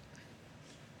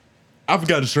I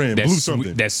forgot the strand. that Blue sweet,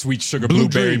 something. that sweet sugar Blue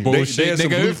blueberry Dream. bullshit. They had some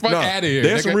Nigga, blue, fuck nah, out of here. They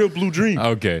had some nigga. real blue dream.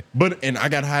 Okay. And I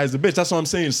got high as a bitch. That's what I'm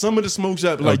saying. Some of the smoke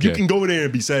shops, like you Okay. can go there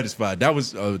and be satisfied. That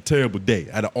was a terrible day.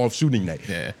 I had an off shooting night.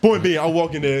 Yeah. Point being, I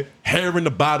walk in there, hair in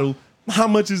the bottle. How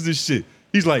much is this shit?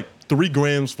 He's like 3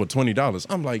 grams for $20.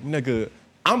 I'm like, nigga,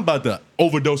 I'm about to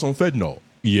overdose on fentanyl.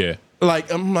 Yeah. Like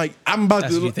I'm about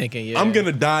That's to. what you're thinking, yeah. I'm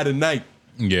gonna die tonight.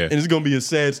 Yeah. And it's gonna be a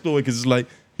sad story because it's like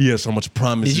he has so much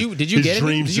promises. Did you His get it?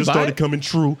 dreams Did you just buy started it? coming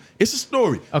true. It's a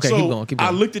story. Okay, so keep going, keep going.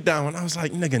 I looked it down and I was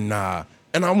like, nigga, nah.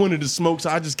 And I wanted to smoke, so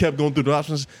I just kept going through the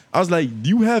options. I was like, do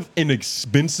you have an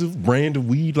expensive brand of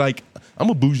weed? Like, I'm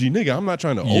a bougie nigga. I'm not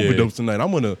trying to Yeah. overdose tonight.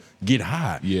 I'm gonna get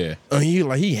high. Yeah. And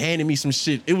he handed me some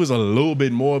shit. It was a little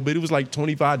bit more, but it was like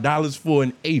 $25 for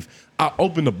an eighth. I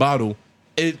opened the bottle.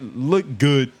 It looked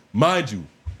good. mind you,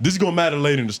 this is gonna matter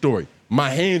later in the story. My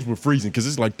hands were freezing because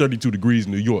it's like 32 degrees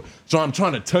in New York. So I'm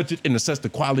trying to touch it and assess the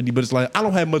quality, but it's like I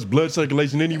don't have much blood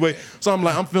circulation anyway. So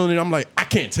I'm feeling it. I'm like, I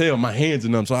can't tell. My hands are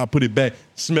numb. So I put it back.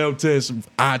 Smell test,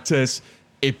 eye test.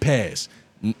 It passed.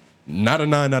 Not a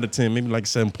 9 out of 10, maybe like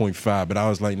 7.5. But I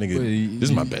was like, nigga, this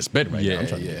is my best bet right now. I'm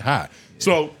trying to get high.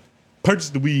 So purchase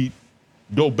the weed,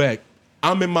 go back.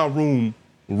 I'm in my room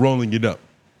rolling it up.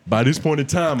 By this point in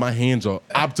time, my hands are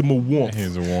optimal warmth.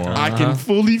 Hands are warm. I can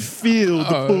fully feel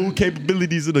the full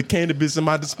capabilities of the cannabis in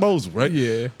my disposal, right?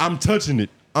 Yeah. I'm touching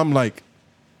it. I'm like,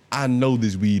 I know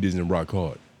this weed isn't rock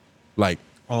hard. Like,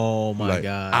 Oh my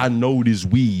God. I know this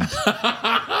weed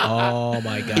Oh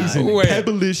my God. is in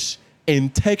pebblish in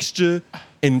texture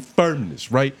and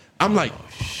firmness, right? I'm like,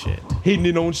 shit. hitting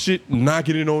it on shit,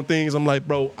 knocking it on things. I'm like,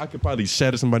 bro, I could probably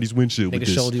shatter somebody's windshield with Nigga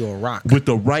this. showed you a rock. With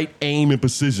the right aim and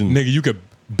precision. Nigga, you could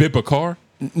bip a car.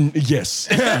 Yes.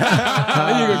 You could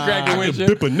crack a I could windshield.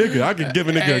 bip a nigga. I could give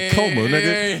a nigga a coma,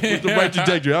 nigga. With the right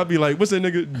trajectory. I'll be like, what's that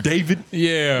nigga? David?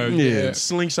 Yeah.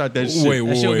 Slingshot that shit. Wait,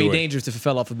 That shit would be wait. dangerous if it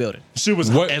fell off a building. Shit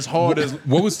was as hard as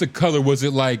What was the color? Was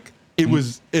it like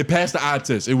it passed the eye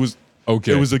test. It was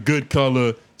Okay. It was a good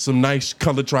color, some nice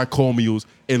color trichomials.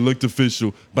 It looked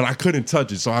official, but I couldn't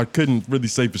touch it, so I couldn't really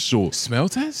say for sure. smell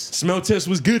test? Smell test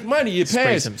was good money. It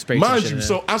Spray passed. some Mind shit you, in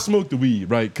so I smoked the weed,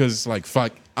 right? Because it's like,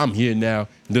 fuck, I'm here now.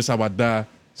 And this how I die.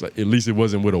 So at least it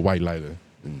wasn't with a white lighter.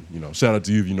 And, you know, shout out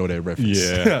to you if you know that reference.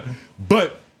 Yeah.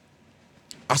 But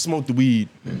I smoked the weed.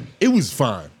 It was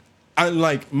fine. I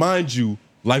like, mind you,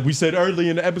 like we said earlier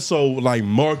in the episode, like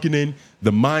marketing, the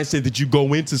mindset that you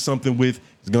go into something with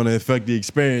is gonna affect the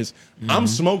experience. I'm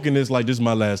smoking this like this is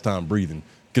my last time breathing.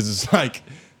 Cause it's like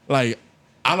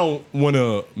I don't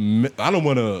wanna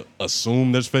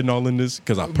assume there's fentanyl in this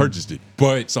because I purchased it.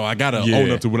 But So I gotta Yeah.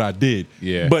 own up to what I did.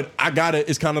 Yeah. But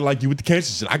it's kind of like you with the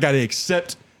cancer shit. I gotta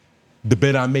accept the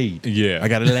bet I made. Yeah. I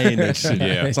gotta land that shit.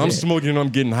 Yeah. So I'm smoking and I'm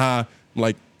getting high. I'm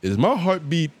like, is my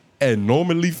heartbeat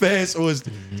abnormally fast or is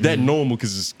that normal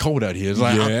because it's cold out here? It's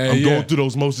like I'm going through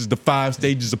those motions, the 5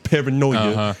 stages of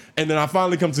paranoia. And then I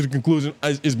finally come to the conclusion,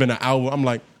 it's been an hour. I'm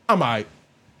like, I'm all right.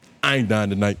 I ain't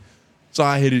dying tonight. So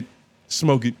I hit it,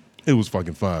 smoke it. It was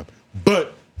fucking fine.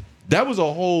 But that was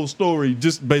a whole story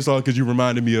just based on because you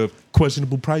reminded me of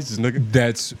questionable prices, nigga.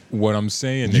 that's what I'm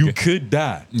saying, nigga. You could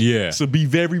die. Yeah. So be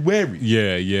very wary.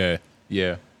 Yeah,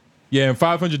 and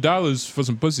 $500 for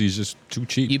some pussy is just too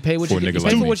cheap. You pay what for you a get. nigga You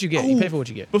like pay for me. what you get. You pay for what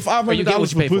you get. But $500 Or you get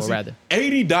what you for pay for, pussy, rather.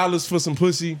 $80 for some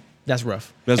pussy. That's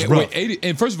rough. That's And, rough. wait,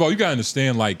 and first of all, you gotta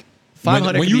understand, like,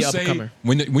 500 when could you be up and say comer.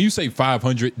 when you say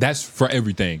 500, that's for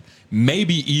everything.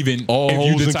 Maybe even All if you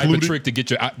holes the type included? of trick to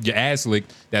get your ass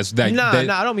licked. That's that. Nah, that,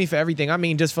 I don't mean for everything. I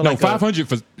mean just for No, like 500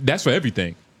 for that's for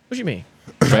everything. What you mean?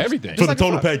 For everything. For the like a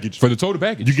total fuck. package. For the total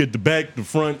package. You get the back, the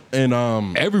front, and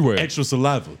Everywhere. extra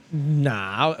saliva.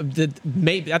 Nah,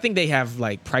 maybe I think they have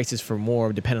like prices for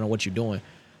more depending on what you're doing.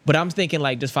 But I'm thinking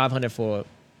like just 500 for,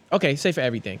 okay, say for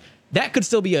everything. That could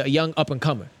still be a young up and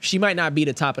comer. She might not be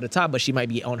the top of the top, but she might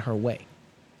be on her way.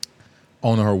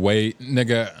 On her way,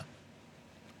 nigga.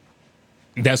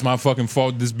 That's my fucking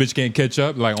fault. This bitch can't catch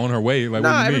up. Like on her way. Like what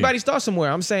do Nah, you everybody mean? starts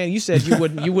somewhere. I'm saying you said you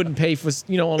wouldn't pay for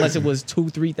unless it was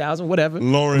 2,000-3,000, whatever.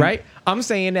 Lauren. Right? I'm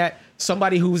saying that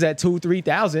somebody who's at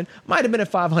 2,000-3,000 might have been at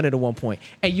 500 at one point,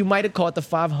 and you might have caught the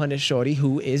 500 shorty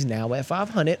who is now at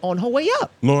 500 on her way up.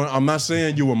 Lauren, I'm not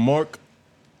saying you a mark,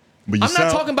 but you I'm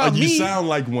not talking about you me. sound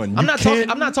like one. I'm You not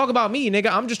can't- talking about me, nigga.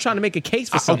 I'm just trying to make a case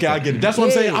for something. Okay, I get it. That's what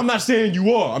I'm saying. Yeah. I'm not saying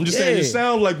you are. I'm just saying you Yeah.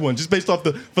 sound like one, just based off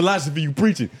the philosophy you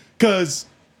preaching. Because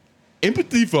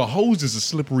empathy for hoes is a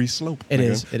slippery slope. It nigga.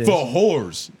 is, it is.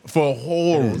 For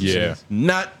whores. Yeah.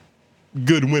 Not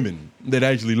good women that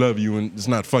actually love you and it's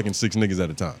not fucking 6 niggas at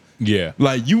a time. Yeah.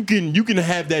 Like you can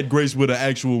have that grace with an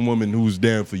actual woman who's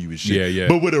down for you and shit. Yeah, yeah.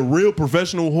 But with a real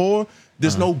professional whore,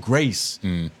 there's no grace.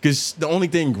 Because the only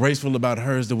thing graceful about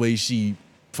her is the way she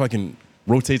fucking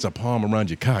rotates a palm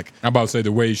around your cock. I'm about to say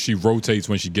the way she rotates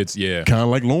when she gets Kind of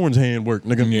like Lauren's hand work,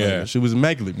 nigga. Yeah. Like, she was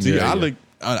immaculate. See, Yeah,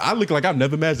 I look like I've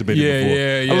never masturbated Yeah, before.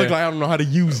 yeah, I look yeah. like I don't know how to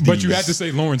use these. But you have to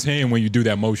say Lauren's hand when you do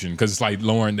that motion because it's like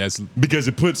Lauren. That's because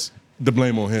it puts the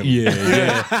blame on him.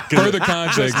 yeah. Further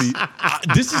context.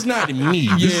 This is not me.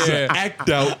 This is an Yeah. act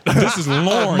out. This is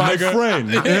Lauren, my nigga. friend.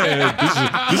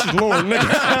 Yeah, this is Lauren,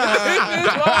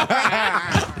 nigga.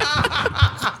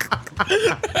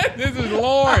 This is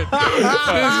Lauren. This is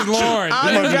Lauren. This might be Lauren.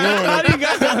 How do you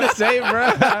got nothing to say,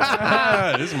 bro?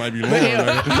 This might be Lauren.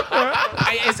 nigga.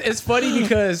 It's funny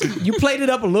because you played it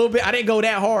up a little bit. I didn't go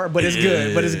that hard, but it's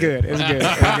good. But it's good. It's good.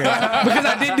 It's good. Because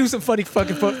I did do some funny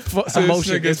fucking some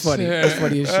motion. nigga It's funny. said- It's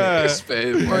funny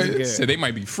as shit. So they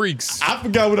might be freaks. I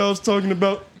forgot what I was talking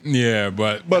about. Yeah,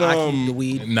 but The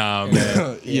weed. nah,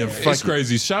 man. Yeah, fuck It's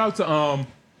crazy. Shout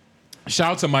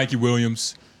out to Mikey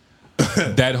Williams.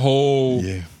 That whole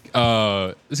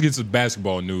let's get some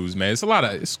basketball news, man. It's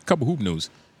a couple hoop news.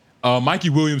 Mikey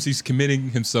Williams, he's committing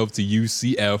himself to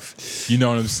UCF. You know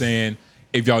what I'm saying?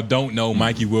 If y'all don't know,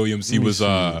 Mikey Williams, he was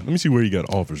Let me see where he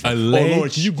got offers. From. alleged- Lauren,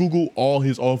 can you Google all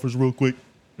his offers real quick?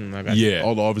 I got you. yeah.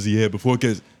 All the offers he had before,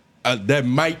 because that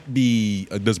might be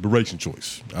a desperation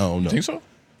choice. I don't know. Think so?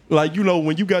 Like, you know,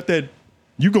 when you got that,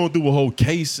 you going through a whole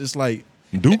case, it's like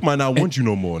Duke might not want you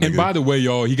no more, nigga. And by the way,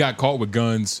 y'all, he got caught with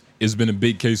guns. It's been a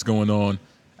big case going on.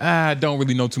 I don't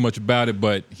really know too much about it,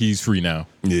 but he's free now.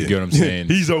 You get what I'm saying?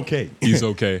 He's okay. He's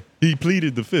okay. He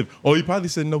pleaded the fifth. Oh, he probably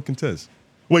said no contest.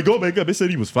 Wait, go back up. It said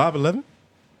he was 5'11"?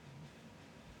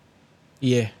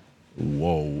 Yeah.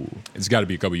 Whoa. It's got to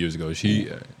be a couple years ago.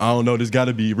 I don't know. This got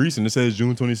to be recent. It says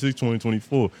June 26,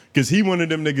 2024. Because he one of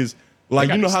them niggas, like,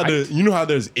 They got you know how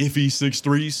there's iffy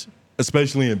 6'3s,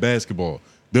 especially in basketball.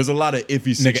 There's a lot of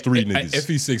iffy 6'3 niggas.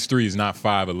 Iffy 6'3 is not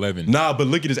 5'11. Nah, but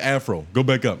look at his afro. Go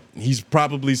back up. He's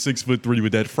probably 6'3"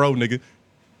 with that fro, nigga.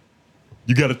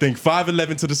 You got to think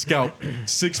 5'11" to the scalp,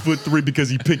 6'3" because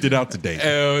he picked it out today.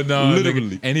 Hell no,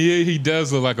 Literally. nigga. And he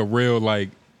does look like a real, like,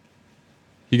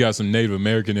 he got some Native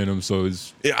American in him, so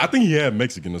it's Yeah, I think he had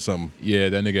Mexican or something. yeah,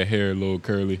 that nigga hair a little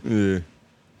curly. Yeah.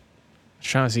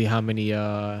 Trying to see how many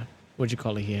what'd you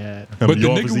call it he had. How But many the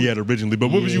offers nigga he had originally. But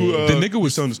what was you? The nigga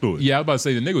was telling the story. Yeah, I was about to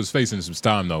say the nigga was facing some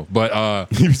time though. But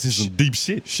He was in some deep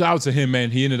shit. shout out to him,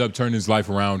 man. He ended up turning his life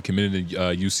around, committed to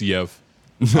UCF.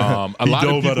 A He lot of dove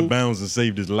people, out of bounds and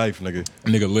saved his life, nigga.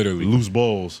 nigga, literally. Loose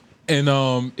balls. And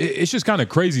it's just kind of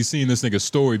crazy seeing this nigga's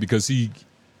story because he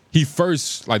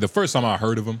first, like the first time I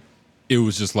heard of him, it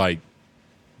was just like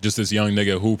just this young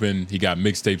nigga hooping. He got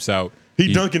mixtapes out.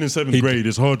 He dunking in seventh grade.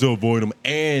 It's hard to avoid him.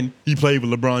 And he played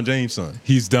with LeBron James' son.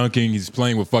 He's dunking. He's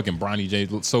playing with fucking Bronny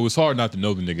James. So it's hard not to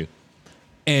know the nigga.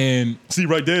 And See,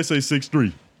 right there, it says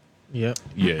 6'3". Yep.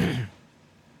 yeah,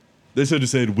 They should have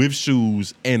said with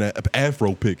shoes and a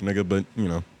afro pick, nigga. But, you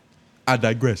know, I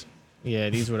digress. Yeah,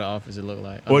 these were the offers it looked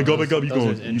like. Wait, go back up. You Those are going?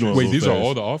 his You interests. going wait, so these are fast.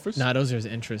 all the offers? Nah, those are his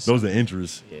interests. Those are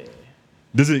interests. Yeah.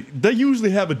 Does it? They usually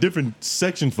have a different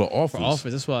section for offers. For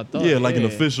offers, that's what I thought. Yeah, like an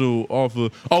official offer.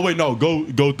 Oh wait, no, go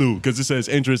through because it says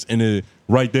interest and then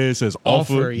right there it says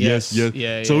offer. Offer, Yes, yes. yes.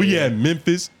 Yeah, so yeah, he yeah. had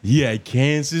Memphis, he had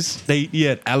Kansas State, he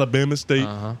had Alabama State,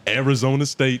 Arizona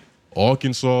State,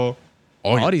 Arkansas.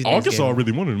 All these niggas Arkansas gave-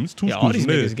 really one of them. It's two Yeah, all schools these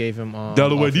from there. niggas gave him. By the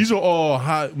way, offers. these are all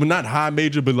high, well, not high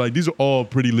major, but like these are all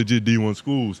pretty legit D1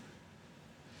 schools.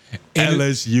 And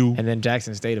LSU. And then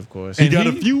Jackson State, of course. He got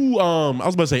a few. I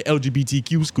was about to say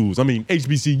LGBTQ schools. I mean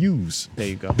HBCUs. There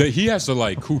you go. That he has to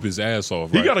like coop his ass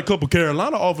off. He Right? got a couple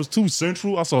Carolina offers too.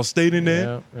 Central. I saw State in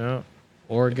there. Yeah, yeah.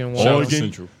 Oregon, Shout out one. to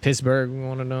Central. Pittsburgh,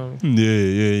 one of them.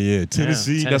 Yeah.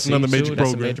 Tennessee, that's another too. major That's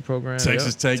a program. major program.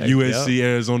 Texas Yep. Tech, USC, Yep.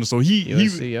 Arizona. So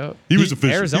USC, yep. he was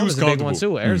official. Arizona's He was a big one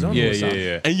comfortable. too. Arizona. Yeah, was yeah, solid.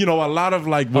 yeah. And you know, a lot of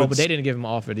like Oh, what? but they didn't give him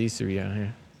an offer. These three out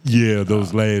here. Yeah,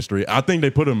 those last three. I think they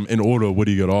put them in order of what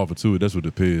he got offered too. That's what it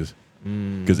appears.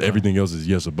 Because everything else is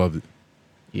yes above it.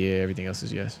 Yeah, everything else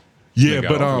is yes. Yeah, got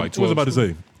but offered like what was I about to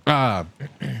 12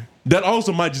 say? That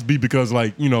also might just be because,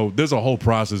 like, you know, there's a whole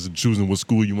process of choosing what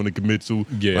school you want to commit to.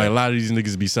 Yeah. Like, a lot of these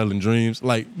niggas be selling dreams.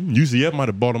 Like, UCF might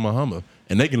have bought him a Hummer,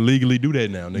 and they can legally do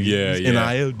that now, nigga. Yeah, It's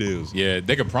yeah. NIL deals. Yeah,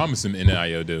 they could promise him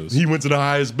NIL deals He went to the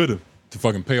highest bidder. to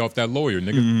fucking pay off that lawyer,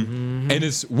 nigga. Mm-hmm. And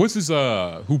what's his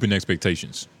hooping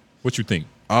expectations? What you think?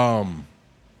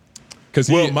 Because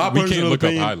Well, my we can't personal look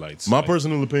opinion, up highlights. My Like,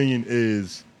 personal opinion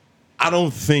is, I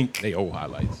don't think they owe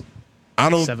highlights.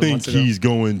 7 think months ago. he's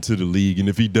going to the league, and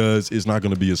if he does, it's not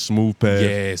going to be a smooth path.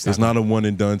 Yeah, it's not a one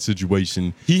and done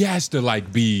situation. He has to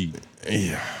like be,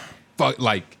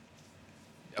 like,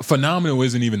 phenomenal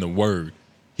isn't even the word.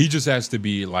 He just has to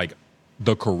be like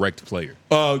the correct player.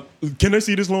 Can they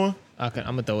see this, Lauren? I'm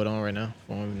gonna throw it on right now.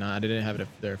 Nah, I didn't have it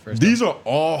there first. These are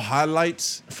all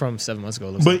highlights. from 7 months ago.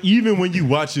 Looks But like. even when you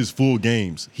watch his full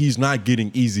games, he's not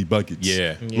getting easy buckets.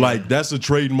 Yeah. Like, that's a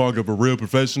trademark of a real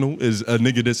professional, is a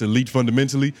nigga that's elite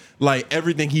fundamentally. Like,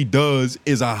 everything he does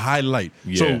is a highlight.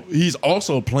 Yeah. So he's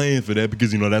also playing for that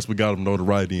because, you know, that's what got him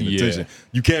notoriety and Yeah. attention.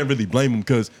 You can't really blame him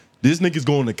because this nigga's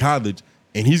going to college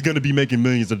and he's going to be making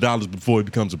millions of dollars before he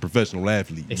becomes a professional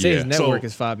athlete. They say his Yeah. network So-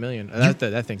 is $5 million.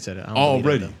 That thing said it. I don't believe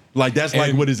Already. that, Like, that's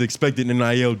like And- what his expected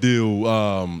NIL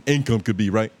deal income could be,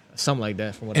 right? though. Something like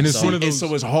that. From what And I it's saw. one of And those-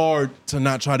 so it's hard to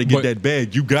not try to get But- that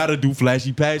bag. You got to do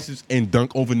flashy passes and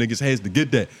dunk over niggas' heads to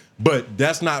get that. But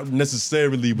that's not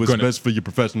necessarily what's Gonna- best for your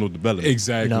professional development.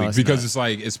 Exactly. No, it's because not. it's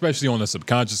like, especially on a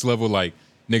subconscious level, like,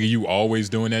 nigga, you always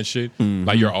doing that shit. Mm-hmm.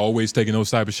 Like, you're always taking those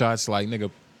type of shots. Like,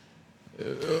 nigga,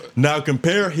 Now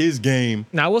compare his game.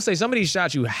 Now I will say some of these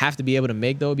shots you have to be able to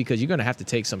make though, because you're gonna have to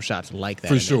take some shots like that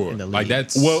For in sure. in the Like league.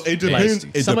 that's Well, it depends.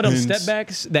 nasty. Some of them depends. step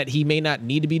backs that he may not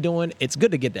need to be doing. It's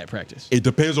good to get that practice. It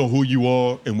depends on who you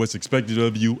are and what's expected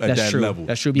of you at That's that true. level.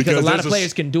 That's true because a lot of there's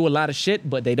players can do a lot of shit,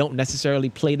 but they don't necessarily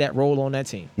play that role on that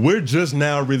team. We're just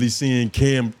now really seeing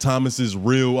Cam Thomas's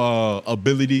real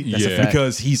ability That's a fact.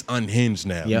 because he's unhinged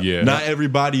now. Yep. Yeah. Not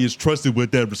everybody is trusted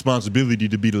with that responsibility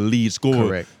to be the lead scorer.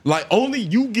 Correct. Like only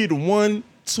you get 1,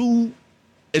 2,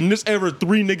 in this era,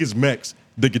 3 niggas max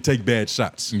that could take bad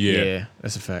shots. Yeah.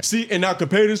 That's a fact. See, and now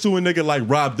compare this to a nigga like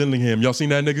Rob Dillingham. Y'all seen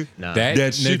that nigga? Nah.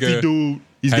 That shifty nigga dude.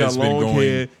 He's got has been long going-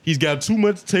 hair. He's got too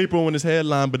much taper on his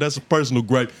headline, but that's a personal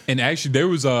gripe. And actually, there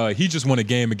was he just won a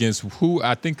game against who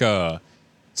I think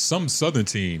some Southern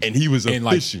team, And he was and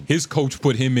like efficient. his coach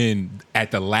put him in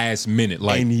at the last minute.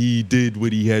 Like And he did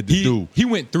what he had to do. he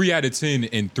went 3 out of 10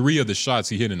 in 3 of the shots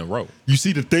he hit in a row. You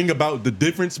see, the thing about the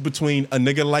difference between a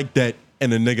nigga like that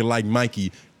and a nigga like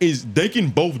Mikey is they can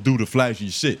both do the flashy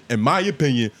shit. In my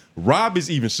opinion, Rob is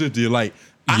even shiftier. Like,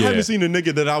 I Yeah. haven't seen a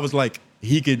nigga that I was like,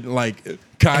 he could, like,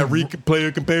 Kyrie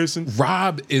player comparison.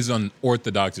 Rob is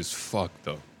unorthodox as fuck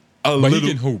though. A But he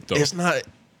can hoop, though. It's not,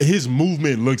 his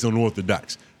movement looks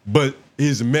unorthodox, but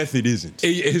his method isn't.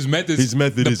 His method.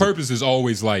 method The isn't. purpose is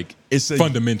always like It's a-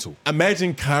 fundamental.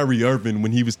 Imagine Kyrie Irving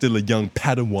when he was still a young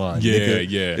Padawan. Yeah, nigga.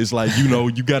 yeah. It's like,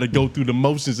 you got to go through the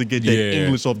motions and get that Yeah. Mm-hmm.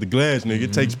 English off the glass, nigga.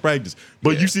 It takes practice.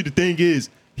 But you see, the thing is,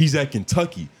 he's at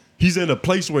Kentucky. He's in a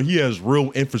place where he has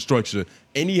real infrastructure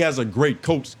and he has a great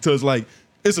coach. Because, like,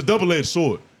 it's a double-edged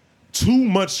sword. Too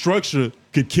much structure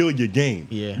could kill your game.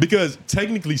 Yeah. Because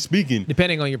technically speaking,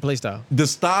 Depending on your play style. the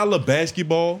style of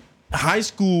basketball, high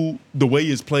school, the way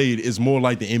it's played is more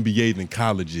like the NBA than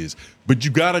college is. But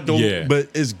you gotta go. Yeah. But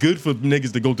it's good for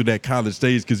niggas to go through that college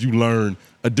stage because you learn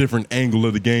a different angle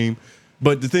of the game.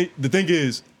 But the thing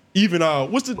is, even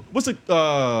what's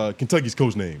the Kentucky's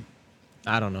coach name?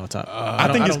 I don't know. I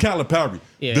think it's Calipari.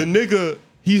 Yeah. The nigga,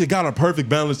 he got a perfect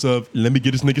balance of let me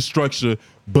get this nigga structure,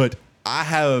 but I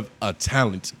have a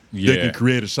talent that Yeah. can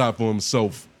create a shot for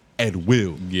himself at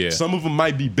will. Yeah. Some of them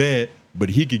might be bad, but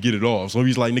he could get it off. So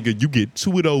he's like, nigga, you get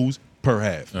 2 of those per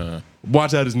half.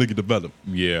 Watch how this nigga develop.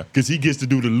 Yeah. Because he gets to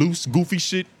do the loose, goofy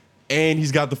shit, and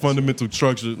he's got the fundamental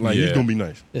structure. Like, he's Yeah. going to be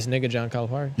nice. This nigga John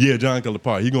Calipari. Yeah, John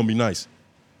Calipari, he going to be nice.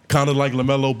 Kind of like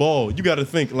LaMelo Ball. You got to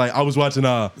think, like, I was watching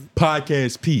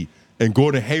Podcast P, and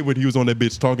Gordon Hayward, he was on that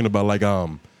bitch talking about, like,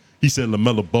 he said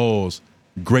LaMelo Ball's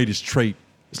greatest trait,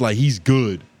 it's like he's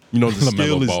good. You know, the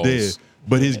skill LaMelo is Balls. there,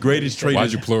 but his greatest trait Why'd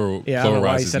is you Yeah, I don't know why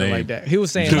pluralize he his said it name? like that. He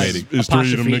was saying Because like it's 3 of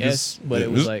them apostrophe niggas. S, but Yeah,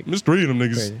 it was it's- like it's 3 of them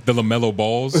niggas. crazy. The LaMelo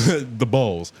Balls. The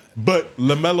balls. But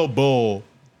LaMelo Ball,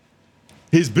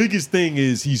 his biggest thing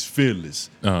is he's fearless.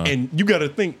 Uh-huh. And you got to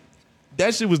think,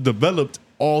 that shit was developed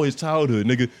all his childhood,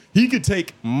 nigga. He could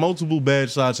take multiple bad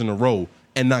shots in a row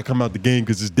and not come out the game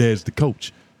because his dad's the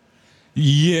coach.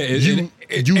 Yeah, You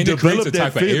it develop creates a that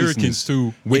type of fearlessness. arrogance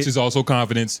too, which It- is also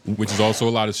confidence, which is also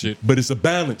a lot of shit. But it's a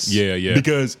balance. Yeah, yeah.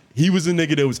 Because he was a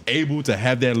nigga that was able to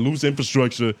have that loose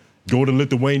infrastructure, go to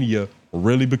Lithuania,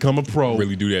 really become a pro.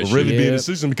 Really do that Really shit. be in the Yep.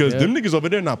 system because Yep. them niggas over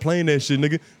there not playing that shit,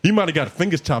 nigga. He might have got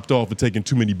fingers chopped off for taking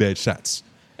too many bad shots.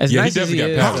 as Yeah, he nice as he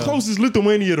definitely is. got How paddled. close is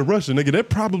Lithuania to Russia, nigga? They're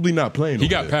probably not playing. He over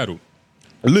got there. paddled.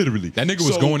 Literally. That nigga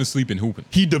was So, going to sleep and hooping.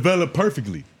 He developed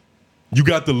perfectly. You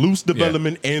got the loose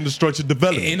development and the structured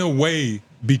development. In a way,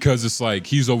 because it's like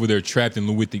he's over there trapped in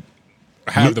Lewithi.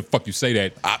 How the fuck you say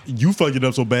that? You fucked it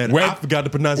up so bad. Where- I forgot the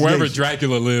pronunciation. Wherever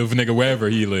Dracula live, nigga, wherever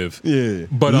he live. Yeah.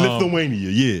 But Lithuania.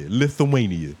 Yeah.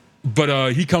 Lithuania.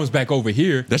 But he comes back over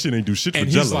here That shit ain't do shit for and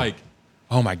Jello. he's like,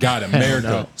 oh my God, America.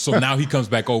 no. So now he comes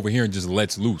back over here and just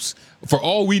lets loose. For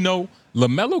all we know,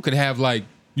 LaMelo could have like,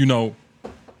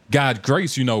 God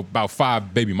grace, about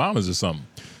 5 baby mamas or something.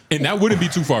 And that wouldn't be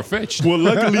too far-fetched. Well,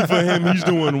 luckily for him, he's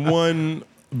doing one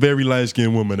very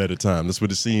light-skinned woman at a time. That's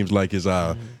what it seems like his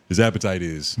appetite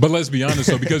is. But let's be honest,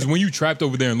 though, because when you trapped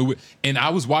over there in Louis, and I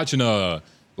was watching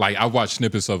I watched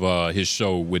snippets of his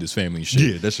show with his family and shit.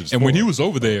 Yeah, that shit's And when fun. he was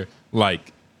over there,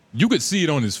 like, you could see it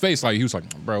on his face. Like, he was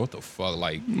like, bro, what the fuck?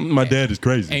 Like, My dad is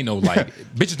crazy. ain't no, like,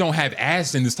 bitches don't have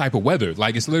ass in this type of weather.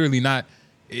 Like, it's literally not,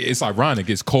 it's ironic.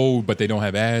 It's cold, but they don't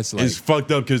have ass. Like, It's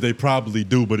fucked up because they probably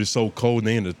do, but it's so cold and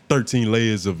they in the 13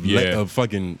 layers of, Yeah. of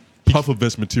fucking puffer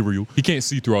vest material. he can't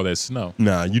see through all that snow.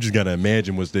 Nah, you just got to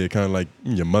imagine what's there, kind of like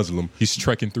you're Muslim. He's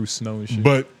trekking through snow and shit.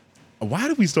 But why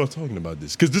did we start talking about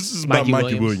this? Because this is about Mikey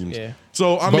Mikey Williams, Williams. yeah.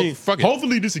 So, I But mean, fuck it.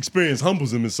 hopefully this experience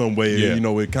humbles him in some way. Yeah.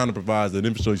 It kind of provides that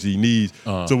infrastructure he needs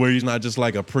to where he's not just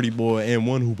like a pretty boy and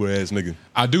one hooper ass nigga.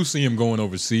 I do see him going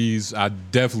overseas. I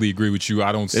definitely agree with you.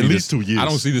 I don't see At least this, 2 years. I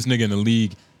don't see this nigga in the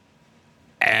league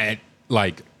at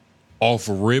like off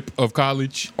rip of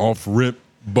college. Off rip.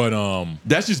 But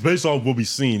that's just based off what we've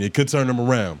seen. It could turn them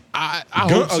around. I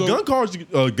hope so.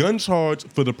 A gun charge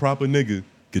for the proper nigga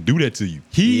could do that to you.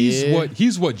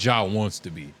 He's what Ja wants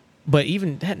to be. But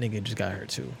even that nigga just got hurt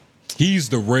too. He's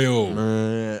the real.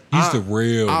 The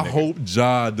real. I nigga. hope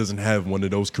Ja doesn't have one of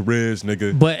those careers,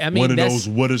 nigga. But I mean, one of that's- those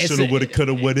woulda, it's shoulda, a- woulda,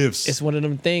 coulda, what ifs. It's one of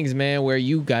them things, man, where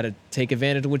you gotta take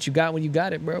advantage of what you got when you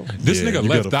got it, bro. This Yeah, nigga you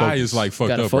left gotta eye focus. is like fucked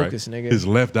Gotta up, focus, right? nigga. His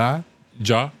left eye.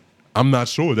 Ja. I'm not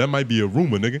sure. That might be a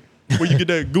rumor, nigga. Where you get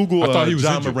that? Google. I thought he was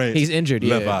Ja injured. Morant. He's injured.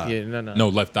 Left Yeah, eye. yeah, no. No,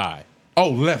 left eye. Oh,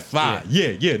 left thigh.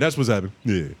 Yeah, that's what's happening.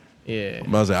 Yeah. Yeah. I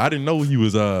was like, I didn't know he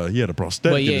was. He had a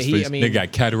prosthetic But in yeah, his he- face. I mean- They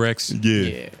got cataracts.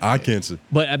 yeah, eye cancer.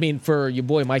 But I mean, for your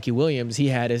boy Mikey Williams, he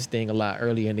had his thing a lot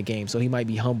earlier in the game, so he might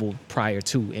be humbled prior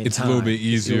to. In It's time. a little bit It's a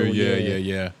easier. little-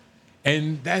 Yeah.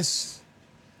 And that's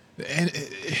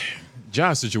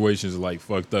Ja's situation is like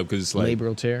fucked up because it's like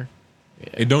Labral tear,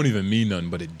 it don't even mean nothing,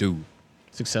 but it do.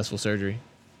 successful surgery.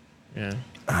 Yeah.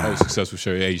 Oh, successful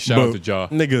show. Hey, shout out to Ja.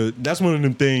 Nigga, that's one of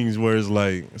them things where it's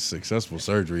like successful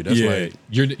surgery. That's Yeah, like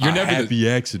you're a never happy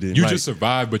accident. You like, just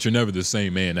survived, but you're never the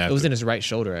same man after. It was in his right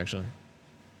shoulder, actually.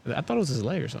 I thought it was his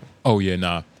leg or something. Oh yeah,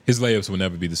 nah. His layups will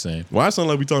never be the same. why it sound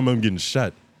like we talking about him getting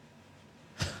shot?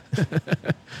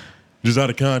 Just out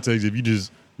of context, if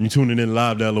you tuning in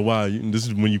live to LOY, this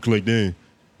is when you clicked in.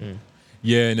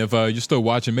 Yeah, and if you're still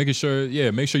watching, make sure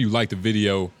you like the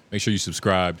video. Make sure you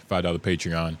subscribe. $5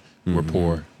 Patreon. We're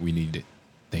poor. We need it.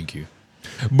 Thank you.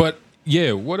 But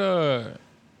yeah, what I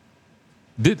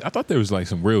thought there was like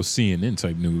some real CNN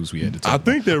type news we had to talk I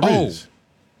think there is.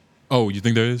 Oh, you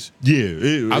think there is?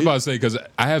 Yeah. I was about to say, because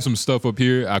I have some stuff up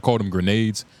here. I call them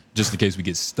grenades, just in case we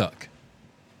get stuck.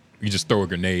 You just throw a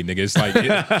grenade, nigga. It's like,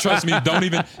 trust me, don't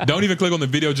even click on the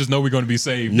video. Just know we're going to be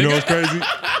saved. You know nigga. what's crazy?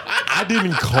 I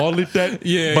didn't call it that.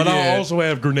 Yeah, but yeah. I also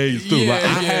have grenades too. Yeah, like I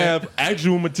yeah. have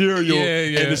actual material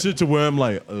and the shit to where I'm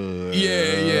like,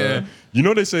 Yeah. You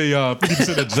know they say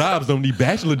 50% of jobs don't need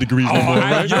bachelor degrees no more,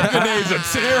 right? Your grenades are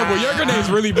terrible. Your grenades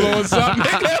really blowing something.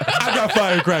 I got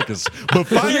firecrackers, but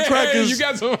firecrackers, you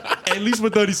got some. at least for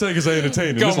 30 seconds, are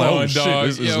entertaining. Come It's like, on, oh shit, dog.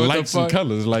 this is Yeah, what the lights and fuck?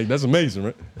 colors. Like that's amazing,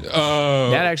 right?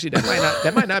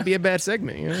 That might not be a bad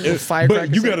segment. You know? Firecracker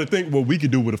But you got segment. to think what we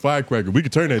could do with a firecracker. We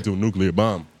could turn that into a nuclear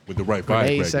bomb with the right Grenade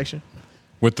firecracker. section.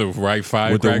 With the right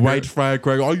firecracker. With the right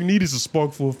firecracker, all you need is a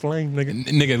spark for a flame, nigga.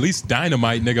 Nigga, at least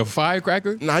dynamite, nigga.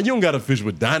 Firecracker? Nah, you don't got to fish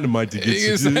with dynamite to get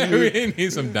We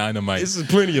need some dynamite. This is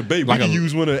plenty of bait. Like We can a-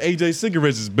 use one of AJ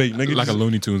cigarettes as bait, nigga. Like a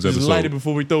Looney Tunes Just episode. light it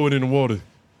before we throw it in the water.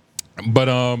 But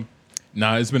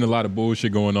nah, it's been a lot of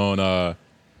bullshit going on.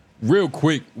 Real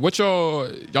quick, what y'all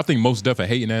think Most Def a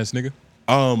hating ass nigga?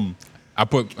 I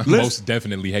put most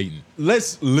definitely hating.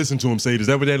 Let's listen to him say it. Is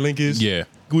that what that link is? Yeah.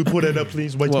 Can we pull that up,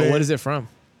 please? White What man? is it from?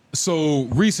 So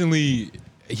recently,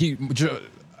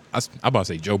 I'm about to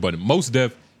say Joe Budden. Most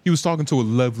Def, he was talking to a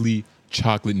lovely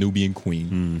chocolate Nubian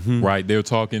queen, right? They were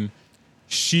talking.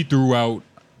 She threw out,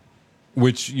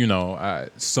 which, you know,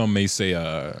 some may say,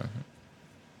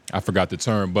 I forgot the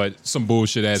term, but some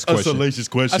bullshit ass A question. salacious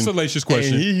question. A salacious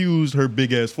question. And he used her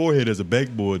big ass forehead as a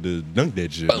backboard to dunk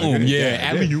that shit. Boom, nigga. yeah,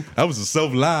 Damn, alley-oop. That was a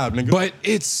self-live, nigga. But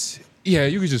it's, yeah,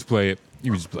 you could just play it.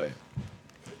 You could just play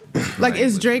it. Like,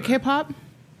 is Drake hip hop?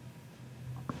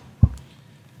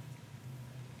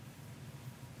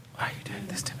 Why are you doing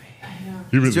this to me?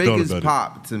 he really Drake thought is about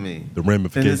pop to me. The In the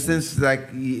ramifications. sense, like,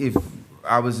 if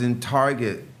I was in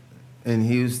Target in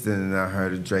Houston and I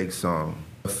heard a Drake song,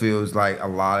 it feels like a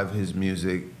lot of his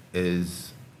music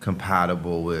is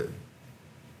compatible with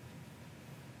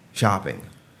shopping.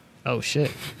 Oh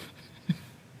shit.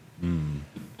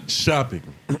 Shopping.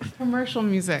 Commercial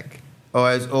music.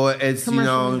 Or it's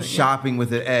Commercial music, yeah. shopping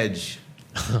with an edge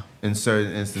in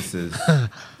certain instances.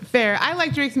 Fair. I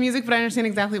like Drake's music, but I understand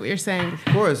exactly what you're saying. Of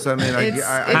course, I mean, I It's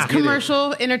get it.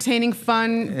 commercial, entertaining,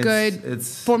 fun, good,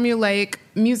 It's formulaic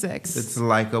music. it's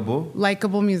likable.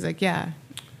 Likable music, yeah.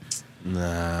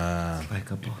 Nah.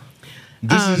 Likable.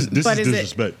 This but is is it-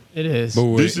 disrespect. It is.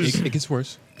 But This wait, is- it gets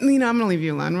worse. You know, I'm gonna leave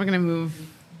you alone. We're gonna move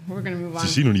on.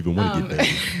 She don't even want to get that.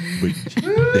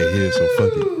 But they're here, so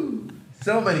fuck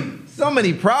it. So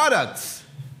many products.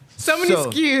 So many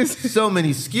SKUs. So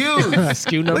many SKUs.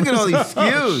 SKU numbers. Look at all these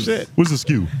SKUs. What's the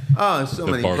skew? Oh, so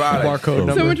many barcode. products. Barcode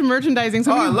number. So much merchandising.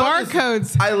 So Oh, I many love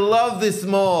barcodes. I love this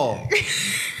mall.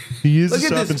 He is Look a at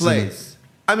shopping this place.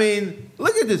 I mean,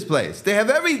 look at this place. They have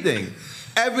everything.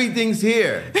 Everything's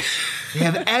here. They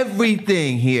have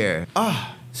everything here.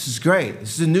 Ah, this is great.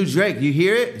 This is a new Drake. You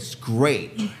hear it? It's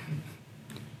great.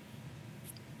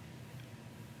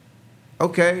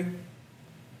 Okay.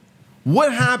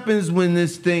 What happens when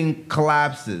this thing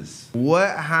collapses? What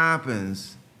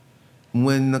happens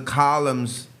when the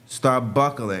columns start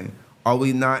buckling, are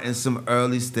we not in some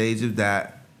early stage of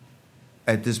that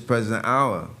at this present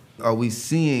hour? Are we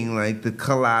seeing like the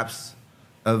collapse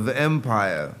of the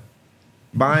empire?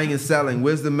 Buying and selling,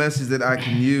 where's the message that I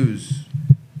can use?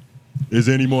 Is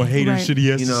there any more hater shit he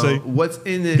has You to know, say? what's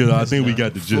in it? Because I think we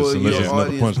got the gist, for unless your there's another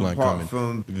audience punchline apart coming.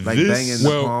 from like This- banging the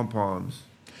well- pom-poms.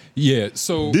 Yeah,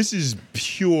 so This is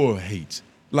pure hate.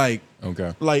 Like,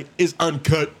 okay, like it's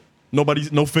uncut.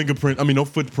 Nobody's no fingerprint. I mean, no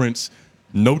footprints.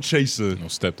 No chaser. no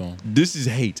stepped on. This is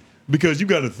hate because you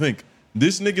got to think.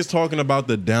 This nigga's talking about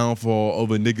the downfall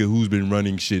of a nigga who's been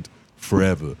running shit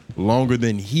forever, longer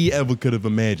than he ever could have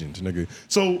imagined, nigga.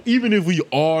 So even if we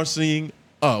are seeing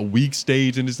a weak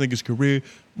stage in this nigga's career,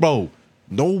 bro,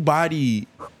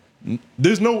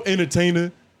 there's no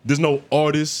entertainer, there's no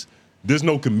artist, there's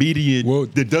no comedian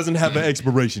that doesn't have an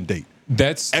expiration date.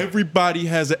 Everybody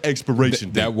has an expiration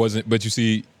date. That wasn't, but you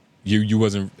see, you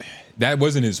wasn't. That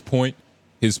wasn't his point.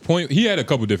 His point, he had a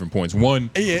couple different points.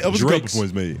 One, yeah, it was a couple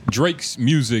points made. Drake's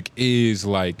music is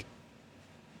like,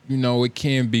 it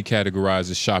can be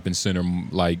categorized as shopping center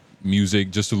like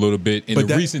music just a little bit in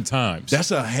recent times.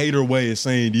 That's a hater way of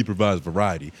saying he provides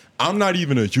variety. I'm not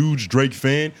even a huge Drake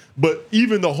fan, but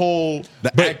even the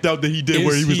act out that he did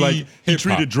where he was like, he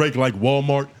treated Drake like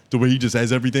Walmart to where he just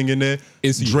has everything in there.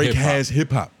 Drake has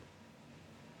hip hop.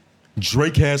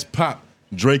 Drake has pop.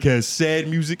 Drake has sad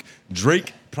music.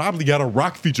 Drake probably got a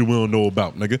rock feature we don't know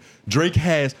about, nigga. Drake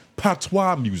has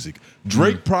patois music.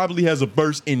 Drake probably has a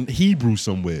verse in Hebrew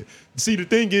somewhere. See, the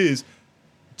thing is,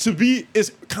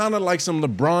 it's kind of like some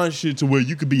LeBron shit to where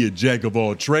you could be a jack of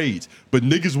all trades, but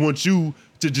niggas want you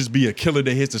to just be a killer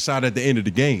that hits the shot at the end of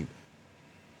the game.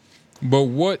 But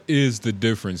what is the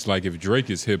difference? Like, if Drake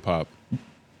is hip hop,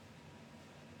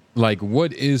 like,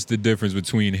 what is the difference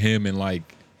between him and,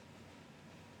 like,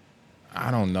 I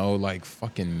don't know, like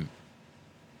fucking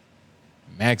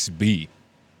Max B?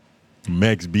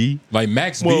 Max B? Like,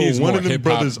 Max B is one more of them hip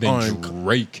hop brothers than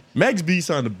Drake. Max B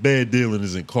signed a bad deal and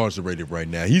is incarcerated right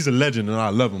now. He's a legend and I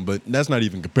love him, but that's not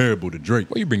even comparable to Drake.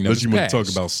 Well, you bring unless up you his want to talk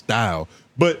past. about style.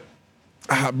 But,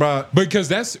 bro,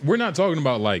 because we're not talking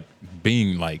about like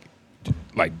being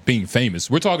famous.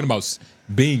 We're talking about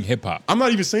being hip hop. I'm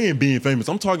not even saying being famous.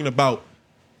 I'm talking about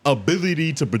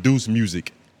ability to produce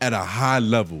music at a high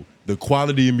level, the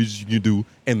quality of music you can do,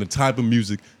 and the type of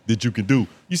music that you can do.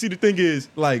 You see, the thing is,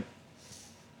 like,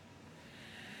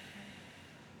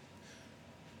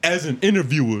 as an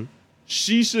interviewer,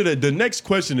 she should have, the next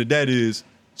question to that is,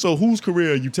 so whose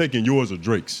career are you taking, yours or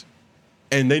Drake's?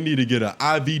 And they need to get an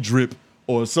IV drip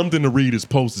or something to read his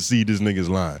post to see this nigga's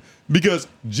line. Because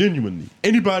genuinely,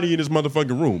 anybody in this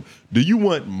motherfucking room, do you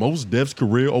want Mos Def's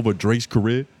career over Drake's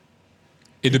career?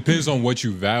 It depends on what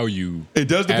you value. It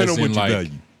does depend as on what in, you like,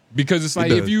 value. Because it's It like,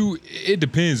 does. it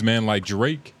depends, man. Like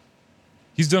Drake,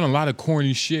 he's done a lot of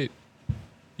corny shit.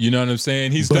 You know what I'm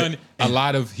saying? He's made a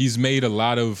lot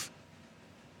of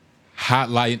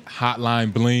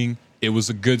Hotline Bling. It was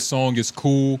a good song. It's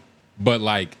cool, but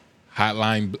like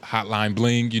Hotline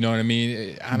Bling, you know what I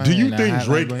mean? Do you think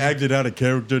Drake acted out of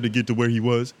character to get to where he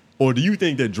was? Or do you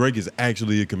think that Drake is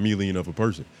actually a chameleon of a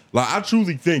person? Like, I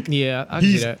truly think I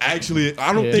he's see that. actually,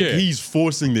 I don't think he's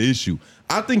forcing the issue.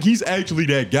 I think he's actually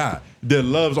that guy that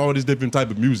loves all this different type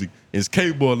of music and is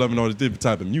capable of loving all this different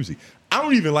type of music. I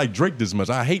don't even like Drake this much.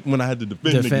 I hate when I had to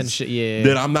defend niggas shit, yeah.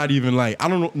 that I'm not even like, I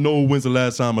don't know when's the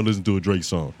last time I listened to a Drake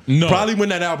song. No. Probably when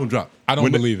that album dropped. I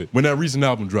don't believe it. When that recent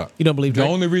album dropped. You don't believe The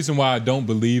Drake? only reason why I don't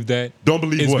believe that is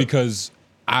what? what? Because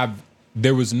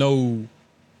there was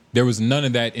none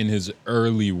of that in his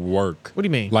early work. What do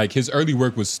you mean? Like, his early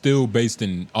work was still based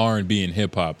in R&B and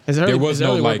hip hop. His early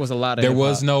work was a lot of there hip-hop.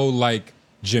 was no like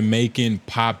Jamaican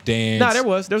pop dance. Nah, there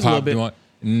was a little bit.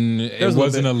 It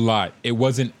wasn't a lot. It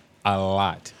wasn't a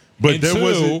lot. But there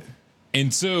wasn't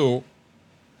until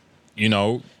you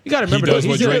know, you gotta remember he does though,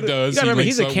 what Drake does. You gotta remember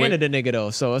links he's a up Canada nigga though,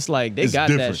 so it's like they It's got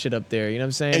that different. shit up there. You know what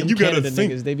I'm saying? And Them you gotta Canada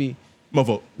think- niggas, they be.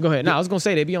 Motherfucker. Go ahead. No, I was gonna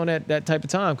say they be on that type of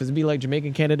time because it'd be like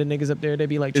Jamaican Canada niggas up there. They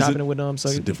be like chopping it with them. So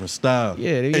It's a different style.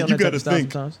 yeah, they be and on you that type gotta of style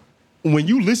think, sometimes. when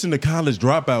you listen to College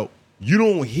Dropout, you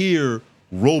don't hear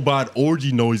robot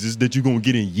orgy noises that you're gonna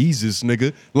get in Yeezus,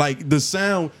 nigga. Like, the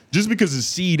sound, just because the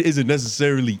seed isn't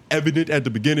necessarily evident at the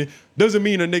beginning, doesn't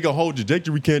mean a nigga whole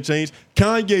trajectory can't change.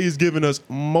 Kanye is giving us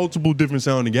multiple different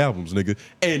sounding albums, nigga.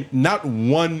 And not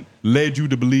one led you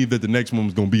to believe that the next one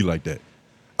was gonna be like that.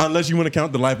 Unless you want to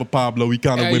count The Life of Pablo, he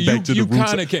kind of went back to the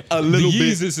roots a little the bit.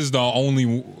 Yeezus is the only.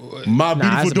 My Beautiful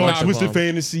that's a Dark bunch of Twisted them.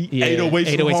 Fantasy, Yeah, 808s 808s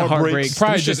and and Heartbreaks. Heartbreaks.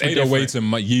 Probably Them just shits were 808s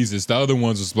and Yeezus. The other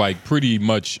ones was like pretty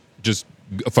much just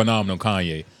phenomenal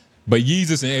Kanye. But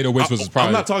Yeezus and 808s was probably.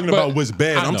 I'm not talking about what's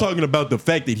bad. I'm talking about the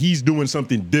fact that he's doing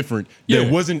something different that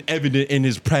wasn't evident in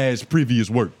his previous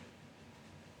work.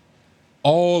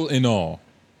 All in all,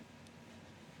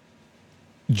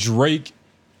 Drake,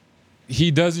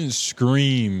 he doesn't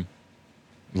scream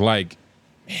like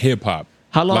hip hop.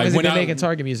 How long like has he been making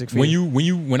target music for you?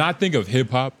 When I think of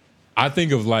hip hop, I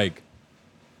think of like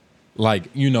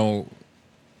you know,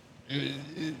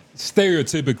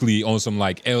 stereotypically on some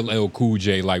like LL Cool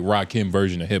J, like Rakim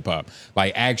version of hip hop,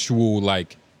 like actual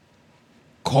like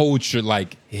culture,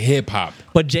 like hip hop.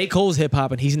 But J. Cole's hip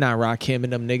hop, and he's not Rakim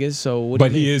and them niggas. So, what but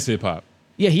do you he mean? is hip hop.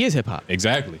 Yeah, he is hip hop.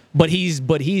 Exactly. But he's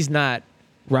not.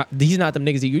 He's not them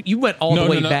niggas. You went all the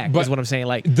way back. Is what I'm saying.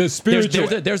 Like the spiritual,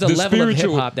 there's a level of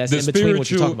hip hop that's in between what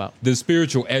you're talking about. The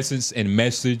spiritual essence and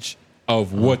message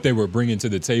of what they were bringing to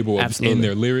the table in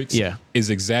their lyrics is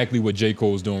exactly what J.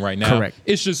 Cole's doing right now. Correct.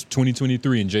 It's just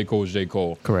 2023 and J. Cole's J.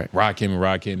 Cole. Correct.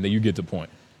 Rakim. That you get the point.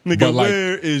 Nigga, But, like,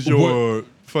 where is your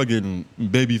fucking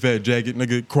baby fat jacket,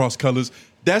 nigga? Cross colors.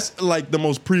 That's like the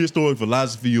most prehistoric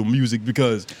philosophy of music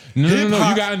because No, you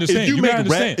hip-hop- gotta understand. If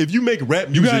you make rap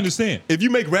music, You gotta understand. If you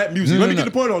make rap music, let me get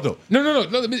the point out though. No.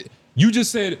 You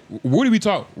just said, what do we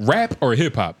talk? Rap or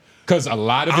hip hop? Because a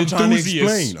lot of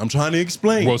enthusiasts. I'm trying to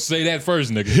explain. Well, say that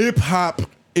first, nigga. Hip hop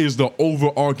is the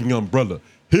overarching umbrella.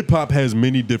 Hip hop has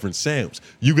many different sounds.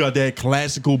 You got that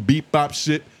classical beat bop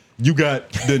shit. You got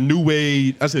the new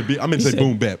wave. I meant to say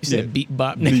boom bap. You said beat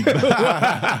bop,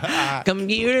 nigga.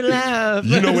 Computer love.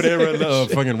 You know what era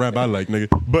of fucking rap I like, nigga.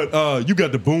 But you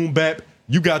got the boom bap.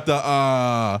 You got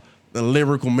the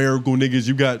lyrical miracle niggas.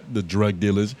 You got the drug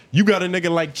dealers. You got a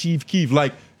nigga like Chief Keef.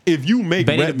 Like, if you make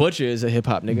Benny rap, the Butcher is a hip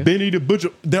hop nigga. Benny the Butcher,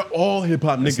 they're all hip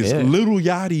hop niggas. it. Little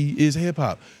Yachty is hip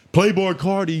hop. Playboy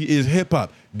Cardi is hip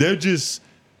hop.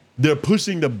 They're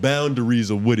pushing the boundaries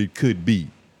of what it could be.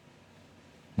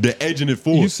 They're edging it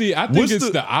forward. You see, I think it's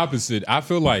the opposite. I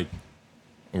feel like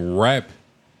rap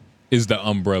is the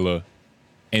umbrella,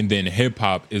 and then hip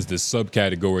hop is the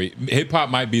subcategory. Hip hop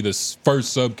might be the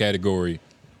first subcategory,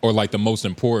 or like the most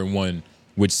important one,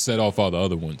 which set off all the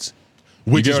other ones.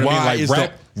 Which You is get what I why mean? it's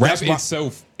Like rap why-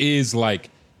 itself is like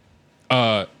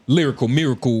lyrical,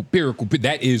 miracle.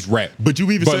 That is rap. But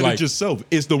you even said like, it yourself.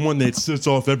 It's the one that sets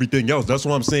off everything else. That's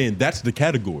what I'm saying. That's the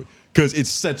category. Because it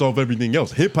sets off everything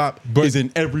else. Hip hop is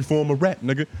in every form of rap,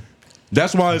 nigga.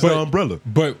 That's why it's the umbrella.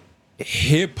 But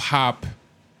hip hop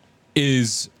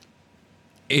it's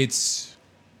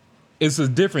a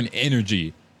different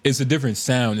energy. It's a different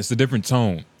sound. It's a different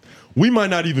tone. We might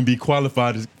not even be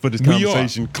qualified for this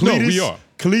conversation. We are.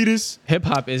 Cletus. Hip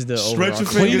hop is the Stretch your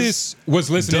overall. fingers. Cletus was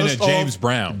listening to James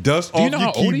Brown. Dust Do you off know your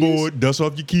how old he is? keyboard. Dust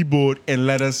off your keyboard and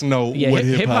let us know Yeah, what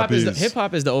hip hop is. Hip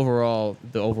hop is the overall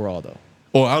though.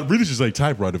 Or I really should say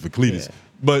typewriter for Cletus. Yeah.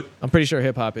 But I'm pretty sure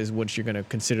hip hop is what you're gonna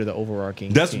consider the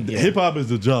overarching. that's thing. Yeah. hip hop is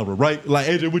the genre, right? Like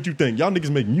AJ, what you think? Y'all niggas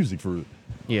make music for it.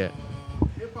 Yeah.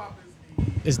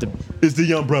 It's the It's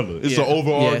the umbrella. It's the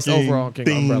overarching, it's the overarching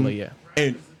theme. umbrella. Yeah.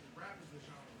 And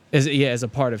As a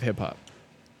part of hip hop.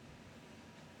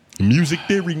 music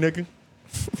theory, nigga.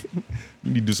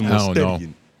 You need to do some more I don't know.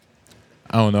 studying.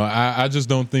 I don't know. I just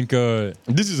don't think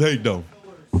This is hate though.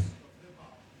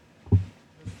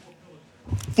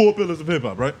 4 pillars of hip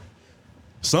hop, right?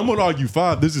 Some would argue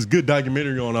 5. This is good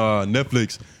documentary on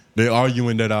Netflix. They're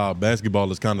arguing that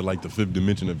basketball is kind of like the 5th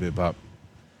dimension of hip hop.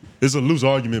 It's a loose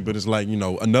argument, but it's like, you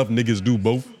know, enough niggas do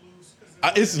both.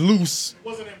 It's loose.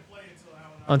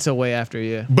 Until way after,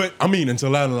 yeah. But I mean,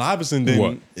 until Allen Iverson,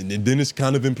 then it's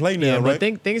kind of in play now, Yeah, right?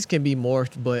 but things can be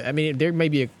morphed. But I mean, there may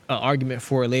be an argument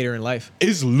for it later in life.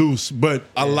 It's loose, but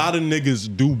a lot of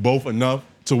niggas do both enough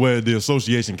to where the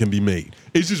association can be made.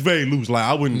 It's just very loose. Like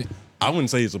I wouldn't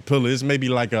say it's a pillar. It's maybe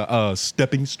like a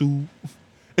stepping stool.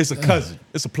 It's a cousin.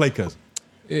 It's a play cousin.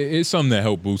 it's something that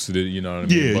helped boosted it. You know what I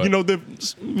mean? Yeah, But- you know they're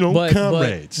But-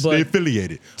 comrades. but- They're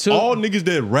affiliated. All niggas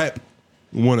that rap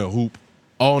want to hoop.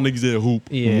 All niggas that hoop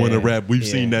want to rap. We've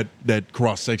seen that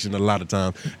cross section a lot of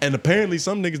times. And apparently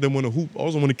some niggas that want to hoop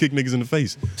also want to kick niggas in the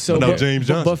face. Without James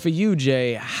Johnson. But for you,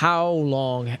 Jay, how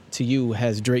long to you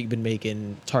has Drake been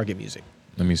making target music?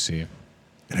 Let me see.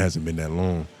 It hasn't been that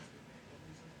long.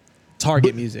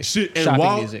 Target music. Shit,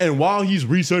 shopping music. and while he's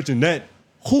researching that,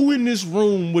 who in this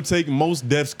room would take Mos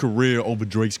Def's career over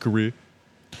Drake's career?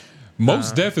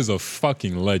 Mos Def is a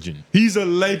fucking legend. He's a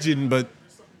legend, but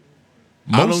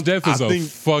Mos Def is I a think-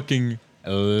 fucking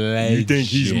legend. You think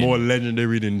he's more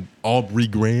legendary than Aubrey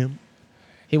Graham?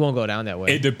 He won't go down that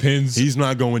way. It depends. He's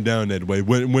not going down that way.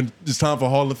 When it's time for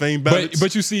Hall of Fame ballots,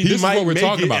 But you see, he this is might what we're make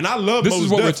talking it, about. and I love this Mos is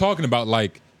what Def. we're talking about.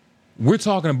 Like, we're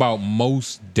talking about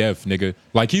Mos Def, nigga.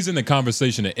 Like, he's in the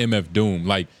conversation of MF Doom.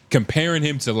 Like, comparing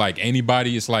him to like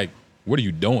anybody, it's like what are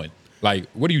you doing? Like,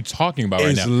 what are you talking about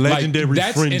It's right now? legendary like,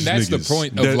 that's, fringe and that's niggas. the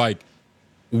point of like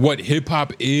what hip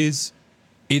hop is.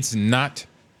 It's not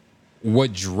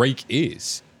what Drake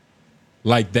is.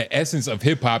 Like the essence of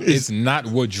hip hop is not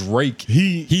what Drake.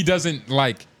 He doesn't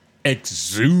like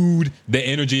exude the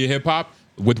energy of hip hop.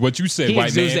 With what you said, He white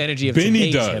exudes man, the energy of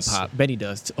Benny today's does. hip hop. Benny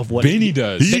does of what Benny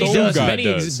does. Benny Stone does. God Benny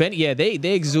does. Yeah, they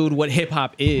exude what hip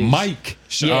hop is. Mike,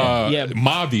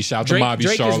 Mavi, shout out to Mavi,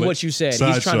 Drake Charlotte. is what you said.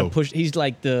 He's trying to push. He's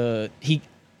like the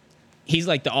he's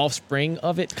like the offspring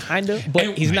of it, kind of, but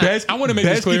And he's not. I want to make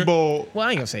this clear. Well,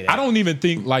 I ain't gonna say that. I don't even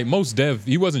think like Mos Def.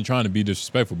 He wasn't trying to be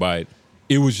disrespectful by it.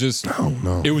 It was just. I don't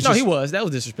know. It was. No, just, he was. That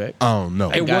was disrespect. I don't know.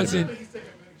 It wasn't.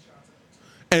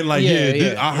 And like,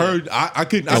 I heard, I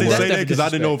couldn't, I didn't say that because I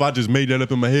didn't know if I just made that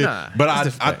up in my head. Nah, but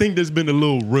I think there's been a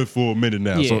little rift for a minute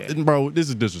now. Yeah. So, bro, this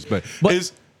is disrespect.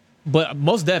 But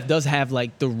Mos Def does have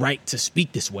like the right to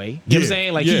speak this way. You know what I'm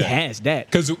saying? Like he has that.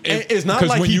 Because it's not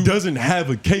like he doesn't have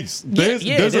a case. There's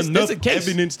enough a case.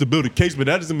 evidence to build a case, but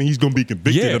that doesn't mean he's going to be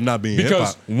convicted of not being hip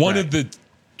because hop. one of the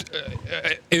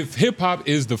if hip hop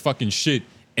is the fucking shit,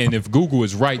 and if Google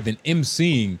is right, then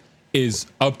MCing is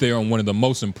up there on one of the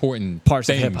most important Parts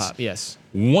things. of hip hop, yes.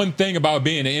 One thing about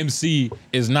being an MC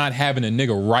is not having a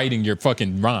nigga writing your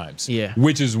fucking rhymes. Yeah.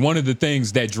 Which is one of the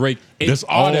things that Drake, it's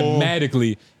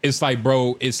automatically, it's like,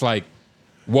 bro, it's like,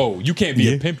 whoa, you can't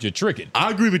be a pimp, you're tricking. I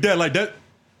agree with that. Like that.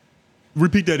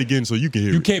 Repeat that again so you can hear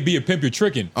it. You can't be a pimp, you're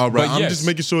tricking. All right, But I'm yes, just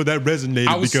making sure that resonated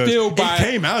I was because still it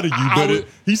came out of you, but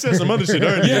he said some other shit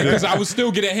earlier. Yeah, because I would still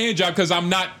get a hand job because I'm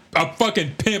not a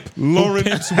fucking pimp Lauren. who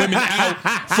pimps women out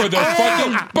for the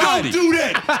fucking body. Don't do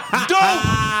that.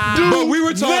 Don't do But we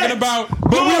were talking that.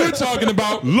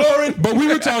 Lauren. But we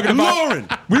were talking about Lauren.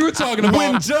 We were talking about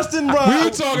When Justin arrives, we were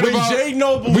talking when about Jay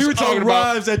Nobles we were talking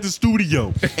about arrives at the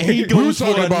studio and he We were goes for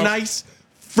talking a about- nice,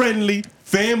 friendly,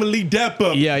 family dap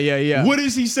up. Yeah. What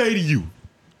does he say to you?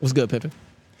 What's good, Pippin?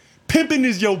 Pimping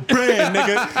is your brand,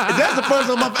 nigga. That's the first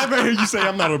time I've ever heard you say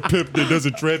I'm not a pimp that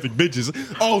doesn't traffic bitches.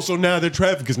 Oh, so now they're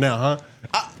traffickers now,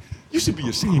 huh? You should be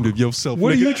ashamed of yourself.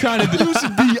 What are nigga. you trying to do? You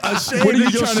should be ashamed What are you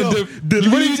of trying to yourself.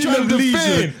 do? What are you trying to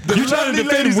defend? You trying to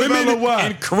defend women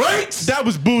and crates? That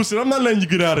was bullshit. I'm not letting you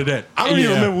get out of that. I don't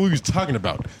even remember what we was talking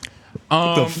about.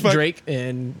 What the fuck? Drake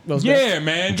and Mos Def. Yeah,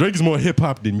 man. Drake is more hip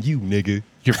hop than you, nigga.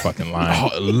 You're fucking lying.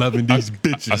 Oh, loving these A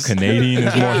bitches. Canadian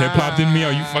is more hip hop than me?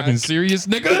 Are you fucking serious,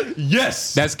 nigga?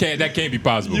 Yes. That can't be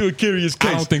possible. You a curious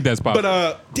case. I don't think that's possible.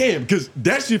 But damn, because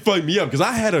that shit fucked me up. Because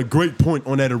I had a great point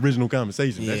on that original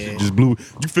conversation. That shit just blew.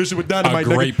 You fishing with dynamite, a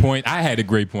great nigga. point. I had a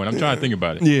great point. I'm trying to think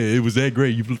about it. Yeah, it was that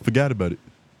great. You forgot about it.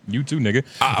 You too, nigga.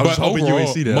 I was hoping you ain't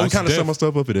see that. I Mos kind of set Def-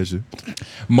 myself up for that shit.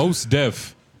 Mos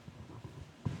Def,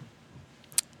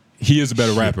 he is a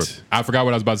better rapper. I forgot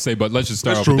what I was about to say, but let's just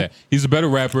start That's off true. with that. He's a better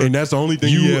rapper. And that's the only thing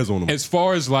he has on him. As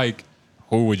far as like,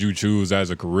 who would you choose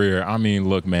as a career? I mean,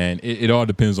 look, man, it all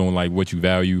depends on like what you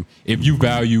value. If you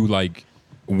value like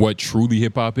what truly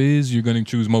hip hop is, you're gonna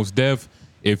choose Mos Def.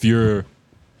 If you're,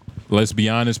 let's be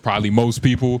honest, probably most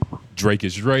people, Drake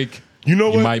is Drake. You know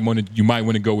what? You might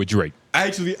want to go with Drake.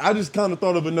 Actually, I just kind of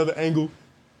thought of another angle.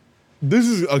 This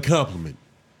is a compliment.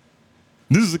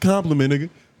 This is a compliment, nigga.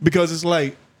 Because it's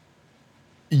like,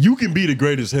 you can be the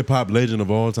greatest hip hop legend of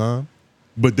all time,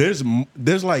 but there's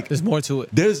more to it.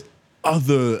 There's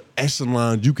other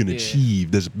echelons you can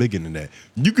achieve that's bigger than that.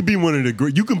 You could be one of the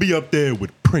great. You can be up there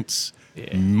with Prince,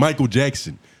 Michael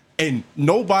Jackson, and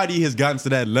nobody has gotten to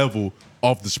that level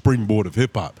off the springboard of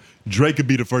hip hop. Drake could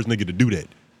be the first nigga to do that.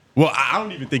 Well, I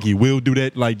don't even think he will do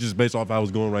that, like just based off how I was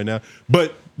going right now.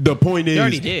 But the point is, He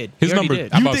already did. His He already number-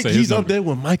 did. I'm you about to think say his he's up number. there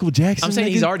with Michael Jackson? I'm saying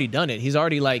nigga? he's already done it. He's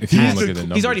already like If you passed, look at the he's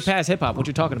numbers. already past hip hop. What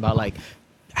you're talking about, like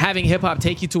having hip hop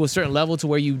take you to a certain level to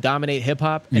where you dominate hip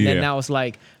hop, and then Yeah. now it's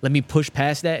like, let me push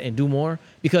past that and do more.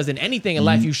 Because in anything in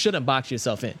life, you shouldn't box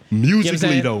yourself in. You know what I'm Musically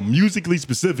saying? though, musically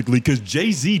specifically, because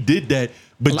Jay-Z did that, A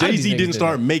but lot of these Jay-Z niggas didn't did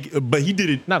start making, but he did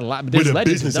it Not a lot, but with there's a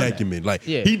legends who've business done that. acumen. Like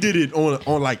Yeah. he did it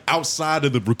on like outside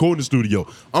of the recording studio.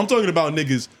 I'm talking about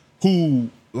niggas who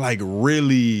like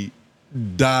really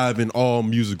dive in all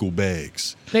musical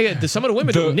bags. Nigga, some of the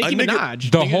women do. Nicki a nigga-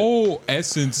 Minaj. The nigga. whole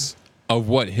essence of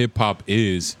what hip hop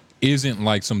isn't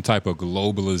like some type of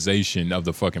globalization of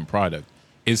the fucking product.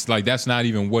 It's like that's not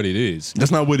even what it is.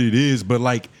 That's not what it is, but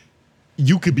like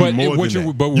you could be But more what than you-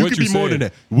 that. but You what could you be more said- than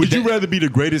that. Would you that- rather be the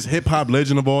greatest hip hop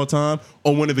legend of all time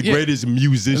or one of the Yeah. greatest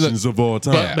musicians of all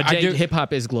time? But I Jay, get- hip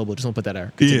hop is global. Just don't put that out.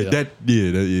 Yeah, that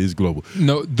is global.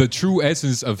 No, the true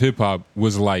essence of hip hop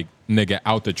was like nigga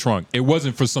out the trunk. It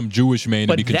wasn't for some Jewish man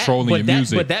to be controlling your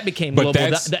music. But that became But global.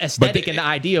 that's- The aesthetic and the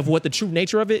idea of what the true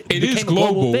nature of it, It became is a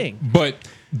global global, thing. but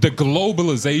the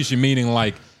globalization meaning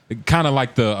like kind of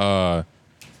like the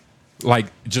like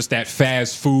just that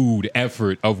fast food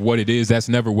effort of what it is. That's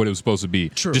never what it was supposed to be.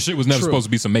 True. This shit was never True. supposed to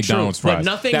be some McDonald's True. fries.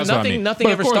 But nothing, That's what I mean. nothing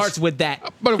But of ever course- starts with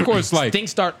that. But of course, like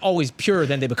things start always purer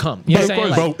than they become. You know what I'm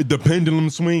saying? Bro, Like, the pendulum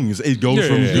swings. It goes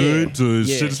from good to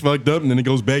Yeah. shit is fucked up, and then it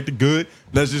goes back to good.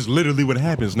 That's just literally what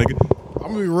happens, nigga.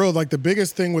 I'm gonna be real. Like the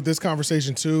biggest thing with this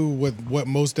conversation too, with what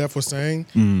Mos Def was saying,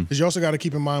 is you also got to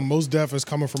keep in mind Mos Def is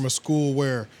coming from a school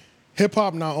where hip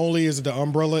hop not only is the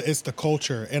umbrella, it's the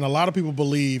culture, and a lot of people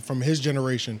believe from his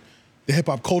generation, the hip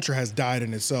hop culture has died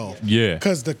in itself. Yeah.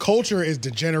 because the culture is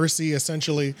degeneracy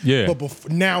essentially. Yeah. but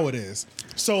now it is.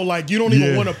 So like you don't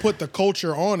even Yeah. want to put the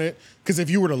culture on it because if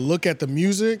you were to look at the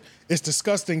music, it's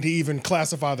disgusting to even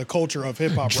classify the culture of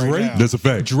hip hop right Drake, now. That's a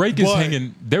fact. Drake is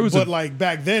hanging. There was But a like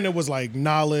back then, it was like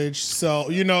knowledge. So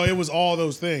it was all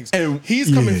those things. And- He's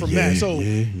coming yeah, from yeah, that. So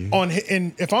yeah.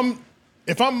 and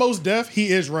if I'm Mos Def, he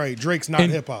is right. Drake's not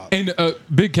hip hop. And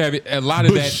big caveat, a lot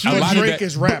of But that. should A lot Drake of that,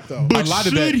 is rap though. But A lot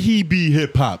of should that- he be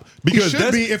hip hop? Because should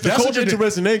that's, be if the that's culture an did-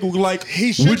 interesting angle. Like,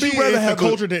 He should would be you rather if have the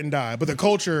culture didn't die, but the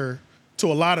culture to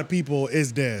a lot of people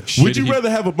is dead. Would Should you he- rather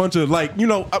have a bunch of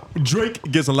Drake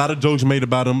gets a lot of jokes made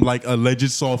about him, like alleged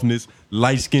softness,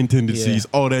 light skin tendencies,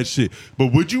 all that shit. But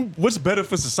what's better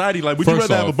for society? Like, would you First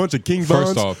rather have a off- bunch of King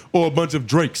first Vons off- or a bunch of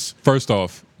Drakes? First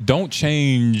off, don't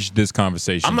change this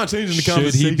conversation. I'm not changing the Should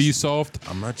conversation. he be soft?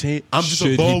 I'm not changing. I'm just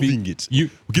Should he be- evolving it.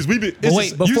 Because we've been. But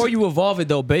wait, before you evolve it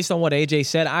though, based on what AJ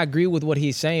said, I agree with what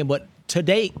he's saying. But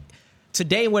today,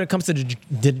 when it comes to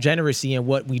degeneracy and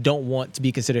what we don't want to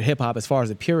be considered hip hop as far as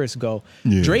the purists go,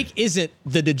 Yeah. Drake isn't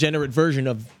the degenerate version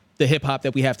of the hip hop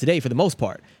that we have today for the most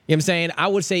part. You know what I'm saying? I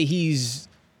would say he's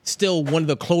still one of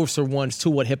the closer ones to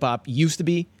what hip hop used to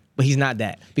be. But he's not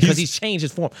that because he's changed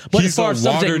his form. But as far as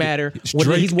subject matter,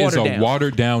 Drake he's watered is a down.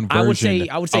 watered down version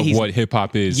I would say of he's, what hip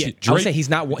hop is. Yeah, I would say he's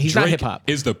not Drake hip hop.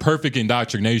 Is the perfect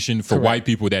indoctrination for Correct. white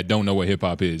people that don't know what hip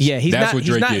hop is. Yeah, That's not. what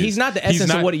Drake is. He's not the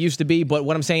essence of what it used to be. But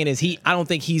what I'm saying is, I don't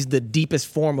think he's the deepest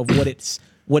form of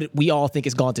what we all think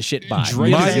it's gone to shit by.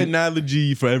 Drake My is-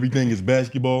 analogy for everything is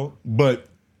basketball, but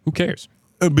Who cares?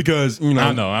 because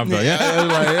I know. I'm like,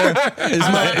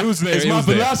 it was there. It's it my was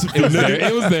there. philosophy. It was nigga. there.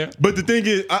 It was there. But the thing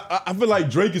is, I feel like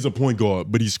Drake is a point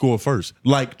guard, but he scored first.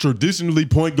 Like traditionally,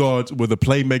 point guards were the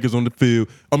playmakers on the field.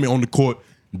 On the court.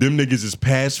 Them niggas is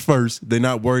pass first. They're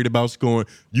not worried about scoring.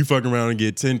 You fuck around and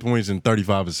get 10 points and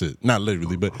 35 assists. Not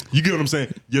literally, but you get what I'm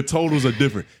saying. Your totals are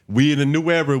different. We in a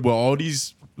new era where all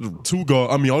these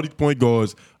all these point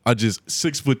guards are just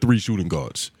 6'3" shooting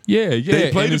guards. Yeah.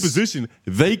 They play and the it's- position.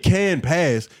 They can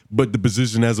pass, but the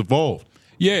position has evolved.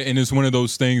 Yeah, and it's one of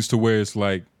those things to where it's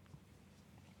like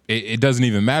it doesn't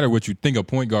even matter what you think a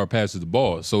point guard passes the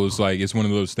ball. So it's like it's one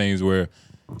of those things where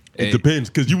It depends,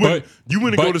 because you wouldn't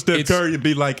go but to Steph it's- Curry and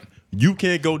be like, you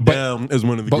can't go down as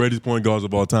one of the greatest point guards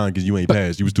of all time because you ain't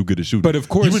passed. You was too good at shooting. But of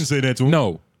course, you wouldn't say that to him.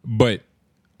 No, but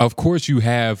of course you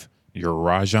have your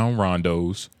Rajon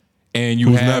Rondos, and you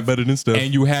Who's have not better than Steph.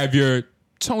 and you have your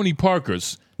Tony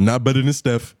Parkers. Not better than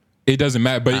Steph. It doesn't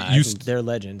matter, but I think they're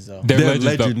legends though. they're They're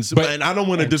legends. though. and I don't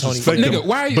want to and Tony disrespect Nigga, them.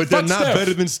 why are you, but they're fuck not Steph.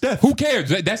 better than Steph. Who cares?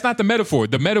 That's not the metaphor.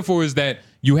 The metaphor is that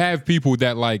you have people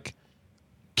that like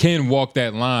can walk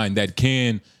that line, that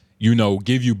can,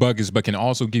 give you buckets, but can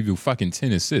also give you fucking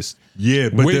 10 assists. Yeah,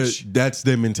 but Which- that's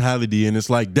their mentality, and it's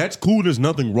like that's cool. There's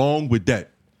nothing wrong with that.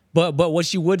 But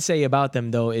what you would say about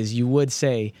them though is you would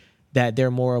say that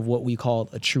they're more of what we call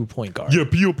a true point guard. You're a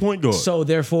pure point guard. So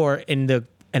therefore, in the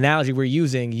analogy we're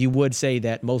using, you would say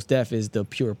that Mos Def is the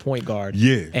pure point guard.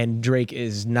 Yeah. And Drake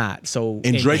is not. So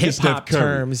And in Drake is hip hop Steph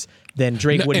Curry. terms, then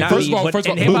Drake would And not first be. of all- but first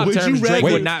of in all- hip but hop would you terms, Drake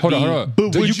rather- would not hold be. on, hold on.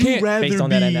 But So would you you can't- rather based on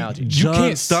that be analogy. John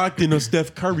can't- Stockton or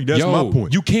Steph Curry? That's my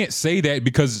point. You can't say that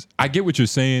because I get what you're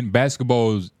saying.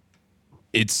 Basketball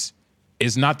is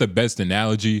it's not the best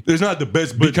analogy. It's not the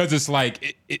best, but Because it's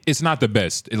like it's not the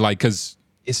best. Because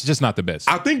it's just not the best.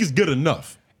 I think it's good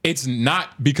enough It's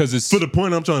not because it's for the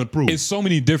point I'm trying to prove. it's so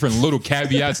many different little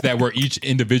caveats that we're each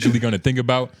individually going to think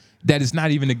about that it's not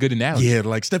even a good analogy. Yeah,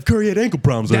 like Steph Curry had ankle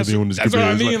problems That's, early on this that's what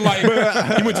I career. mean. It's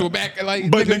Like, he went to a back.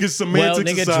 Like, but nigga, niggas Well,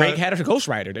 semantics nigga, aside, Drake had a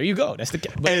ghostwriter. There you go. That's the.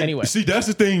 But and anyway, see, that's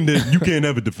the thing that you can't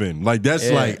ever defend. Like that's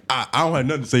Yeah. like I don't have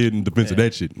nothing to say in defense of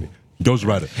that shit. Ghost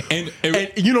Rider. And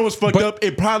you know what's fucked but- up?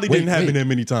 It probably wait, didn't happen wait. that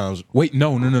many times. wait,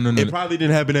 no. It probably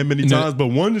didn't happen that many times, but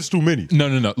one is too many.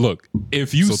 No. Look,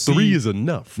 if you So see, 3 is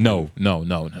enough. No.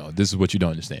 This is what you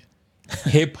don't understand.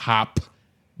 Hip hop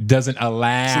doesn't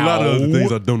allow. It's a lot of other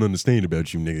things I don't understand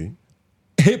about you, nigga.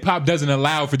 Hip hop doesn't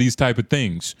allow for these type of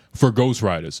things for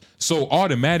ghostwriters. So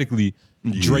automatically,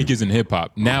 Drake isn't hip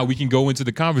hop. Now we can go into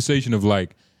the conversation of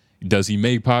like, does he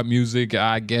make pop music?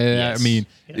 I guess. Yes. I mean,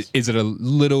 Yes. is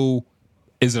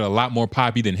it a lot more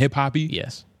poppy than hip hoppy?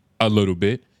 yes. A little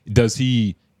bit. is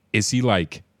he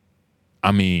like,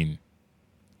 I mean,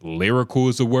 lyrical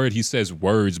is the word. He says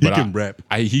words, but he can rap.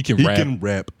 He can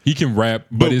rap.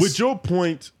 But with your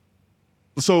point,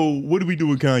 so what do we do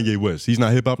with Kanye West? He's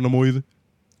not hip hop no more either.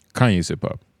 Kanye's hip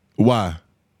hop. Why?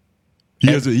 He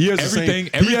has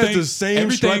the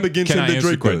same stripe against him that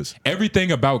Drake does.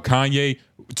 Everything about Kanye,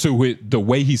 to the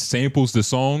way he samples the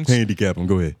songs. Handicap him.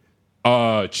 Go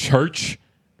ahead. Church.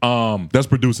 That's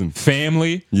producing.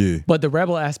 Family. Yeah. But the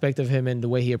rebel aspect of him and the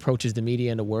way he approaches the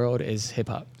media and the world is hip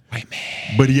hop. Wait,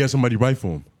 man. But he has somebody write for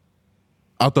him.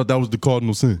 I thought that was the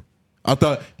cardinal sin. I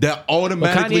thought that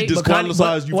automatically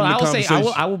disqualifies you from the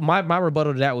conversation. My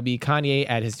rebuttal to that would be Kanye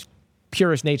at his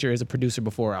purest nature is a producer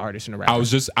before an artist and a rapper. I was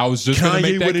just gonna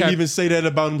make Kanye that wouldn't even say that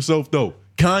about himself though.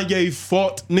 Kanye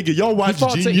fought, nigga. Y'all watch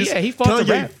Genius. He fought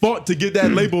Kanye fought to get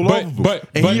that label off of him,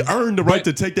 and he earned the right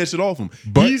to take that shit off him.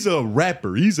 He's a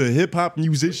rapper. He's a hip hop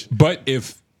musician. But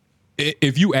if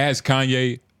you ask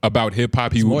Kanye about hip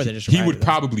hop, he would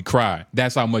probably cry.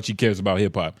 That's how much he cares about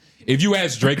hip hop. If you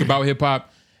ask Drake about hip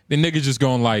hop, the nigga just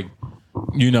going like,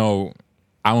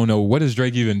 I don't know, what does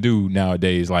Drake even do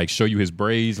nowadays? Like show you his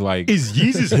braids? Like is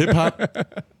Yeezus hip hop?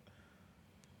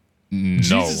 No.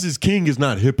 Jesus is King is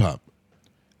not hip hop.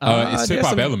 It's hip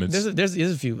hop elements. There's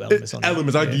a few elements on that.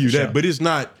 Elements, I give you that, but it's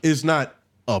not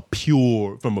a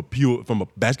pure from a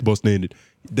basketball standard.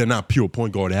 They're not pure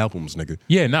point guard albums, nigga.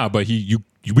 Yeah, but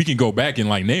we can go back and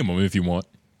like name them if you want.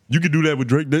 You can do that with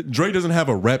Drake. Drake doesn't have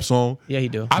a rap song. Yeah, he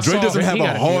do. Drake doesn't have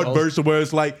a hard verse where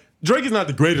it's like Drake is not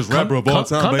the greatest rapper of all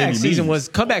time. Comeback season.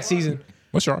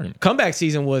 What's your argument? Comeback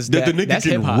season was that the nigga that's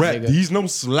can hip-hop, rap. Nigga. He's no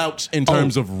slouch in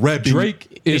terms of rapping.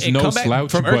 Drake is no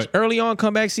slouch, from but early on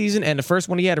comeback season and the first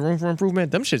one he had, Room for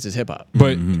Improvement. Them shits is hip hop.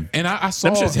 But and I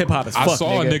saw them shits hip hop as fuck. I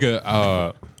saw a nigga.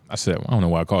 I don't know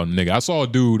why I call him nigga. I saw a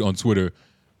dude on Twitter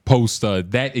post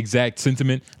that exact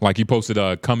sentiment. Like he posted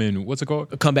what's it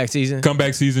called? Comeback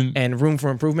season and Room for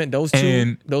Improvement. Those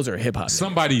two, those are hip hop.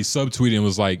 Somebody subtweeted and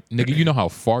was like, nigga, you know how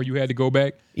far you had to go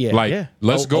back? Yeah, like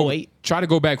let's go try to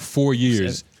go back 4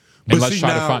 years. But let's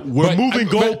try to find. We're moving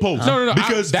goalposts. No.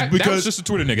 Because that was just a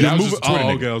Twitter nigga. That was just a Twitter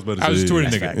nigga. Okay, I was about to say. I was a Twitter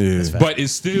nigga. But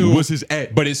it's still. What's his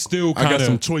at? But it's still kind of. I got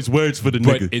some choice words for the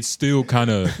nigga. But it still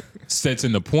kind of sets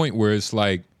in the point where it's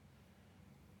like,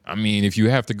 I mean, if you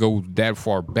have to go that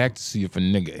far back to see if a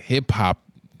nigga hip hop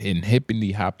and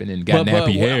hippity hopping and got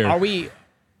nappy hair.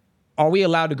 Are we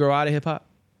allowed to grow out of hip hop?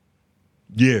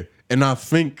 Yeah, and I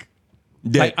think.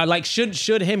 Like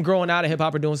should him growing out of hip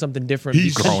hop or doing something different?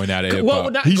 He's growing out of hip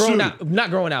hop. Well,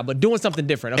 not growing out, but doing something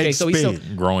different. Okay, so he's still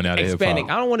growing out of hip hop. Expanding.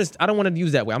 I don't want to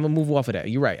use that way. I'm gonna move off of that.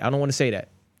 You're right. I don't want to say that.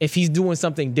 If he's doing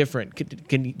something different,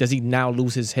 does he now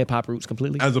lose his hip hop roots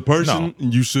completely? As a person,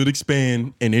 you should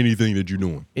expand in anything that you're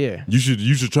doing. Yeah, you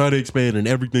should try to expand in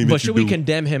everything that you do. But should we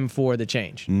condemn him for the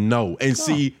change? No. And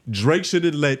see, Drake should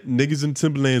have let niggas in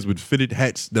Timberlands with fitted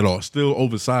hats that are still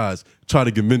oversized try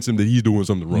to convince him that he's doing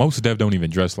something wrong. Most Def don't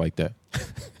even dress like that.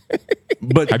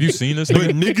 But have you seen this?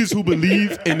 But niggas who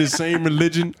believe in the same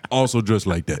religion also dress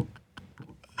like that.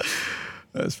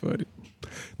 That's funny.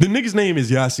 The nigga's name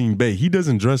is Yasin Bey. He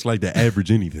doesn't dress like the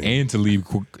average anything. And he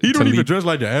don't even dress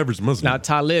like the average Muslim. Now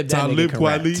Talib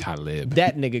Kweli,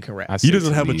 that nigga can rap. He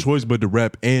doesn't have a choice but to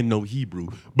rap and know Hebrew.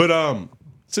 But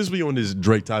since we on this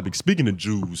Drake topic, speaking of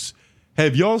Jews,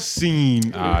 have y'all seen?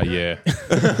 Yeah.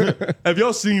 Have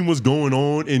y'all seen what's going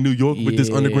on in New York with this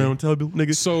underground tubbill,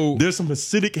 nigga? So there's some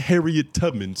Hasidic Harriet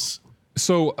Tubmans.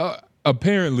 So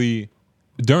apparently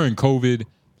during COVID,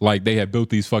 like they had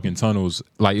built these fucking tunnels,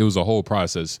 like it was a whole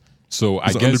process. So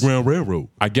I guess Underground Railroad.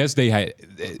 I guess they had.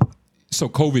 So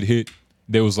COVID hit.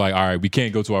 They was like, all right, we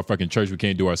can't go to our fucking church. We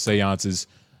can't do our seances.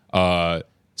 So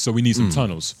we need some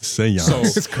tunnels. Seance. So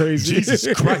it's crazy. Jesus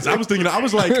Christ! I was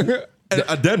like,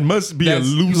 that must be a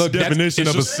loose definition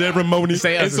of a ceremony.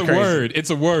 It's a word.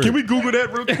 It's a word. Can we Google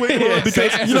that real quick?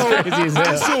 Because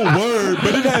it's a word,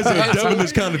 but it has a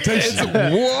devilish connotation.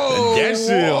 Whoa! That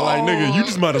shit, like nigga, you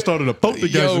just might have started a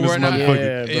poltergeist in this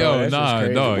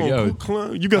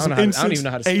motherfucker. You got some incense,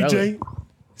 AJ.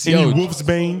 Any wolf's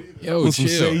bane with some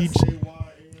sage.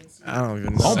 I don't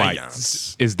even know. Oh my!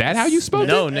 Is that how you spell it?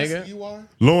 No, nigga.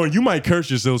 Lauren, you might curse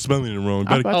yourself spelling it wrong.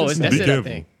 That's it, I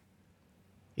think.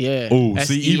 Yeah. Oh,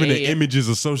 see, even the images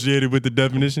associated with the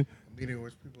definition.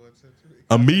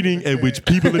 A meeting at which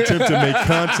people attempt to make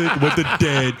contact with the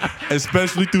dead,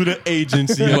 especially through the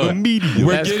agency of a medium.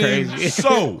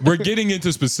 We're getting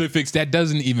into specifics. That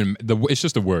doesn't even. It's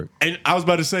just a word. And I was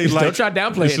about to say, like, don't try to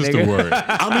downplay it, it's just nigga. a word.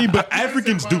 I mean, but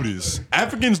Africans do this.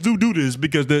 Africans do this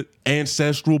because the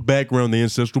ancestral background, the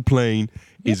ancestral plane,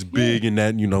 is big in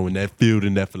that, in that field,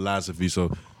 in that philosophy.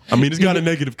 So I mean, it's got a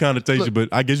negative connotation, but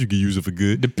I guess you could use it for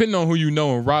good. Depending on who you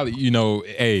know in Raleigh,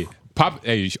 hey,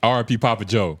 R.I.P. Papa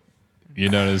Joe. You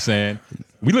know what I'm saying?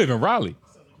 We live in Raleigh.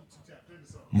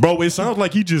 Bro, it sounds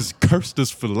like he just cursed us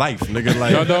for life, nigga.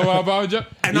 Like, Y'all know about Papa Joe?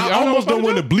 and I almost don't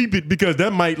want to bleep it because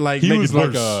that might He make was it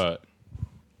like worse.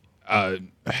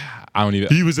 I don't even.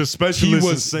 He was a specialist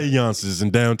in seances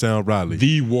in downtown Raleigh.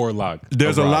 The warlock.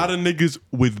 There's a Raleigh. lot of niggas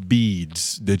with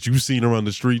beads that you've seen around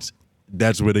the streets.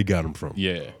 That's where they got him from.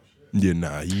 Yeah. Yeah,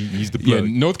 nah, he's the Yeah, plug.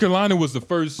 North Carolina was the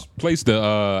first place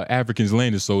the Africans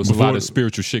landed, so it's a lot of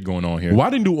spiritual shit going on here. Why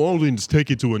didn't New Orleans take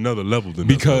it to another level than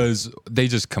that? Because they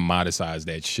just commoditized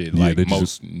that shit Yeah, like they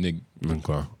most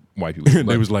white people. they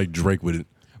Like, was like Drake with it.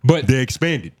 but They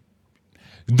expanded.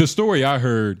 the story I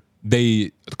heard,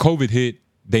 COVID hit,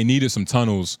 they needed some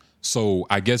tunnels, so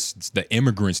I guess it's the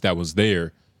immigrants that was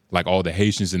there, like all the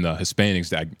Haitians and the Hispanics,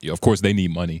 that of course they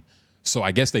need money. So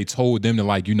I guess they told them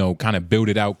to kind of build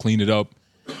it out, clean it up.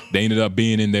 They ended up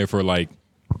being in there for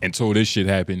until this shit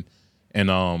happened. And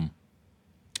of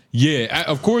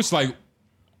course,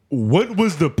 what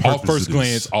was the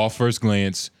purpose off first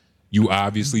glance, you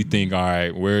obviously think, all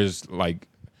right, where's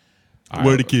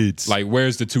where are the kids? Like,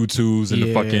 where's the tutus and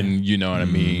the fucking, you know what I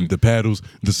mean? The paddles,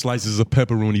 the slices of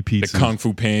pepperoni pizza. The Kung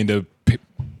Fu Panda,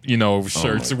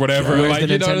 shirts or whatever. Where's Like, the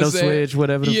you know what I'm Nintendo saying? Switch,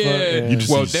 whatever the fuck.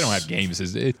 Yeah. Well, they don't have games,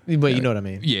 is it? But you know what I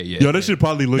mean. Yeah. Yo, that should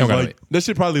probably look Don't gotta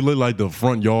like the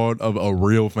front yard of a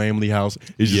real family house.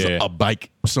 It's just a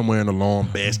bike somewhere in the lawn,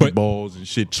 basketballs and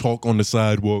shit, chalk on the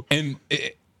sidewalk. And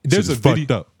there's a Shit is fucked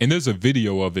video, up. and there's a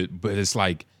video of it, but it's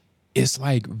like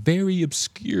very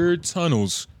obscure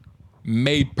tunnels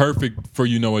made perfect for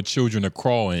a children to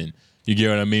crawl in. You get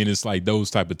what I mean? It's like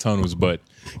those type of tunnels. But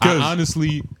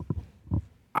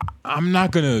I'm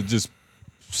not gonna just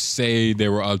say they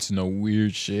were up to no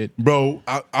weird shit, bro.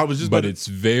 I was just, but it's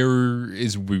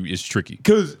tricky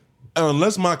because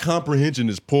unless my comprehension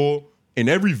is poor, in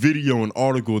every video and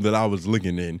article that I was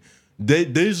looking in,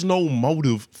 there's no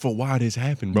motive for why this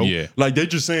happened, bro. Yeah. Like they're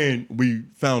just saying we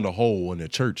found a hole in the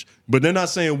church, but they're not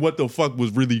saying what the fuck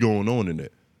was really going on in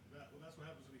it.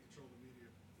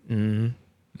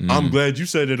 I'm glad you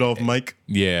said it off, Mike.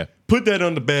 Yeah. Put that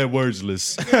on the bad words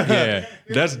list. Yeah.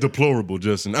 That's deplorable,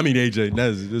 Justin. I mean, AJ,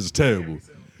 that's terrible.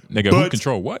 Nigga, who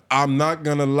control what? I'm not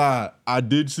gonna lie. I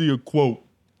did see a quote,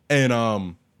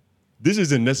 and this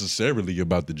isn't necessarily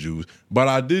about the Jews, but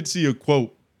I did see a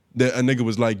quote that a nigga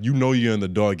was like, you're in the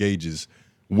dark ages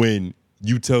when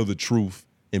you tell the truth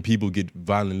and people get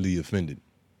violently offended.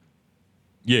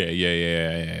 Yeah.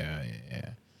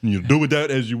 You do with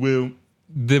that as you will.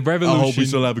 The revolution. I hope we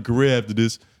still have a career after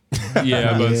this.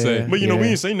 Yeah, I was about to say. But we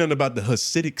ain't saying nothing about the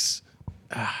Hasidics.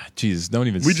 Jesus, don't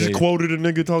even We say just quoted a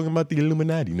nigga talking about the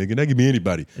Illuminati, nigga. That could be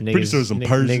anybody. Pretty sure some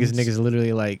Persians. Niggas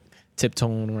literally like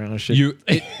tiptoeing around shit.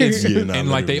 And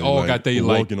like they all got they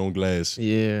like walking on glass.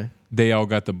 Yeah. They all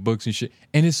got the books and shit.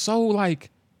 And it's so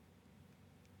like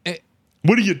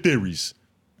what are your theories?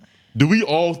 Do we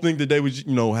all think that they was,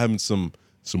 having some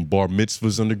bar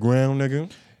mitzvahs underground,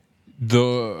 nigga?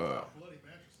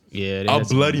 Yeah, a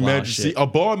bloody mattress. See, a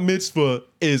bar mitzvah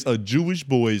is a Jewish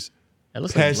boy's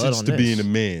passage to being a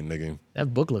man, nigga.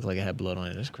 That book looked like it had blood on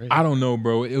it. That's crazy. I don't know,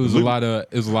 bro. It was a lot of.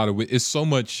 It's so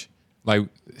much. Like,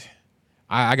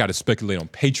 I got to speculate on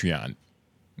Patreon,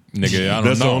 nigga. I don't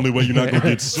That's know. the only way you're not gonna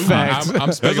get sued. I'm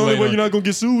That's the only way you're not gonna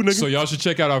get sued, nigga. So y'all should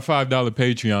check out our $5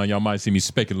 Patreon. Y'all might see me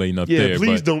speculating up yeah, there.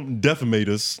 please but don't defamate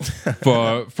us.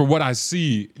 for what I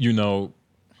see,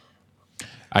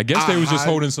 I guess they was just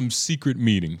holding some secret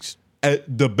meetings.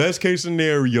 The best case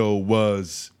scenario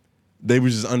was they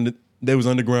was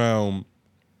underground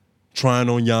trying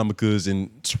on yarmulkes and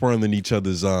twirling each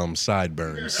other's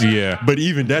sideburns. Yeah. But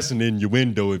even that's an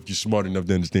innuendo if you're smart enough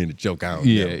to understand the joke. I don't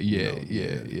know. I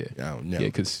don't know. Yeah,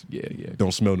 because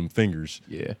don't smell them fingers.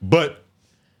 Yeah. But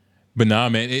nah,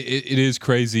 man, it is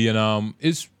crazy, and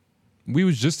we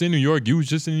was just in New York. You was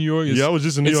just in New York. I was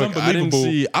just in New York. I didn't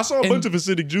see. I saw a And bunch of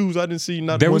Hasidic Jews. I didn't see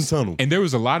not there one was tunnel. And there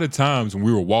was a lot of times when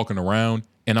we were walking around,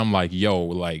 and I'm like, yo,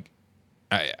 like,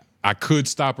 I could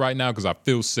stop right now because I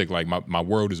feel sick. Like my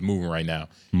world is moving right now.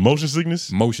 Motion sickness,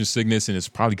 and it's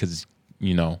probably because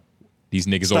these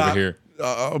niggas Stop. over here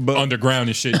underground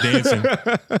and shit dancing.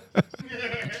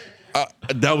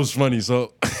 That was funny,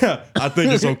 so I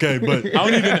think it's okay. But you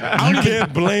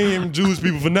can't blame Jewish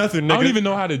people for nothing, nigga. I don't even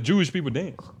know how the Jewish people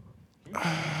dance.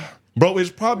 Bro, it's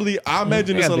probably, I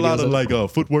imagine it's a lot of like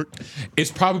footwork.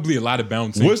 It's probably a lot of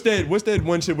bouncing. What's that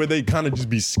one shit where they kind of just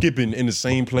be skipping in the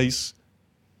same place?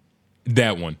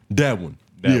 That one. Yeah, one.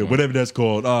 whatever that's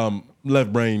called.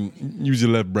 Left brain, use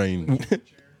your left brain.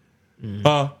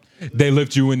 They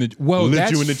lift you in the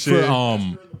lift you in the chair.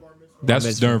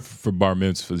 That's done for bar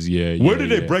mitzvahs. Yeah. Where did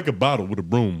they break a bottle with a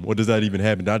broom? Or does that even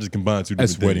happen? I just combine two different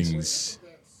That's things. weddings.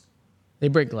 They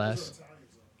break glass.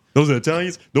 Those are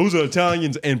Italians. Those are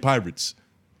Italians and pirates.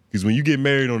 Because when you get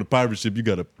married on a pirate ship, you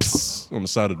got to piss on the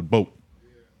side of the boat.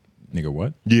 Nigga,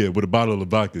 what? Yeah, with a bottle of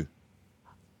vodka.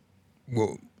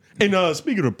 Well, and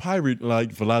speaking of pirate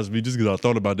like philosophy, just because I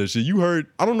thought about that shit, you heard?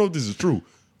 I don't know if this is true,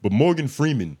 but Morgan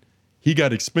Freeman, he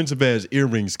got expensive ass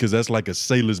earrings because that's like a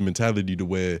sailor's mentality to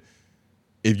where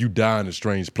if you die in a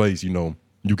strange place, you know,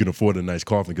 you can afford a nice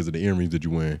coffin because of the earrings that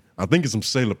you're wearing. I think it's some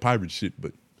sailor pirate shit,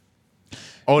 but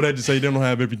all that to say they don't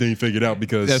have everything figured out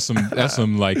because that's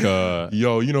some like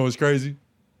yo, you know what's crazy?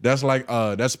 That's like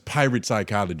that's pirate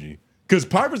psychology. Because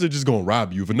pirates are just gonna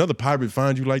rob you. If another pirate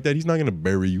finds you like that, he's not gonna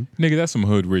bury you. Nigga, that's some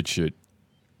hood rich shit.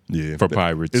 Yeah, for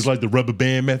pirates. It's like the rubber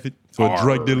band method for a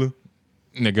drug dealer.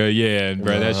 Nigga, yeah,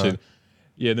 bro, that shit.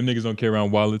 Yeah, them niggas don't carry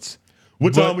around wallets.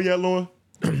 What time we at, Lauren?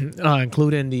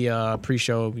 Including the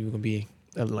pre-show, we were gonna be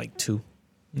at like 2.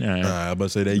 Yeah, I was about to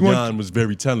say that yawn was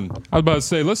very telling. I was about to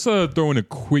say, let's throw in a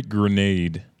quick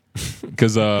grenade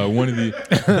because one of these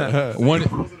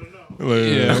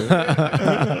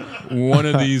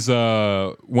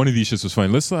shits was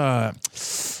funny. Let's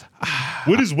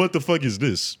what the fuck is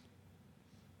this?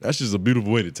 That's just a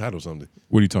beautiful way to title something.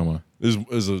 What are you talking about?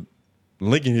 There's a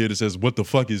link in here that says, "What the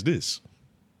fuck is this?"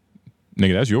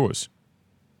 Nigga, that's yours.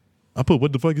 I put,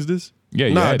 "What the fuck is this?" Yeah,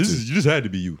 nah, this just had to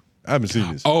be you. I haven't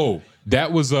seen this. Oh,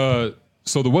 that was so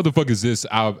the what the fuck is this?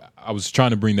 I was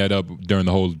trying to bring that up during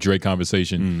the whole Drake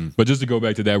conversation, but just to go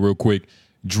back to that real quick,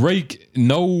 Drake,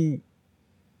 no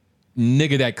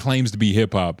nigga that claims to be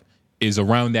hip hop is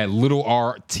around that little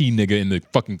RT nigga in the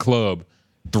fucking club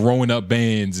throwing up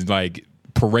bands and like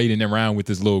parading around with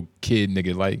this little kid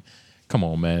nigga. Like, come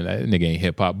on, man, that nigga ain't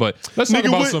hip hop. But let's talk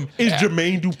about some. Is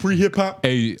Jermaine Dupri hip hop?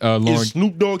 Hey, Lauren, is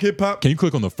Snoop Dogg hip hop? Can you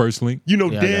click on the first link? You know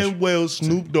damn well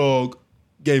Snoop Dogg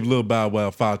gave Lil Bow Wow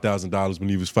 $5,000 when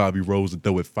he was 5-year-olds and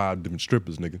throw at 5 different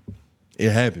strippers, nigga. It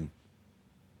happened.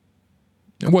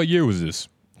 What year was this?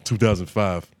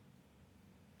 2005.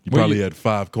 He probably had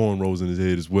 5 cornrows in his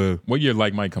head as well. What year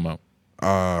Like Mike come out?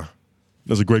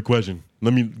 That's a great question.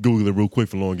 Let me Google it real quick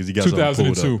for long because he got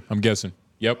 2002. I'm guessing.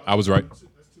 Yep, I was right.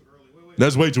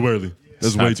 That's way too early.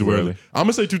 That's way too early. I'm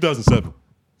gonna say 2007.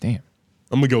 Damn.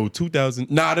 I'm gonna go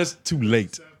 2000. Nah, that's too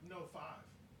late.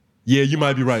 Yeah, you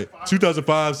might be right.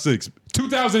 2005, 6.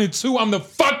 2002. I'm the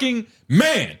fucking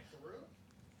man.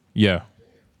 Yeah.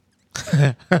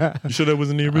 You sure that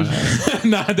wasn't the original?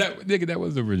 Nah, that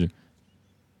was the original.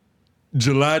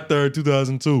 July 3rd,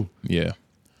 2002. Yeah.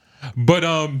 But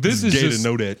this is gay just to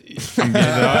know that. you fucking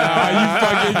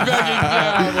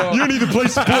you don't even play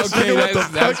sports. Okay,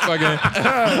 nigga, that's fucking. All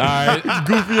right,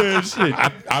 goofy ass shit.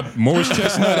 Morris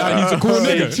Chestnut, he's a cool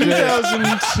nigga.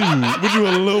 2002. Was you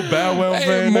a little Bow Wow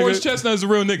fan? Morris nigga? Chestnut is a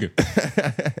real nigga.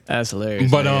 That's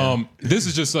hilarious. But this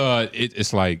is just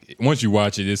it's like once you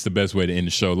watch it, it's the best way to end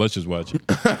the show. Let's just watch it.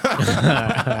 Let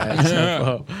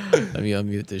me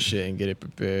unmute this shit and get it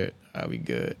prepared. I'll be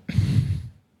good.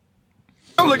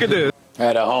 Oh, look at this. I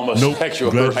had a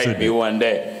homosexual write me one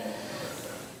day.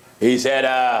 He said,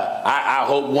 I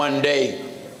hope one day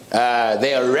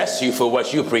they arrest you for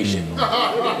what you're preaching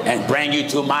and bring you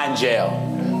to my jail.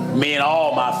 Me and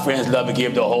all my friends love to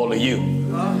give the whole of you.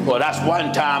 Well, that's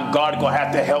one time God gonna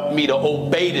have to help me to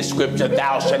obey the scripture,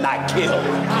 thou shalt not kill.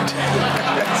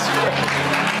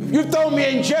 You throw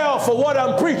me in jail for what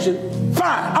I'm preaching,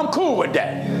 fine, I'm cool with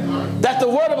that. That the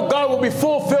word of God will be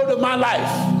fulfilled in my life.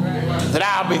 That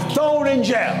I'll be thrown in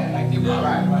jail.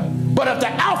 But if the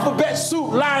alphabet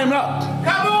suit line up,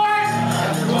 come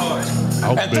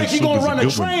on, and think you're gonna run a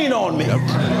train on me. If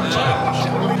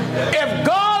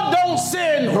God don't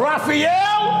send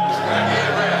Raphael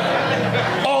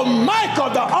or Michael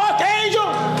the archangel,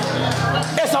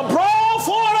 it's a brawl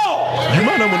for it all. You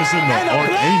might not want to send the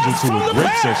archangel to a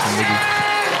grape session, nigga.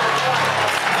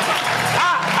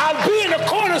 I'll be in the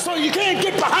corner so you can't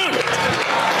get behind it.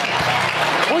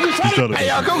 Hey,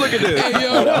 y'all, come look at this. Hey,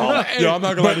 yo, I'm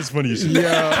not gonna lie, this is funny as shit. This is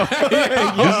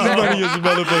funny as a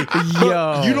motherfucker.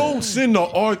 Yo. You don't send the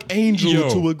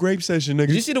archangel to a grape session, nigga.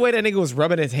 Did you see the way that nigga was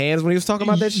rubbing his hands when he was talking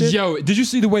about that shit? Yo, did you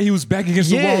see the way he was back against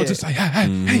the wall, just like,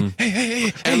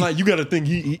 hey. And like, you gotta think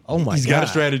he's got a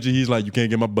strategy. He's like, you can't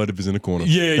get my butt if it's in the corner.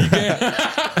 Yeah, you can't.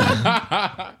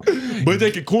 But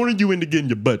they can corner you into getting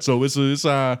your butt. So it's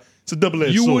a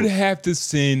double-edged You sword. would have to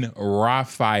send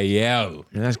Raphael.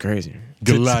 Man, that's crazy.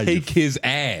 To take his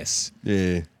ass.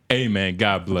 Yeah. Hey, man,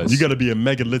 God bless. You got to be a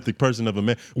megalithic person of a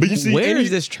man. But you see, where is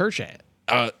this church at?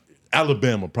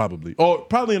 Alabama, probably, or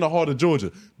probably in the heart of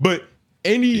Georgia. But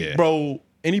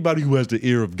anybody who has the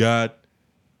ear of God,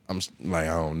 like,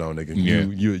 I don't know, nigga. Yeah.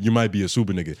 You might be a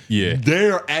super nigga. Yeah.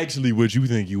 They're actually what you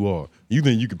think you are. You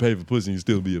think you can pay for pussy and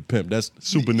still be a pimp. That's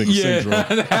super nigga syndrome.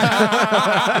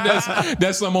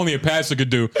 That's something only a pastor could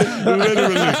do.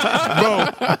 Literally. Bro,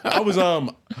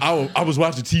 I was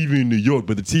watching TV in New York,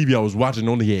 but the TV I was watching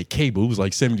only had cable. It was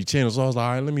like 70 channels. So I was like,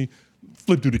 all right, let me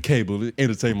flip through the cable to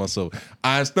entertain myself.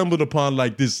 I stumbled upon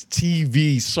like this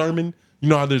TV sermon. You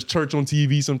know how there's church on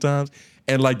TV sometimes?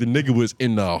 And like the nigga was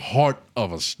in the heart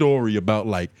of a story about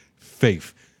like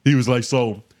faith. He was like,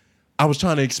 so I was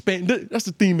trying to expand. That's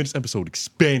the theme of this episode,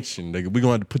 expansion, nigga. We're going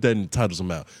to have to put that in the title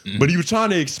somehow. Mm-hmm. But he was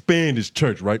trying to expand his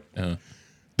church, right? Uh-huh.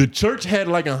 The church had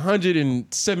like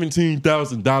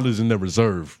 $117,000 in their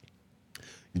reserve.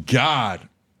 God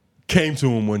came to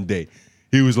him one day.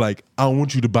 He was like, I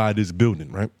want you to buy this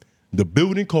building, right? The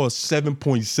building cost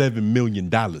 $7.7 million.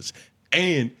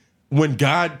 And when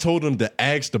God told him to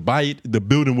ask to buy it, the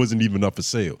building wasn't even up for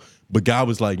sale. But God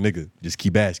was like, nigga, just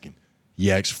keep asking.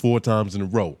 He asked 4 times in a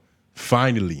row.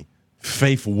 Finally,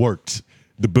 faith worked.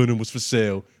 The building was for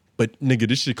sale. But nigga,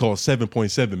 this shit cost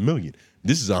 $7.7 million.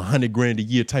 This is $100,000 a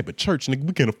year type of church, nigga.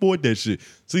 We can't afford that shit.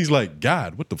 So he's like,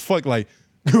 God, what the fuck? Like,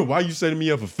 why you setting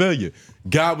me up for failure?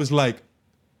 God was like,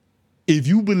 if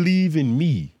you believe in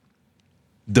me,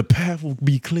 the path will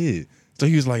be clear. So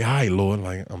he was like, all right, Lord,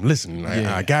 like, I'm listening.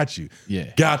 I got you.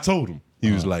 Yeah. God told him.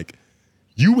 He was like,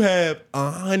 you have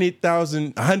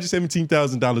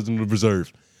 $117,000 in the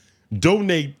reserve.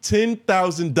 Donate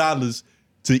 $10,000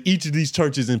 to each of these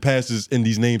churches and pastors in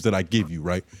these names that I give you,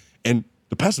 right? And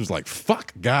the pastor was like,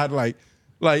 fuck, God, like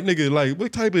nigga, like,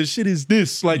 what type of shit is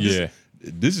this? Like,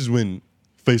 this is when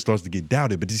faith starts to get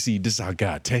doubted. But you see, this is how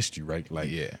God tests you, right?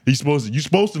 Like, you're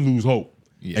supposed to lose hope.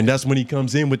 Yeah. And that's when he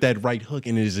comes in with that right hook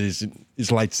and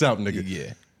it's lights out, nigga.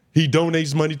 Yeah. He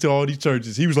donates money to all these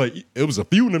churches. He was like, it was a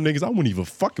few of them niggas I wasn't even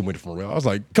fucking with for real. I was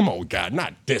like, come on, God,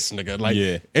 not this nigga.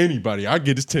 Like, anybody. I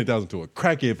get this $10,000 to a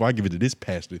crackhead if I give it to this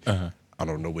pastor. I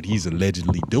don't know what he's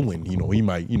allegedly doing. You know, he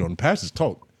might, the pastors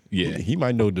talk. Yeah. He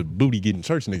might know the booty getting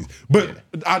church niggas. But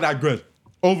I digress.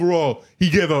 Overall, he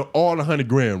gave her all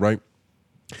 $100,000, right?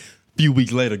 A few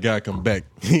weeks later, guy come back.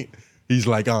 He's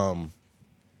like,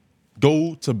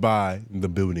 go to buy the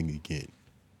building again.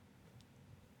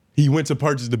 He went to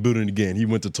purchase the building again. He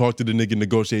went to talk to the nigga,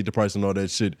 negotiate the price and all that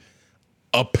shit.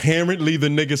 Apparently, the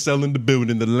nigga selling the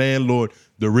building, the landlord,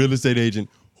 the real estate agent,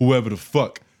 whoever the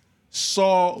fuck,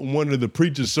 saw one of the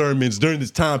preacher's sermons during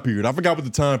this time period. I forgot what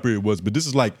the time period was, but this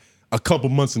is like a couple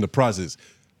months in the process.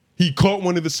 He caught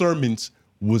one of the sermons,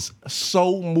 was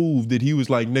so moved that he was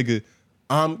like, nigga,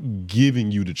 I'm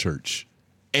giving you the church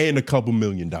and a couple $1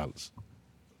 million.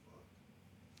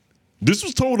 This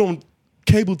was told on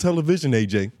cable television,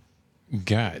 AJ.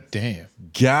 God damn.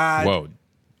 God. Whoa.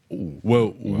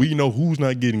 Well, we know who's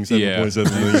not getting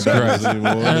 $7.7 million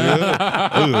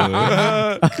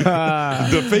anymore.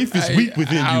 The faith is weak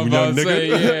within you, young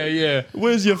nigga. Yeah.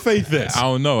 Where's your faith at? I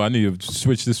don't know. I need to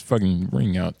switch this fucking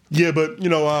ring out. Yeah, but,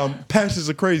 pastors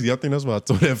are crazy. I think that's why I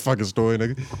told that fucking story,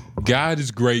 nigga. God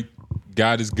is great.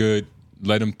 God is good.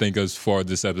 Let him thank us for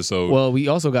this episode. Well, we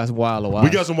also got some Wild Wild. We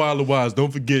got some Wild Wild.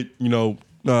 Don't forget,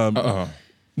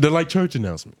 they're like church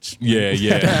announcements. Yeah.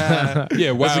 Yeah, That's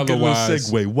a Wild good little Wise.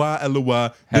 segue.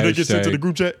 YLOY. Did they get sent to the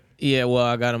group chat? Yeah, well,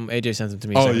 I got them. AJ sent them to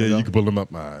me. Oh, yeah, you can pull them up.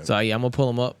 Right. So, yeah, I'm going to pull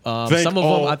them up. Some of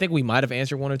them, I think we might have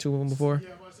answered one or two of them before.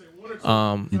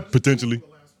 Potentially.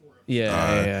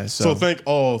 Yeah. So thank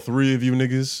all 3 of you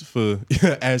niggas for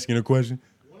asking a question.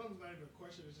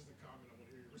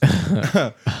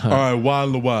 All right,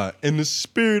 Why? In the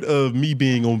spirit of me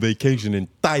being on vacation in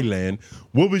Thailand,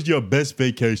 what was your best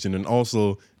vacation? And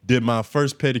also, did my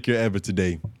first pedicure ever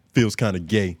today? Feels kind of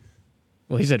gay.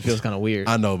 Well, he said feels kind of weird.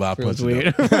 I know, but I punched weird.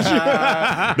 it up.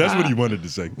 That's what he wanted to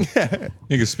say.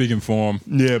 Nigga speaking for him.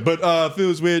 Yeah, but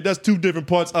feels weird. That's 2 different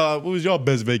parts. What was your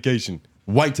best vacation?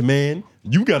 White man,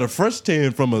 you got a fresh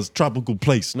tan from a tropical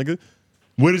place, nigga.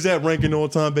 Where does that rank in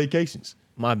all-time vacations?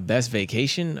 My best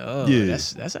vacation?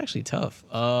 That's actually tough.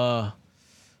 I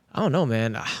don't know,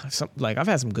 man. I've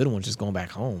had some good ones just going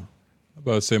back home. I'm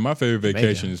about to say my favorite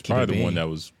vacation is probably the one that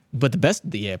was. But the best,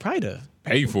 probably the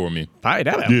paid for me. Probably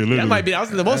that. That might be.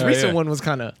 The most recent one was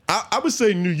kind of. I would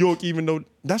say New York, even though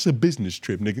that's a business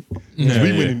trip, nigga. We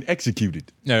went and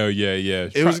executed. Oh yeah.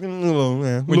 It was a little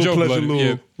pleasure,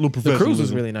 little professionalism. The cruise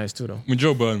was really nice too, though. When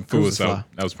Joe Budden flew us out,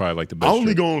 that was probably like the best. I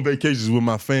only go on vacations with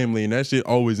my family, and that shit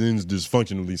always ends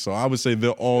dysfunctionally. So I would say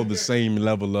they're all the same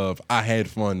level of I had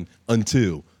fun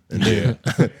until, and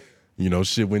then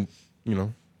shit went,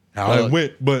 how it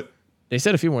went, but. They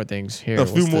said a few more things here.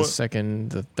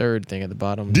 The third thing at the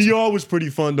bottom. DR was pretty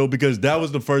fun though because that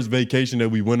was the first vacation that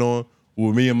we went on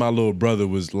where me and my little brother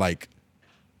was like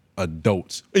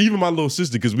adults. Even my little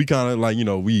sister, because we kind of like, you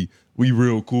know, we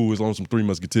real cool. It's on some Three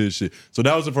Musketeers shit. So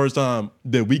that was the first time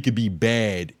that we could be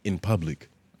bad in public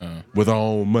with our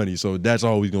own money. So that's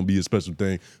always gonna be a special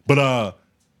thing. But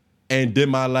and did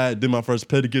my first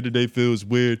pedicure today feels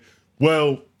weird.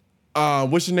 Well,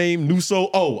 what's your name? Nuso.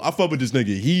 Oh, I fuck with this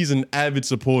nigga. He's an avid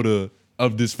supporter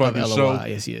of this fucking show.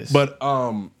 Yes, he is. But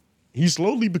he's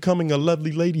slowly becoming a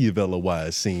lovely lady of LOY,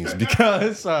 it seems,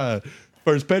 because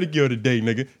first pedicure today,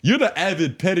 nigga. You're the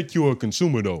avid pedicure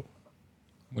consumer, though.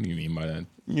 What do you mean by that?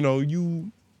 You know,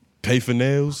 you pay for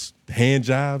nails, hand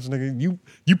jobs, nigga.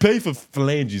 You pay for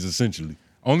phalanges, essentially.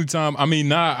 Only time,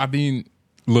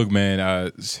 look,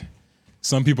 man,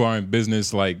 some people are in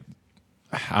business like,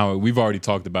 we've already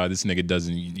talked about this nigga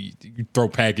doesn't you throw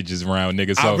packages around,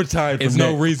 nigga. So I retired from it's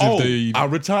that. no reason I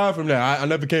retired from that. I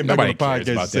never came back on the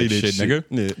podcast to say that shit, nigga.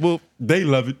 Yeah. Well, they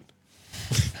love it.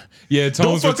 Yeah,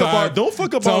 Tones retired. Don't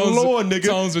fuck up our lore, nigga.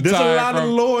 Tones There's a lot of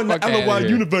lore in the fuck outta LOY here.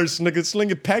 universe, nigga,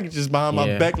 slinging packages behind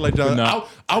my back like that. No.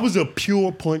 I was a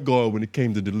pure point guard when it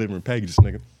came to delivering packages,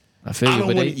 nigga. I feel you, I don't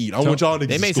but want to eat. I want y'all niggas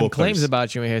They made to some score claims first.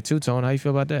 about you in here too, Tone. How you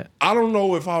feel about that? I don't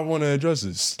know if I want to address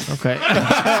this. Okay.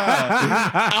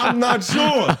 I'm not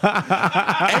sure.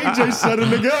 AJ set a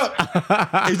nigga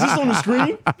up. Is this on the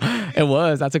screen? It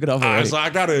was. I took it off already. So I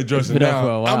gotta address it It's been up for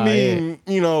a now. while, I mean,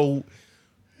 you know,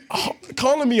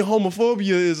 calling me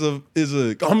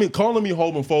homophobia calling me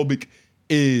homophobic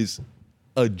is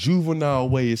a juvenile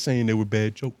way of saying they were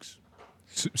bad jokes.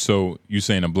 So you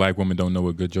saying a black woman don't know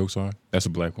what good jokes are? That's a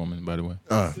black woman, by the way.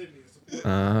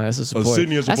 That's a support.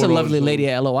 Sydney is That's a support lovely also. lady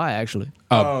at LOI, actually.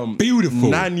 Beautiful.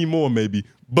 Not anymore, maybe.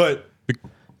 But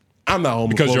I'm not homophobic.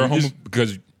 Because you're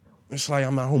because it's like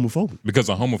I'm not homophobic. Because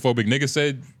a homophobic nigga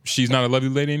said she's not a lovely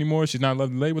lady anymore. She's not a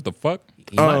lovely lady. What the fuck?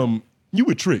 You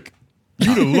a trick.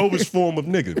 You the lowest form of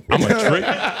nigga. I'm a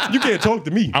trick. You can't talk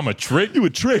to me. I'm a trick. You a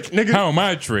trick, nigga. How am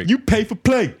I a trick? You pay for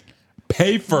play.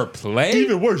 Pay for play?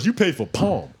 Even worse, you pay for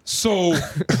palm. So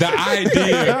the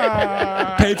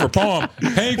idea, pay for palm,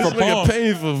 paying for palm,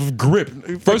 paying for grip.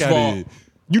 First of all,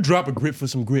 you drop a grip for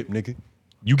some grip, nigga.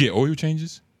 You get oil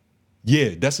changes.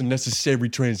 Yeah, that's a necessary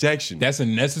transaction. That's a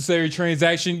necessary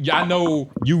transaction. Yeah, I know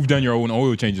you've done your own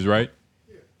oil changes, right?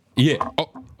 Yeah.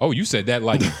 Oh, you said that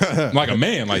like a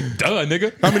man, like duh,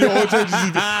 nigga. How many oil changes?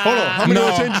 Hold on. How many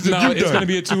oil changes have you done? It's gonna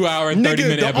be a 2 hour and 30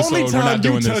 minute episode. The only We're not time you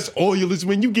doing touch this. oil is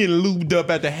when you get lubed up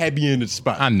at the happy end of the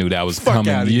spot. I knew that was Fuck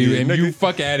coming. outta here, nigga. You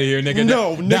fuck out of here, nigga.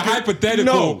 No, the nigga.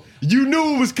 hypothetical. No, you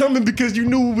knew it was coming because you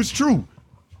knew it was true.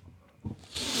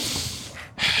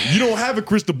 You don't have a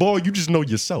crystal ball. You just know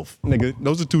yourself, nigga.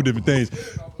 Those are two different things.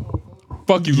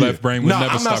 Fuck you, left brain. We'll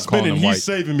never I'm stop not spinning. calling them He's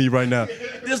white. saving me right now.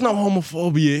 There's no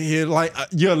homophobia here. Like,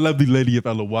 you're a lovely lady of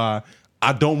LOY.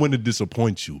 I don't want to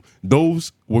disappoint you.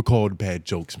 Those were called bad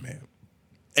jokes, man.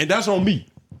 And that's on me.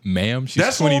 Ma'am, she's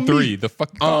That's on 23. me. The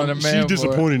fuck you calling her ma'am? She's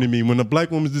disappointed in me. When a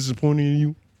black woman's disappointed in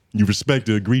you, you respect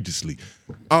her egregiously.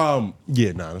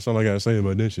 That's all I gotta say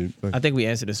about that shit. I think we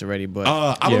answered this already, but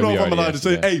I don't know if I'm allowed to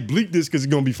say, hey, bleep this because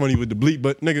it's gonna be funny with the bleep,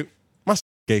 but nigga, my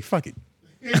gay, fuck it.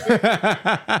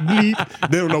 Bleep.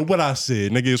 They don't know what I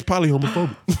said, nigga. It's probably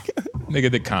homophobic.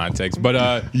 Nigga, the context. But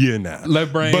nah.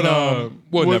 left brain. But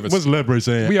what's left brain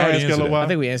saying? We already Ask answered it. LOY? I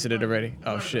think we answered it already.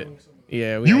 Oh shit.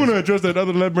 Yeah. You want to address that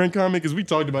other left brain comment? Because we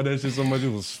talked about that shit so much. It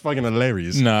was fucking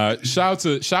hilarious. Nah, shout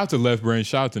out to left brain.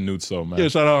 Shout out to Nutso, man. Yeah,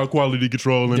 shout out our quality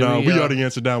control. And Did we already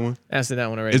answered that one. Answered that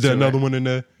one already. Is there too, another right? one in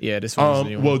there? Yeah, this one's the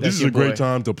new one. Well, That's this is your a great boy.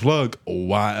 time to plug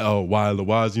Why the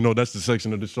Wise. You know, that's the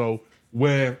section of the show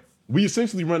where we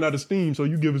essentially run out of steam, so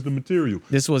you give us the material.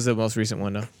 This was the most recent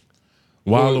one, though.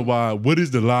 Why the Why? What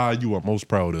is the lie you are most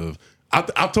proud of?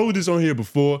 I told this on here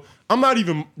before.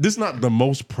 This is not the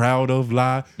most proud of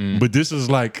lie, but this is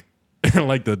like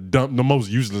the most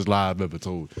useless lie I've ever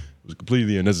told. It was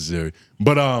completely unnecessary.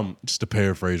 But just to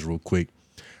paraphrase real quick,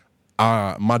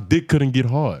 my dick couldn't get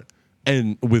hard.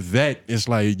 And with that, it's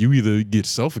like you either get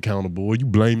self-accountable or you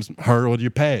blame her or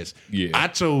your past. Yeah. I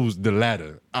chose the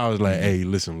latter. I was like, hey,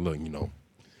 listen, look,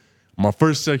 my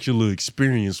first sexual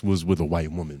experience was with a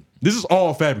white woman. This is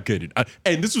all fabricated.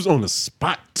 And this was on the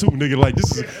spot too, nigga. Like,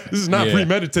 this is not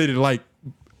premeditated. Like,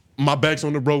 my back's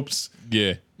on the ropes.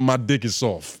 Yeah. My dick is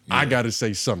soft. I gotta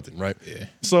say something, right? Yeah.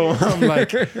 So I'm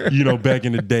like, back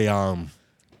in the day,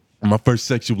 my first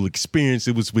sexual experience,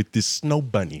 it was with this snow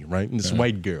bunny, right? And this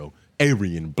white girl,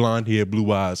 Aryan, blonde hair,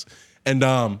 blue eyes. And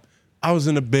I was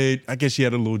in the bed. I guess she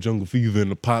had a little jungle fever,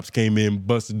 and the pops came in,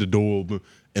 busted the door open,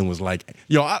 and was like,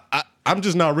 yo, I'm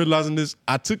just not realizing this.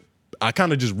 I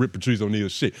kind of just ripped Patrice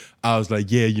O'Neal's shit. I was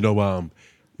like, yeah,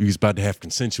 we was about to have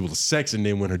consensual sex, and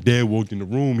then when her dad walked in the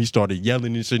room, he started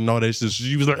yelling and shit and all that shit.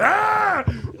 She was like, ah!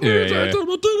 Yeah.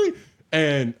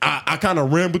 And I kind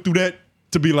of rambled through that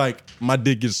to be like, my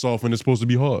dick gets soft when it's supposed to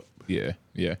be hard. Yeah.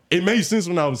 It made sense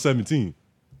when I was 17.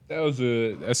 That's a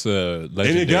legendary.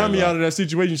 And it got me lie. out of that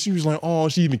situation. She was like, oh,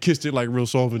 she even kissed it like real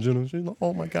soft and gentle. She was like,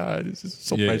 oh my God, this is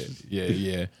so precious.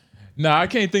 Yeah. Nah, I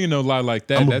can't think of no lie like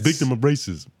that. I'm a That's victim of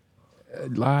racism.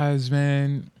 Lies,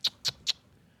 man.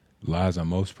 Lies I'm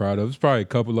most proud of. It's probably a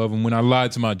couple of them. When I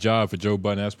lied to my job for Joe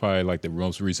Budden, that's probably like the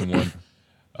most recent one.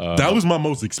 That was my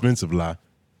most expensive lie.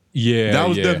 Yeah, that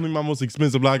was definitely my most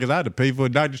expensive lie because I had to pay for a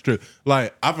doctor's trip.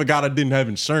 Like, I forgot I didn't have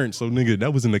insurance, so nigga,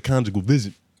 that was in a conjugal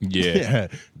visit. Yeah.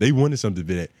 They wanted something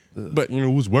for that. But, you know,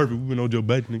 it was worth it. We went on Joe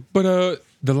Budden. But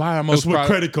the lie I'm most That's what proud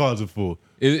credit cards are for.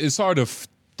 It's hard to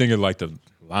think of like the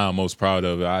lie I'm most proud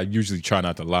of. I usually try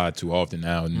not to lie too often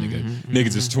now.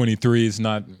 Niggas is 23. It's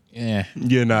not, Yeah,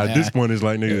 at this point, it's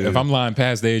like, nigga. If I'm lying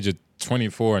past the age of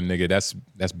 24, nigga, that's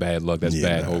bad luck. That's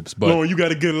bad hopes. But Lauren, you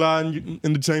got a good lie in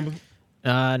the chamber?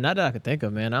 Not that I could think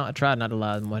of, man. I try not to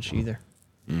lie much either.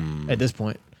 At this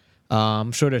point,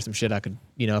 I'm sure there's some shit I could,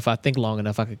 if I think long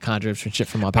enough, I could conjure up some shit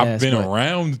from my past. I've been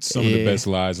around some of the best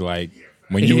lies, like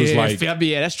when you was like,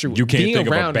 yeah, that's true. You can't Being think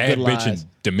of a around bad good bitch in lies.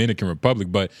 Dominican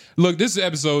Republic. But look, this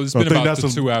episode has been about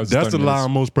 2 hours. That's the lie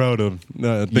I'm most proud of.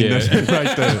 I think that's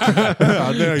right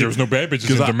there. There was no bad bitches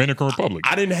in Dominican Republic.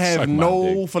 I didn't have Suck my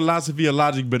no dick. philosophy or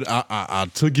logic, but I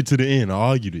took it to the end. I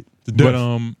argued it. To But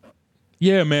death.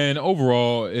 yeah, man.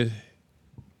 Overall,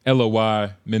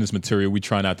 LOY menace material. We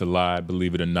try not to lie,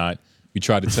 believe it or not. We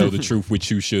try to tell the truth,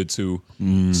 which you should too.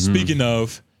 Speaking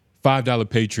of $5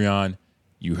 Patreon,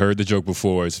 you heard the joke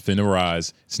before. It's finna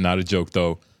rise. It's not a joke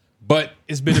though. But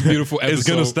it's been a beautiful episode. It's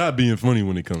gonna stop being funny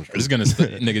when it comes. It's gonna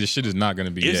nigga. This shit is not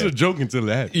gonna be. It's that. a joke until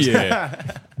it happens.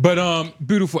 Yeah. But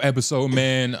beautiful episode,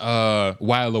 man.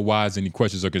 While wise any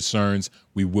questions or concerns,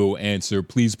 we will answer.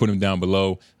 Please put them down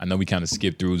below. I know we kind of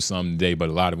skipped through some today, but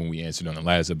a lot of them we answered on the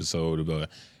last episode. But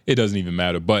it doesn't even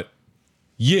matter. But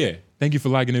yeah, thank you for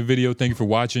liking the video. Thank you for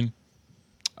watching.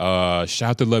 Shout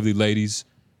out to lovely ladies.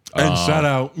 And shout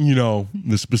out,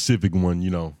 the specific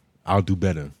one. I'll do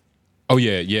better. Oh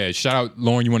yeah. Shout out,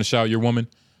 Lauren. You want to shout out your woman?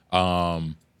 What?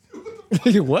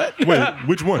 Wait,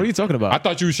 which one? What are you talking about? I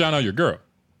thought you were shouting out your girl.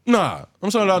 Nah, I'm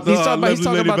shouting out the He's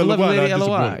talking about the lovely lady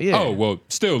LOI. Yeah. Oh well,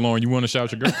 still, Lauren. You want to shout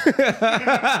your girl?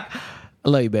 I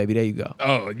love you, baby. There you go.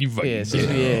 Oh, you fucking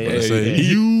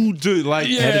You just like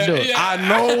Yeah, yeah.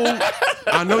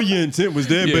 I know your intent was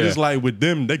there, but Yeah. it's like with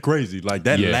them, they crazy. Like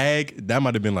that Yeah. lag, that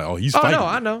might have been like, oh, he's Oh fighting. no,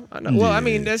 I know. Well, I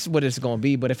mean, that's what it's gonna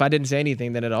be. But if I didn't say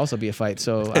anything, then it'd also be a fight.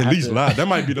 So At least lie. That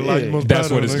might be the lie you most That's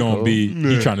proud what of, it's ain't gonna it? be. Yeah.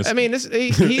 You trying to? I mean, It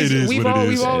is we've what it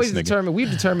we've is. always This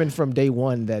nigga. determined from day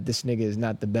one that this nigga is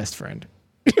not the best friend.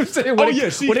 When it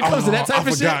comes to that type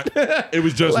of forgot. shit, It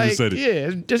was Justin who like, said it. yeah,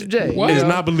 it's just Jay. It's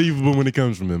not believable when it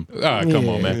comes from him. Come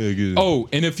on, man. Yeah, good. Oh,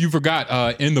 and if you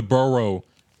forgot, in the borough,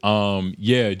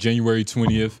 January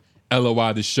 20th,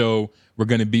 LOI the show. We're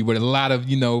gonna be with a lot of,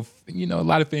 a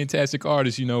lot of fantastic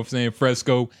artists. You know what I'm saying?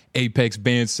 Fresco, Apex,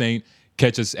 Band Saint.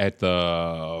 Catch us at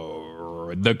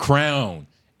the Crown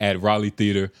at Raleigh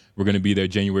Theater. We're gonna be there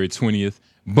January 20th.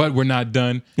 But we're not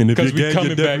done. And if you're we gay, coming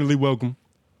you're back. definitely welcome.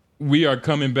 We are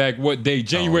coming back. What day?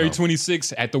 January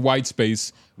 26th at the White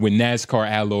Space with NASCAR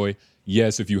Alloy.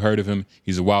 Yes, if you heard of him,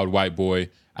 he's a wild white boy.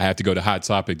 I have to go to Hot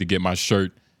Topic to get my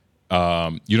shirt. You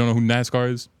don't know who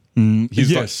NASCAR is?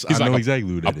 Yes, I know a- exactly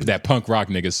who that is. That punk rock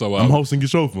nigga. So I'm hosting your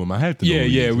show for him. I have to. know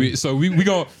who he is. We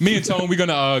go. Me and Tone, we're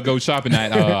gonna go shopping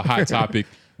at Hot Topic.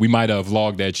 We might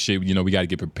vlog that shit. We got to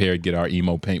get prepared, get our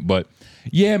emo paint. But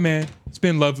yeah, man, it's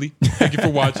been lovely. Thank you for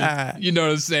watching. You know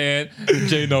what I'm saying?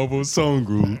 Jay Nobles, Song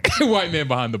Groove, White Man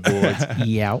Behind the Boards.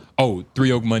 Yeah. Oh,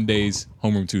 3 Oak Mondays,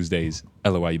 Homeroom Tuesdays.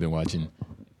 LOI, you been watching.